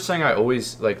the first thing I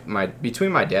always like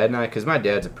between my dad and I, because my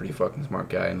dad's a pretty fucking smart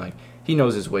guy and like he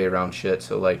knows his way around shit,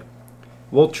 so like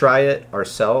we'll try it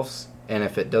ourselves, and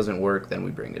if it doesn't work then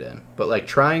we bring it in. But like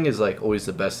trying is like always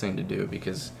the best thing to do,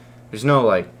 because there's no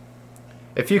like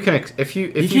if you can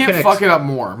fuck it up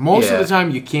more. Most of Yeah. the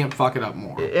time you can't fuck it up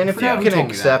more. and if Yeah, you you can told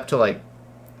me that. accept like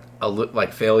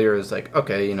like failure is like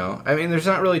okay, you know, I mean there's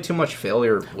not really too much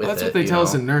failure with Well, that's it, what they you tell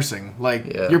us know? in nursing. Like,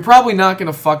 Yeah. you're probably not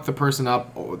going to fuck the person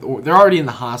up. Or they're already in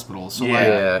the hospital. So, like,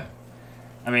 Yeah.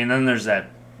 I mean, then there's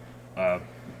that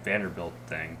Vanderbilt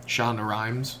thing. Shonda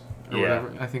Rhimes, or Yeah.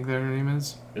 whatever I think their name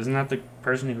is. Isn't that the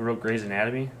person who wrote Grey's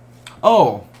Anatomy?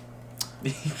 Oh,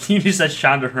 You just said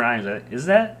Shonda Rhimes. Is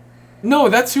that? no,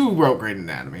 that's who wrote Grey's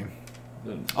Anatomy.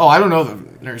 Oh, I don't know the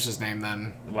nurse's name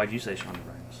then. Why'd you say Shonda Rhimes?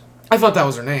 I thought that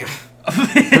was her name.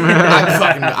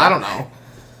 I don't know.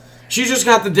 She just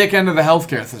got the dick end of the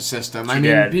healthcare system. I She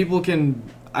mean, did. people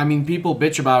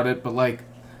bitch about it, but like,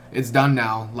 it's done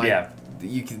now. Like, Yeah.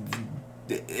 you can.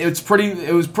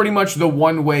 It was pretty much the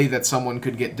one way that someone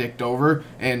could get dicked over,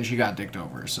 and she got dicked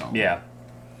over. So Yeah.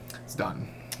 it's done.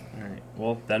 All right.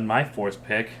 Well, then my fourth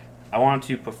pick. I want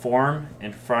to perform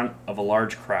in front of a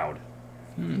large crowd.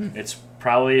 It's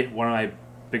probably one of my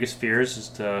biggest fears is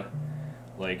to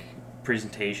like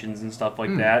presentations and stuff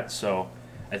like that. So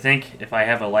I think if I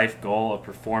have a life goal of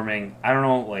performing, I don't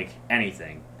know, like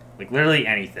anything, like literally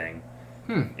anything,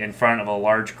 in front of a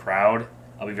large crowd,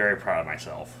 I'll be very proud of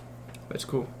myself. That's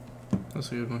cool.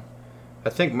 That's a good one. I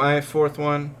think my fourth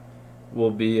one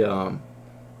will be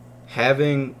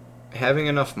having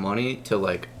enough money to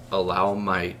like allow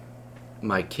my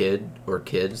kid or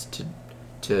kids to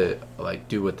like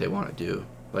do what they want to do,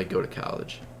 like go to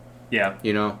college. Yeah.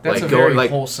 You know, That's like a very like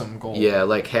wholesome goal. yeah,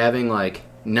 like having like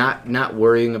not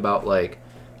worrying about like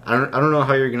I don't know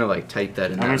how you're gonna like type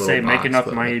that in. I'm that gonna say little make box, enough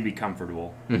but, money like, to be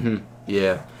comfortable.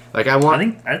 yeah, like I want.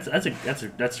 I think that's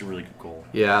a really good goal.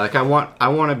 Yeah, like I want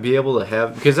to be able to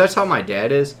have, because that's how my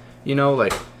dad is. You know,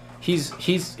 like he's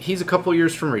a couple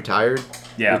years from retiring,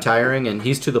 and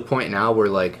he's to the point now where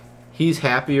like he's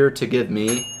happier to give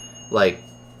me like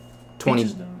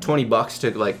 20 bucks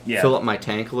to like fill up my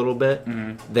tank a little bit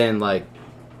than like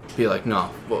be like no,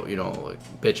 well, you know, like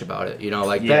bitch about it, you know,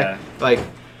 like that. Like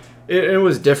it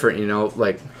was different, you know,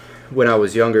 like when I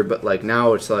was younger, but like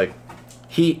now it's like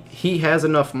he has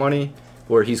enough money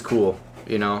where he's cool,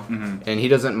 you know, and he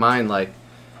doesn't mind like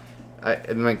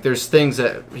and like there's things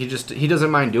that he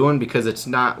doesn't mind doing, because it's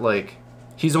not like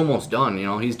he's almost done, you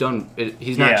know, he's done it,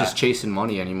 he's not just chasing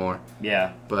money anymore.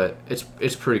 Yeah. But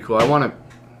it's pretty cool. I want to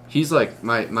he's like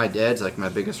my dad's like my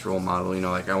biggest role model, you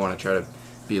know, like I want to try to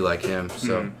be like him.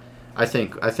 So I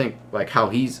think like how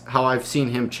I've seen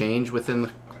him change within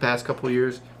the past couple of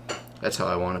years, that's how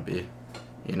I want to be,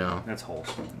 you know. That's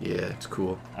wholesome. Yeah, it's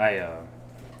cool.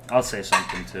 I'll say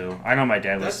something too. I know my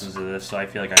dad listens to this, so I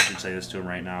feel like I should say this to him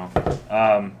right now.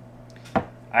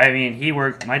 I mean,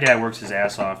 my dad works his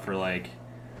ass off for like,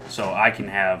 so I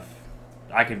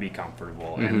can be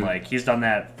comfortable, and like he's done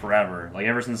that forever. Like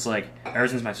ever since my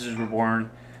sisters were born,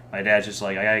 my dad's just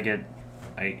like I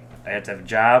have to have a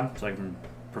job so I can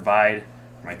provide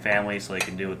for my family, so they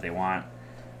can do what they want,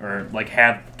 or like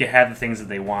have the things that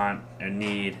they want and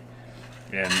need,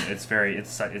 and it's very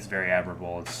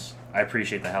admirable. I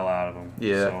appreciate the hell out of them.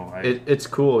 Yeah, so it's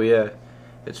cool. Yeah,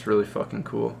 it's really fucking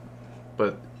cool.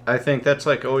 But I think that's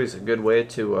like always a good way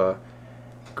to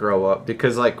grow up,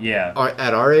 because like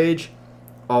at our age,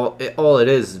 all it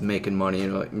is making money.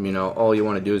 You know, all you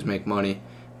want to do is make money.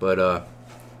 But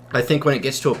I think when it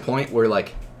gets to a point where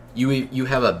like you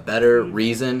have a better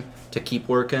reason to keep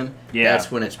working,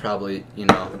 that's when it's probably, you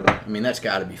know, I mean, that's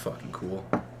got to be fucking cool.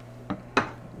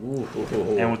 Ooh.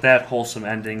 And with that wholesome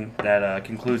ending, that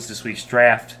concludes this week's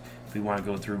draft. We want to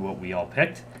go through what we all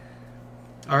picked.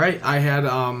 All right, I had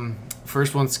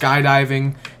first one,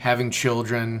 skydiving, having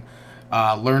children,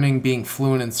 learning, being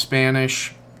fluent in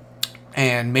Spanish,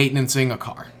 and maintaining a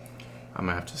car. I'm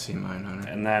gonna have to see mine on it.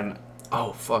 And then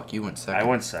oh fuck, you went second. I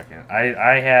went second.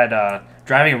 I had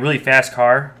driving a really fast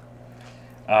car,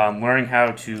 learning how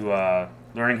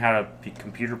to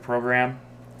computer program,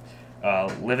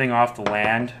 living off the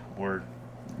land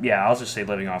I'll just say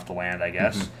living off the land, I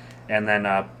guess. And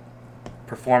then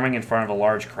performing in front of a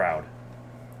large crowd.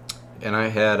 And I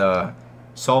had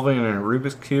solving a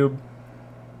Rubik's Cube,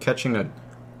 catching a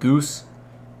goose,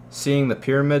 seeing the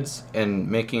pyramids, and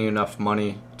making enough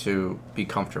money to be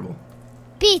comfortable.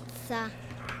 Pizza.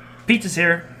 Pizza's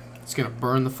here. It's gonna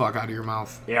burn the fuck out of your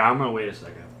mouth. Yeah, I'm gonna wait a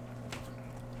second.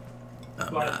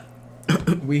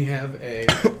 We have a...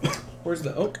 Where's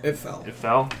the... Oh, it fell. It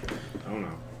fell? Oh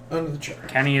no. Under the chair.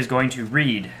 Kenny is going to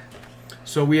read.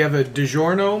 So we have a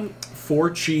DiGiorno,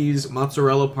 4-cheese,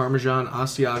 mozzarella, parmesan,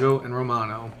 Asiago, and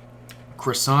Romano.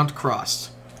 Croissant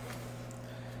crust.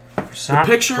 Croissant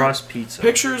crust pizza.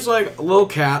 Picture's like a little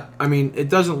cat. I mean, it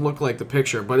doesn't look like the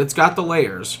picture, but it's got the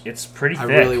layers. It's pretty thick.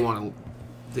 I really want to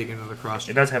dig into the crust.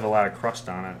 It does have a lot of crust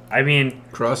on it. I mean,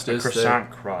 Crust is croissant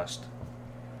thick. crust.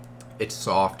 It's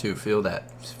soft too. Feel like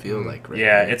right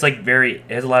Yeah, there. it's like it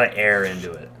has a lot of air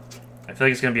into it. I feel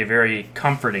like it's going to be a very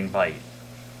comforting bite.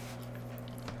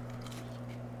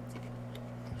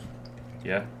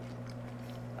 Yeah.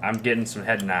 I'm getting some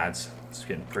head nods. It's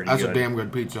getting pretty That's good. a damn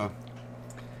good pizza.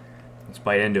 Let's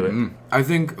bite into it. I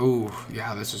think, ooh,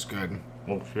 yeah, this is good.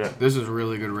 Oh, shit. This is a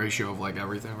really good ratio of like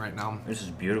everything right now. This is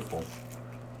beautiful.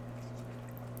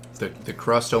 The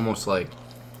crust almost like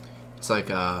it's like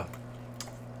a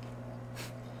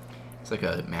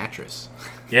mattress.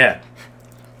 Yeah.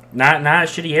 Not a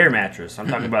shitty air mattress. I'm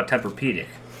talking about Tempur-Pedic.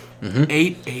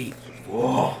 8-8.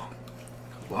 Whoa.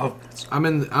 Love this. I'm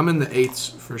in the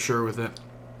 8s for sure with it.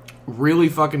 Really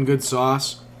fucking good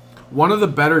sauce. One of the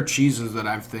better cheeses that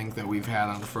I think that we've had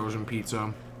on frozen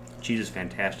pizza. Cheese is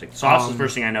fantastic. Sauce is the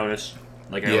first thing I noticed,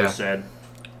 like I always said.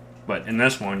 But in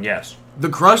this one, yes. The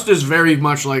crust is very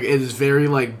much like, it is very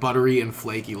like buttery and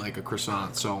flaky like a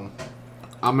croissant. So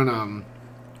I'm gonna...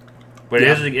 But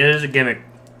it is a gimmick.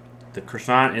 The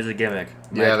croissant is a gimmick.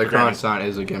 Yeah, the croissant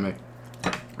is a gimmick.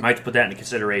 I might have to put that into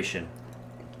consideration.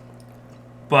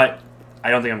 But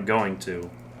I don't think I'm going to.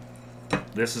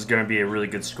 This is going to be a really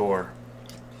good score.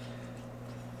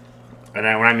 And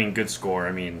when I mean good score,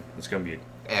 I mean it's going to be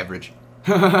Average.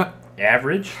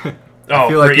 average. I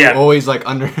feel like you're always like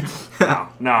under.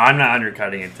 No, I'm not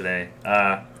undercutting it today.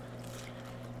 Yeah,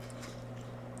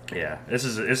 this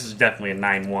is definitely a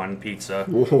 9-1 pizza.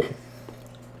 Whoa.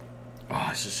 Oh,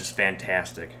 this is just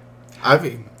fantastic.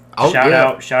 Shout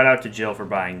out to Jill for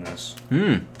buying this.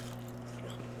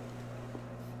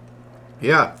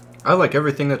 Yeah, I like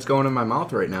everything that's going in my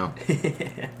mouth right now.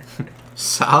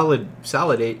 solid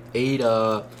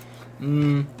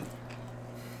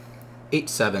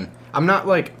 8.7. I'm not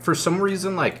like, for some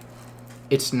reason, like,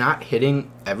 it's not hitting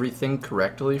everything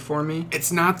correctly for me.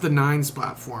 It's not the 9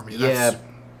 spot for me. Yeah.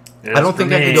 I don't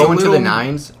think I can go into the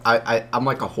 9s. I'm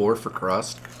like a whore for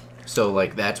crust. So,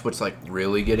 like, that's what's, like,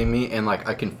 really getting me. And, like,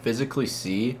 I can physically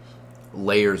see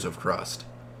layers of crust.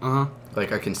 Uh-huh.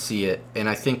 Like, I can see it. And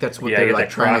I think that's what they're, they're, like,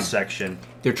 trying to... section.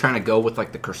 They're trying to go with,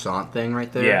 like, the croissant thing right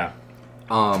there. Yeah.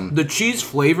 The cheese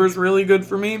flavor's really good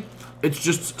for me. It's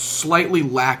just slightly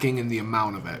lacking in the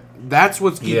amount of it. That's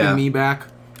what's keeping me back.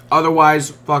 Otherwise,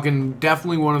 fucking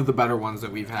definitely one of the better ones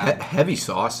that we've had. Heavy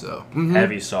sauce, though. Mm-hmm.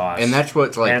 Heavy sauce. And that's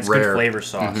what's, like, and it's rare. good flavor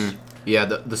sauce. Mm-hmm. Yeah,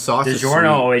 the sauce is sweet. DiGiorno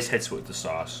always hits with the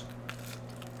sauce.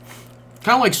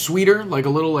 Kind of like sweeter, like a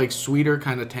little like sweeter,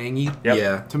 kind of tangy. Yep.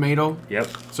 Yeah. Tomato. Yep.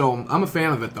 So I'm a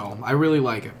fan of it, though. I really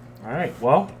like it. All right.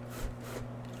 Well,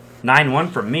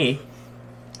 9-1 from me.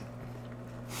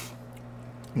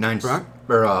 9. Brock?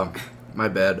 Or my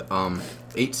bad.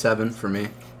 8.7 for me.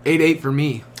 8-8 for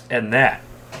me. And that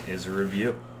is a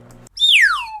review.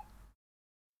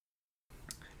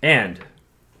 And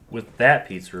with that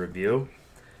pizza review,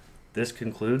 this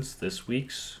concludes this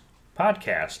week's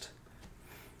podcast.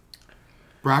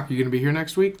 Brock, you gonna be here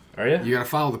next week? Are you? You gotta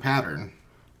follow the pattern.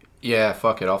 Yeah,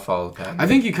 fuck it. I'll follow the pattern. I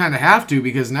think you kind of have to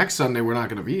because next Sunday we're not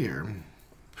gonna be here.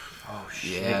 Oh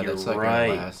shit! Yeah, you're that's like right.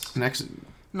 the last. Next,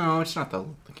 No, it's not the.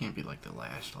 It can't be like the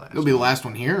last. it'll be the last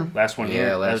one here. Last one here.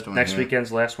 Yeah, last one Next here. weekend's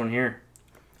the last one here.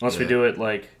 Unless we do it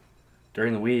like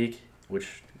during the week,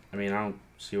 which I mean I don't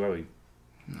see why we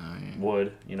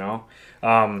would, you know.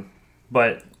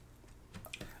 But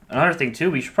another thing too,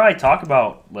 we should probably talk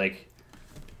about like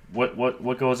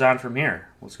what goes on from here.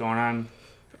 What's going on?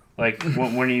 Like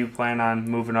when do you plan on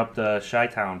moving up to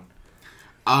Chi-Town?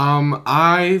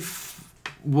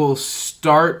 Will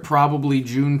start probably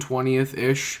June 20th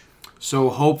ish. So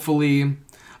hopefully,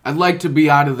 I'd like to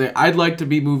be out of there. I'd like to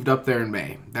be moved up there in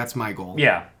May. That's my goal.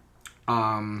 Yeah.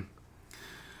 God,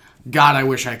 I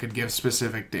wish I could give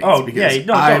specific dates. Oh, because yeah,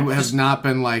 no, I don't. have not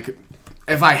been like,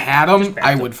 if I had them,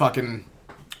 I would fucking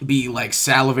be like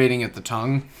salivating at the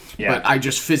tongue. Yeah. But I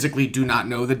just physically do not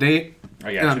know the date.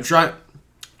 I got And you.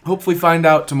 hopefully find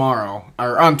out tomorrow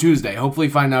or on Tuesday. Hopefully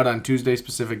find out on Tuesday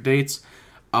specific dates.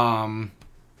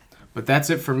 But that's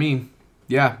it for me.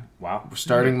 Yeah. Wow. We're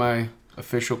starting my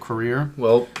official career.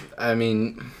 Well, I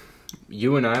mean,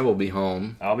 you and I will be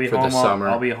home. I'll be for home. the summer.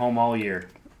 I'll be home all year.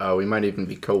 We might even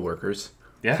be co-workers.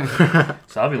 Yeah.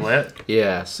 So I'll be lit.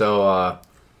 Yeah. So.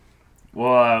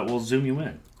 We'll Zoom you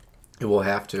in. We'll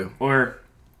have to. Or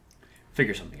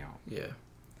figure something out. Yeah.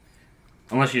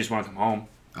 Unless you just want to come home.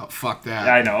 Oh, fuck that.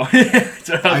 I know. That's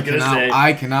what I was going to say.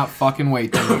 I cannot fucking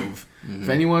wait to move. If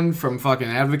anyone from fucking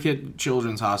Advocate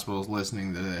Children's Hospital is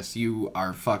listening to this, you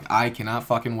are I cannot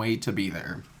fucking wait to be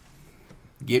there.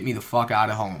 Get me the fuck out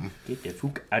of home. Get the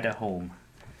fuck out of home.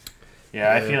 Yeah,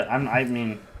 I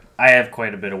mean, I have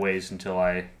quite a bit of ways until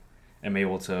I am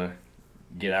able to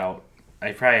get out.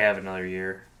 I probably have another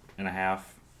year and a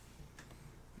half.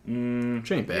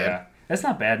 Which ain't bad. Yeah. That's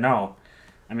not bad, no.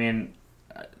 I mean,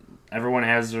 everyone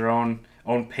has their own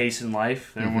pace in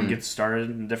life. Everyone gets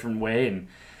started in a different way, and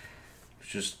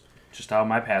it's just how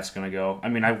my path's gonna go. I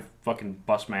mean, I fucking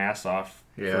bust my ass off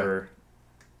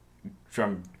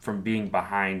from being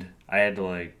behind. I had to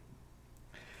like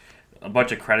a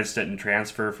bunch of credits didn't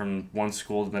transfer from one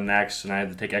school to the next, and I had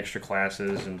to take extra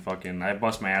classes and fucking I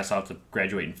bust my ass off to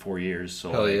graduate in 4 years.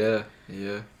 So hell yeah.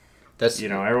 That's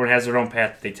everyone has their own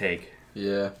path that they take.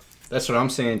 Yeah. That's what I'm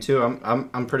saying too.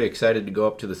 I'm pretty excited to go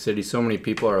up to the city. So many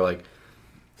people are like,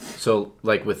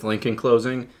 with Lincoln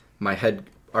closing,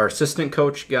 our assistant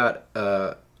coach got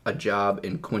a job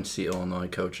in Quincy, Illinois,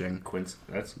 coaching.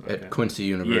 That's okay. At Quincy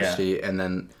University, and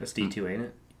then that's D2, ain't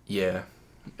it? Yeah,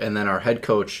 and then our head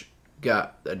coach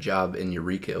got a job in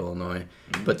Eureka, Illinois.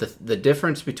 But the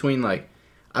difference between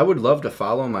I would love to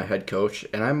follow my head coach,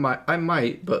 and I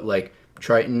might, but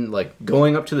Triton,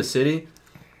 going up to the city,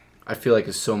 I feel like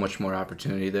there's so much more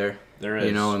opportunity there. There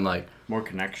is. And more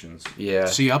connections. Yeah.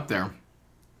 See you up there.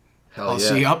 Hell I'll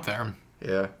see you up there.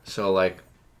 Yeah. So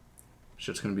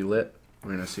shit's gonna be lit.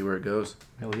 We're gonna see where it goes.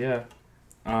 Hell yeah.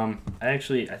 I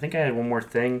think I had one more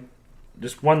thing.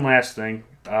 Just one last thing.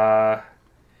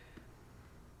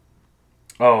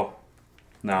 Oh,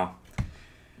 no.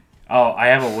 Oh, I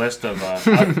have a list of...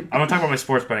 I'm going to talk about my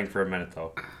sports betting for a minute,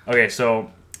 though. Okay,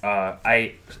 so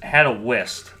I had a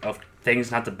list of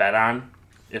things not to bet on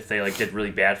if they did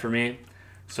really bad for me.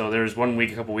 So there was one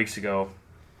week a couple weeks ago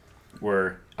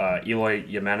where Eloy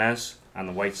Jimenez on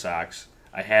the White Sox,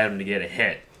 I had him to get a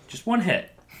hit. Just one hit.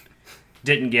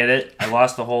 Didn't get it. I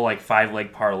lost the whole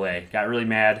 5-leg parlay. Got really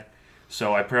mad.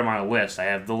 So I put him on a list. I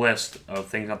have the list of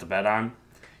things not to bet on.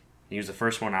 He was the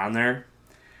first one on there.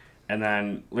 And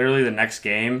then literally the next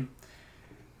game,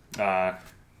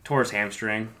 tore his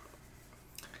hamstring.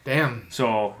 Damn.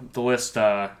 So the list,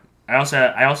 I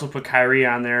also put Kyrie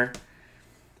on there.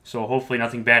 So hopefully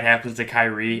nothing bad happens to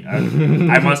Kyrie.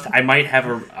 I might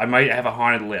have a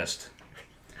haunted list.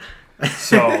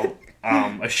 So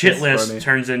a shit That's list funny.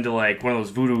 turns into one of those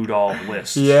voodoo doll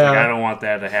lists. Yeah. I don't want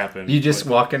that to happen. You just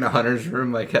walk into Hunter's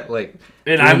room at And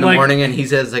in the morning, and he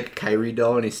has a Kyrie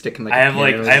doll, and he's sticking I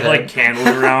have candles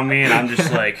around me, and I'm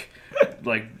just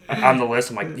on the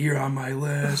list. I'm like, you're on my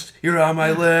list. You're on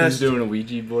my list. He's doing a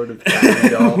Ouija board of Kyrie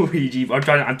doll. Ouija.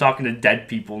 I'm talking to dead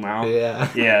people now. Yeah.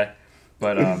 Yeah.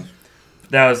 But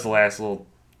that was the last little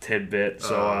tidbit.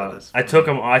 So I took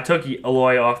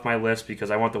Eloy off my list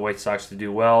because I want the White Sox to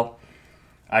do well.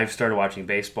 I've started watching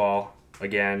baseball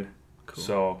again. Cool.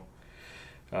 So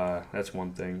that's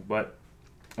one thing. But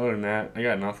other than that, I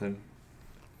got nothing.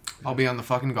 I'll be on the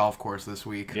fucking golf course this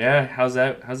week. Yeah,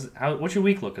 what's your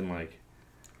week looking like?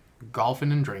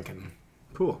 Golfing and drinking.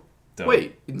 Cool. Dope.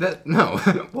 Wait, no.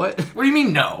 What? What do you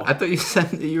mean no? I thought you said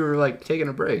that you were taking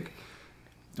a break.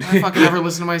 Do I fucking ever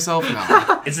listen to myself?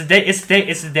 No. It's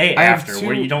the day after.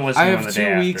 Where you don't listen on the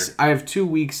day after. I have 2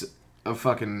 weeks of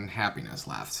fucking happiness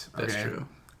left. Okay? That's true.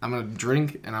 I'm gonna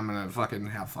drink and I'm gonna fucking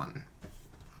have fun.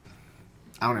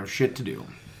 I don't have shit to do.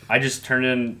 I just turned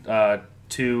in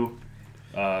 2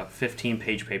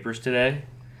 15-page papers today,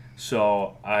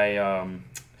 so I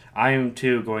am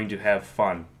too going to have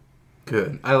fun.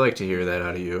 Good. I like to hear that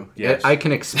out of you. Yes. I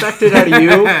can expect it out of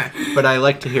you, but I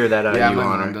like to hear that out of you, Yeah, my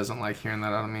Honor. mom doesn't like hearing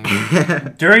that out of me.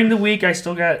 During the week, I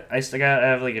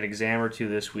have an exam or 2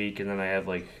 this week, and then I have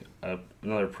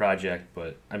another project.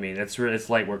 But I mean, it's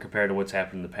light work compared to what's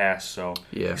happened in the past. So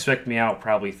expect me out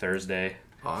probably Thursday,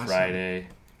 Awesome. Friday.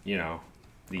 The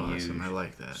Awesome. usual. I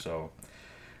like that. So,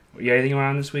 you got anything going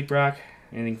on this week, Brock?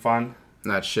 Anything fun?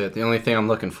 Not shit. The only thing I'm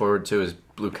looking forward to is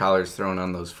blue collars thrown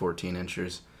on those 14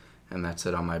 inchers, and that's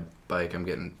it on my bike. I'm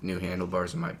getting new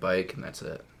handlebars on my bike, and that's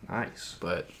it. Nice.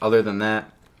 But other than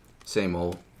that, same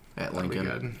old at That'll be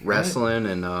Lincoln. good. Wrestling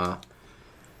and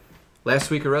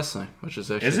Last week of wrestling, which is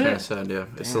actually kind of sad. Yeah,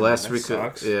 it's the last week.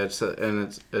 Sucks. It's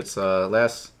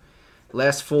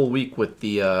last full week with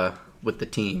the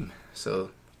team.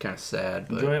 So kind of sad.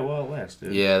 But enjoy it while it lasts,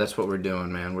 dude. yeah, that's what we're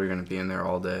doing, man. We're gonna be in there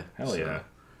all day. Hell yeah.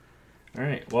 All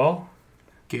right. Well,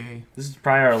 Gay. this is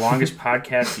probably our longest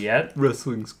podcast yet.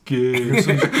 Wrestling's gay. You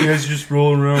guys just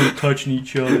rolling around touching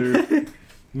each other.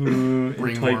 In tight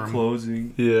Ringworm.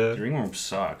 closing. Yeah. Ringworm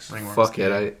sucks. Ringworm's Fuck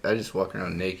gay. it. I just walk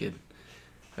around naked.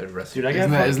 I wrestle. Dude, I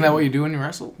got Isn't that what you do when you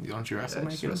wrestle? Don't you wrestle I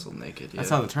just naked? wrestle naked. Yeah. That's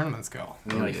how the tournaments go.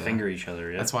 We like finger each other.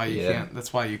 Yeah. That's why you Yeah. can't.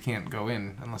 That's why you can't go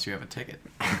in unless you have a ticket.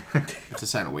 You have to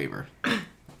sign a waiver.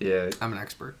 Yeah. I'm an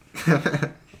expert.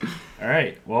 All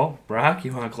right. Well, Brock,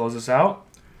 you want to close us out?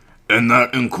 And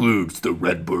that includes the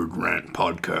Redbird Rant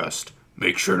podcast.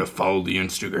 Make sure to follow the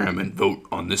Instagram and vote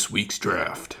on this week's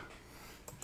draft.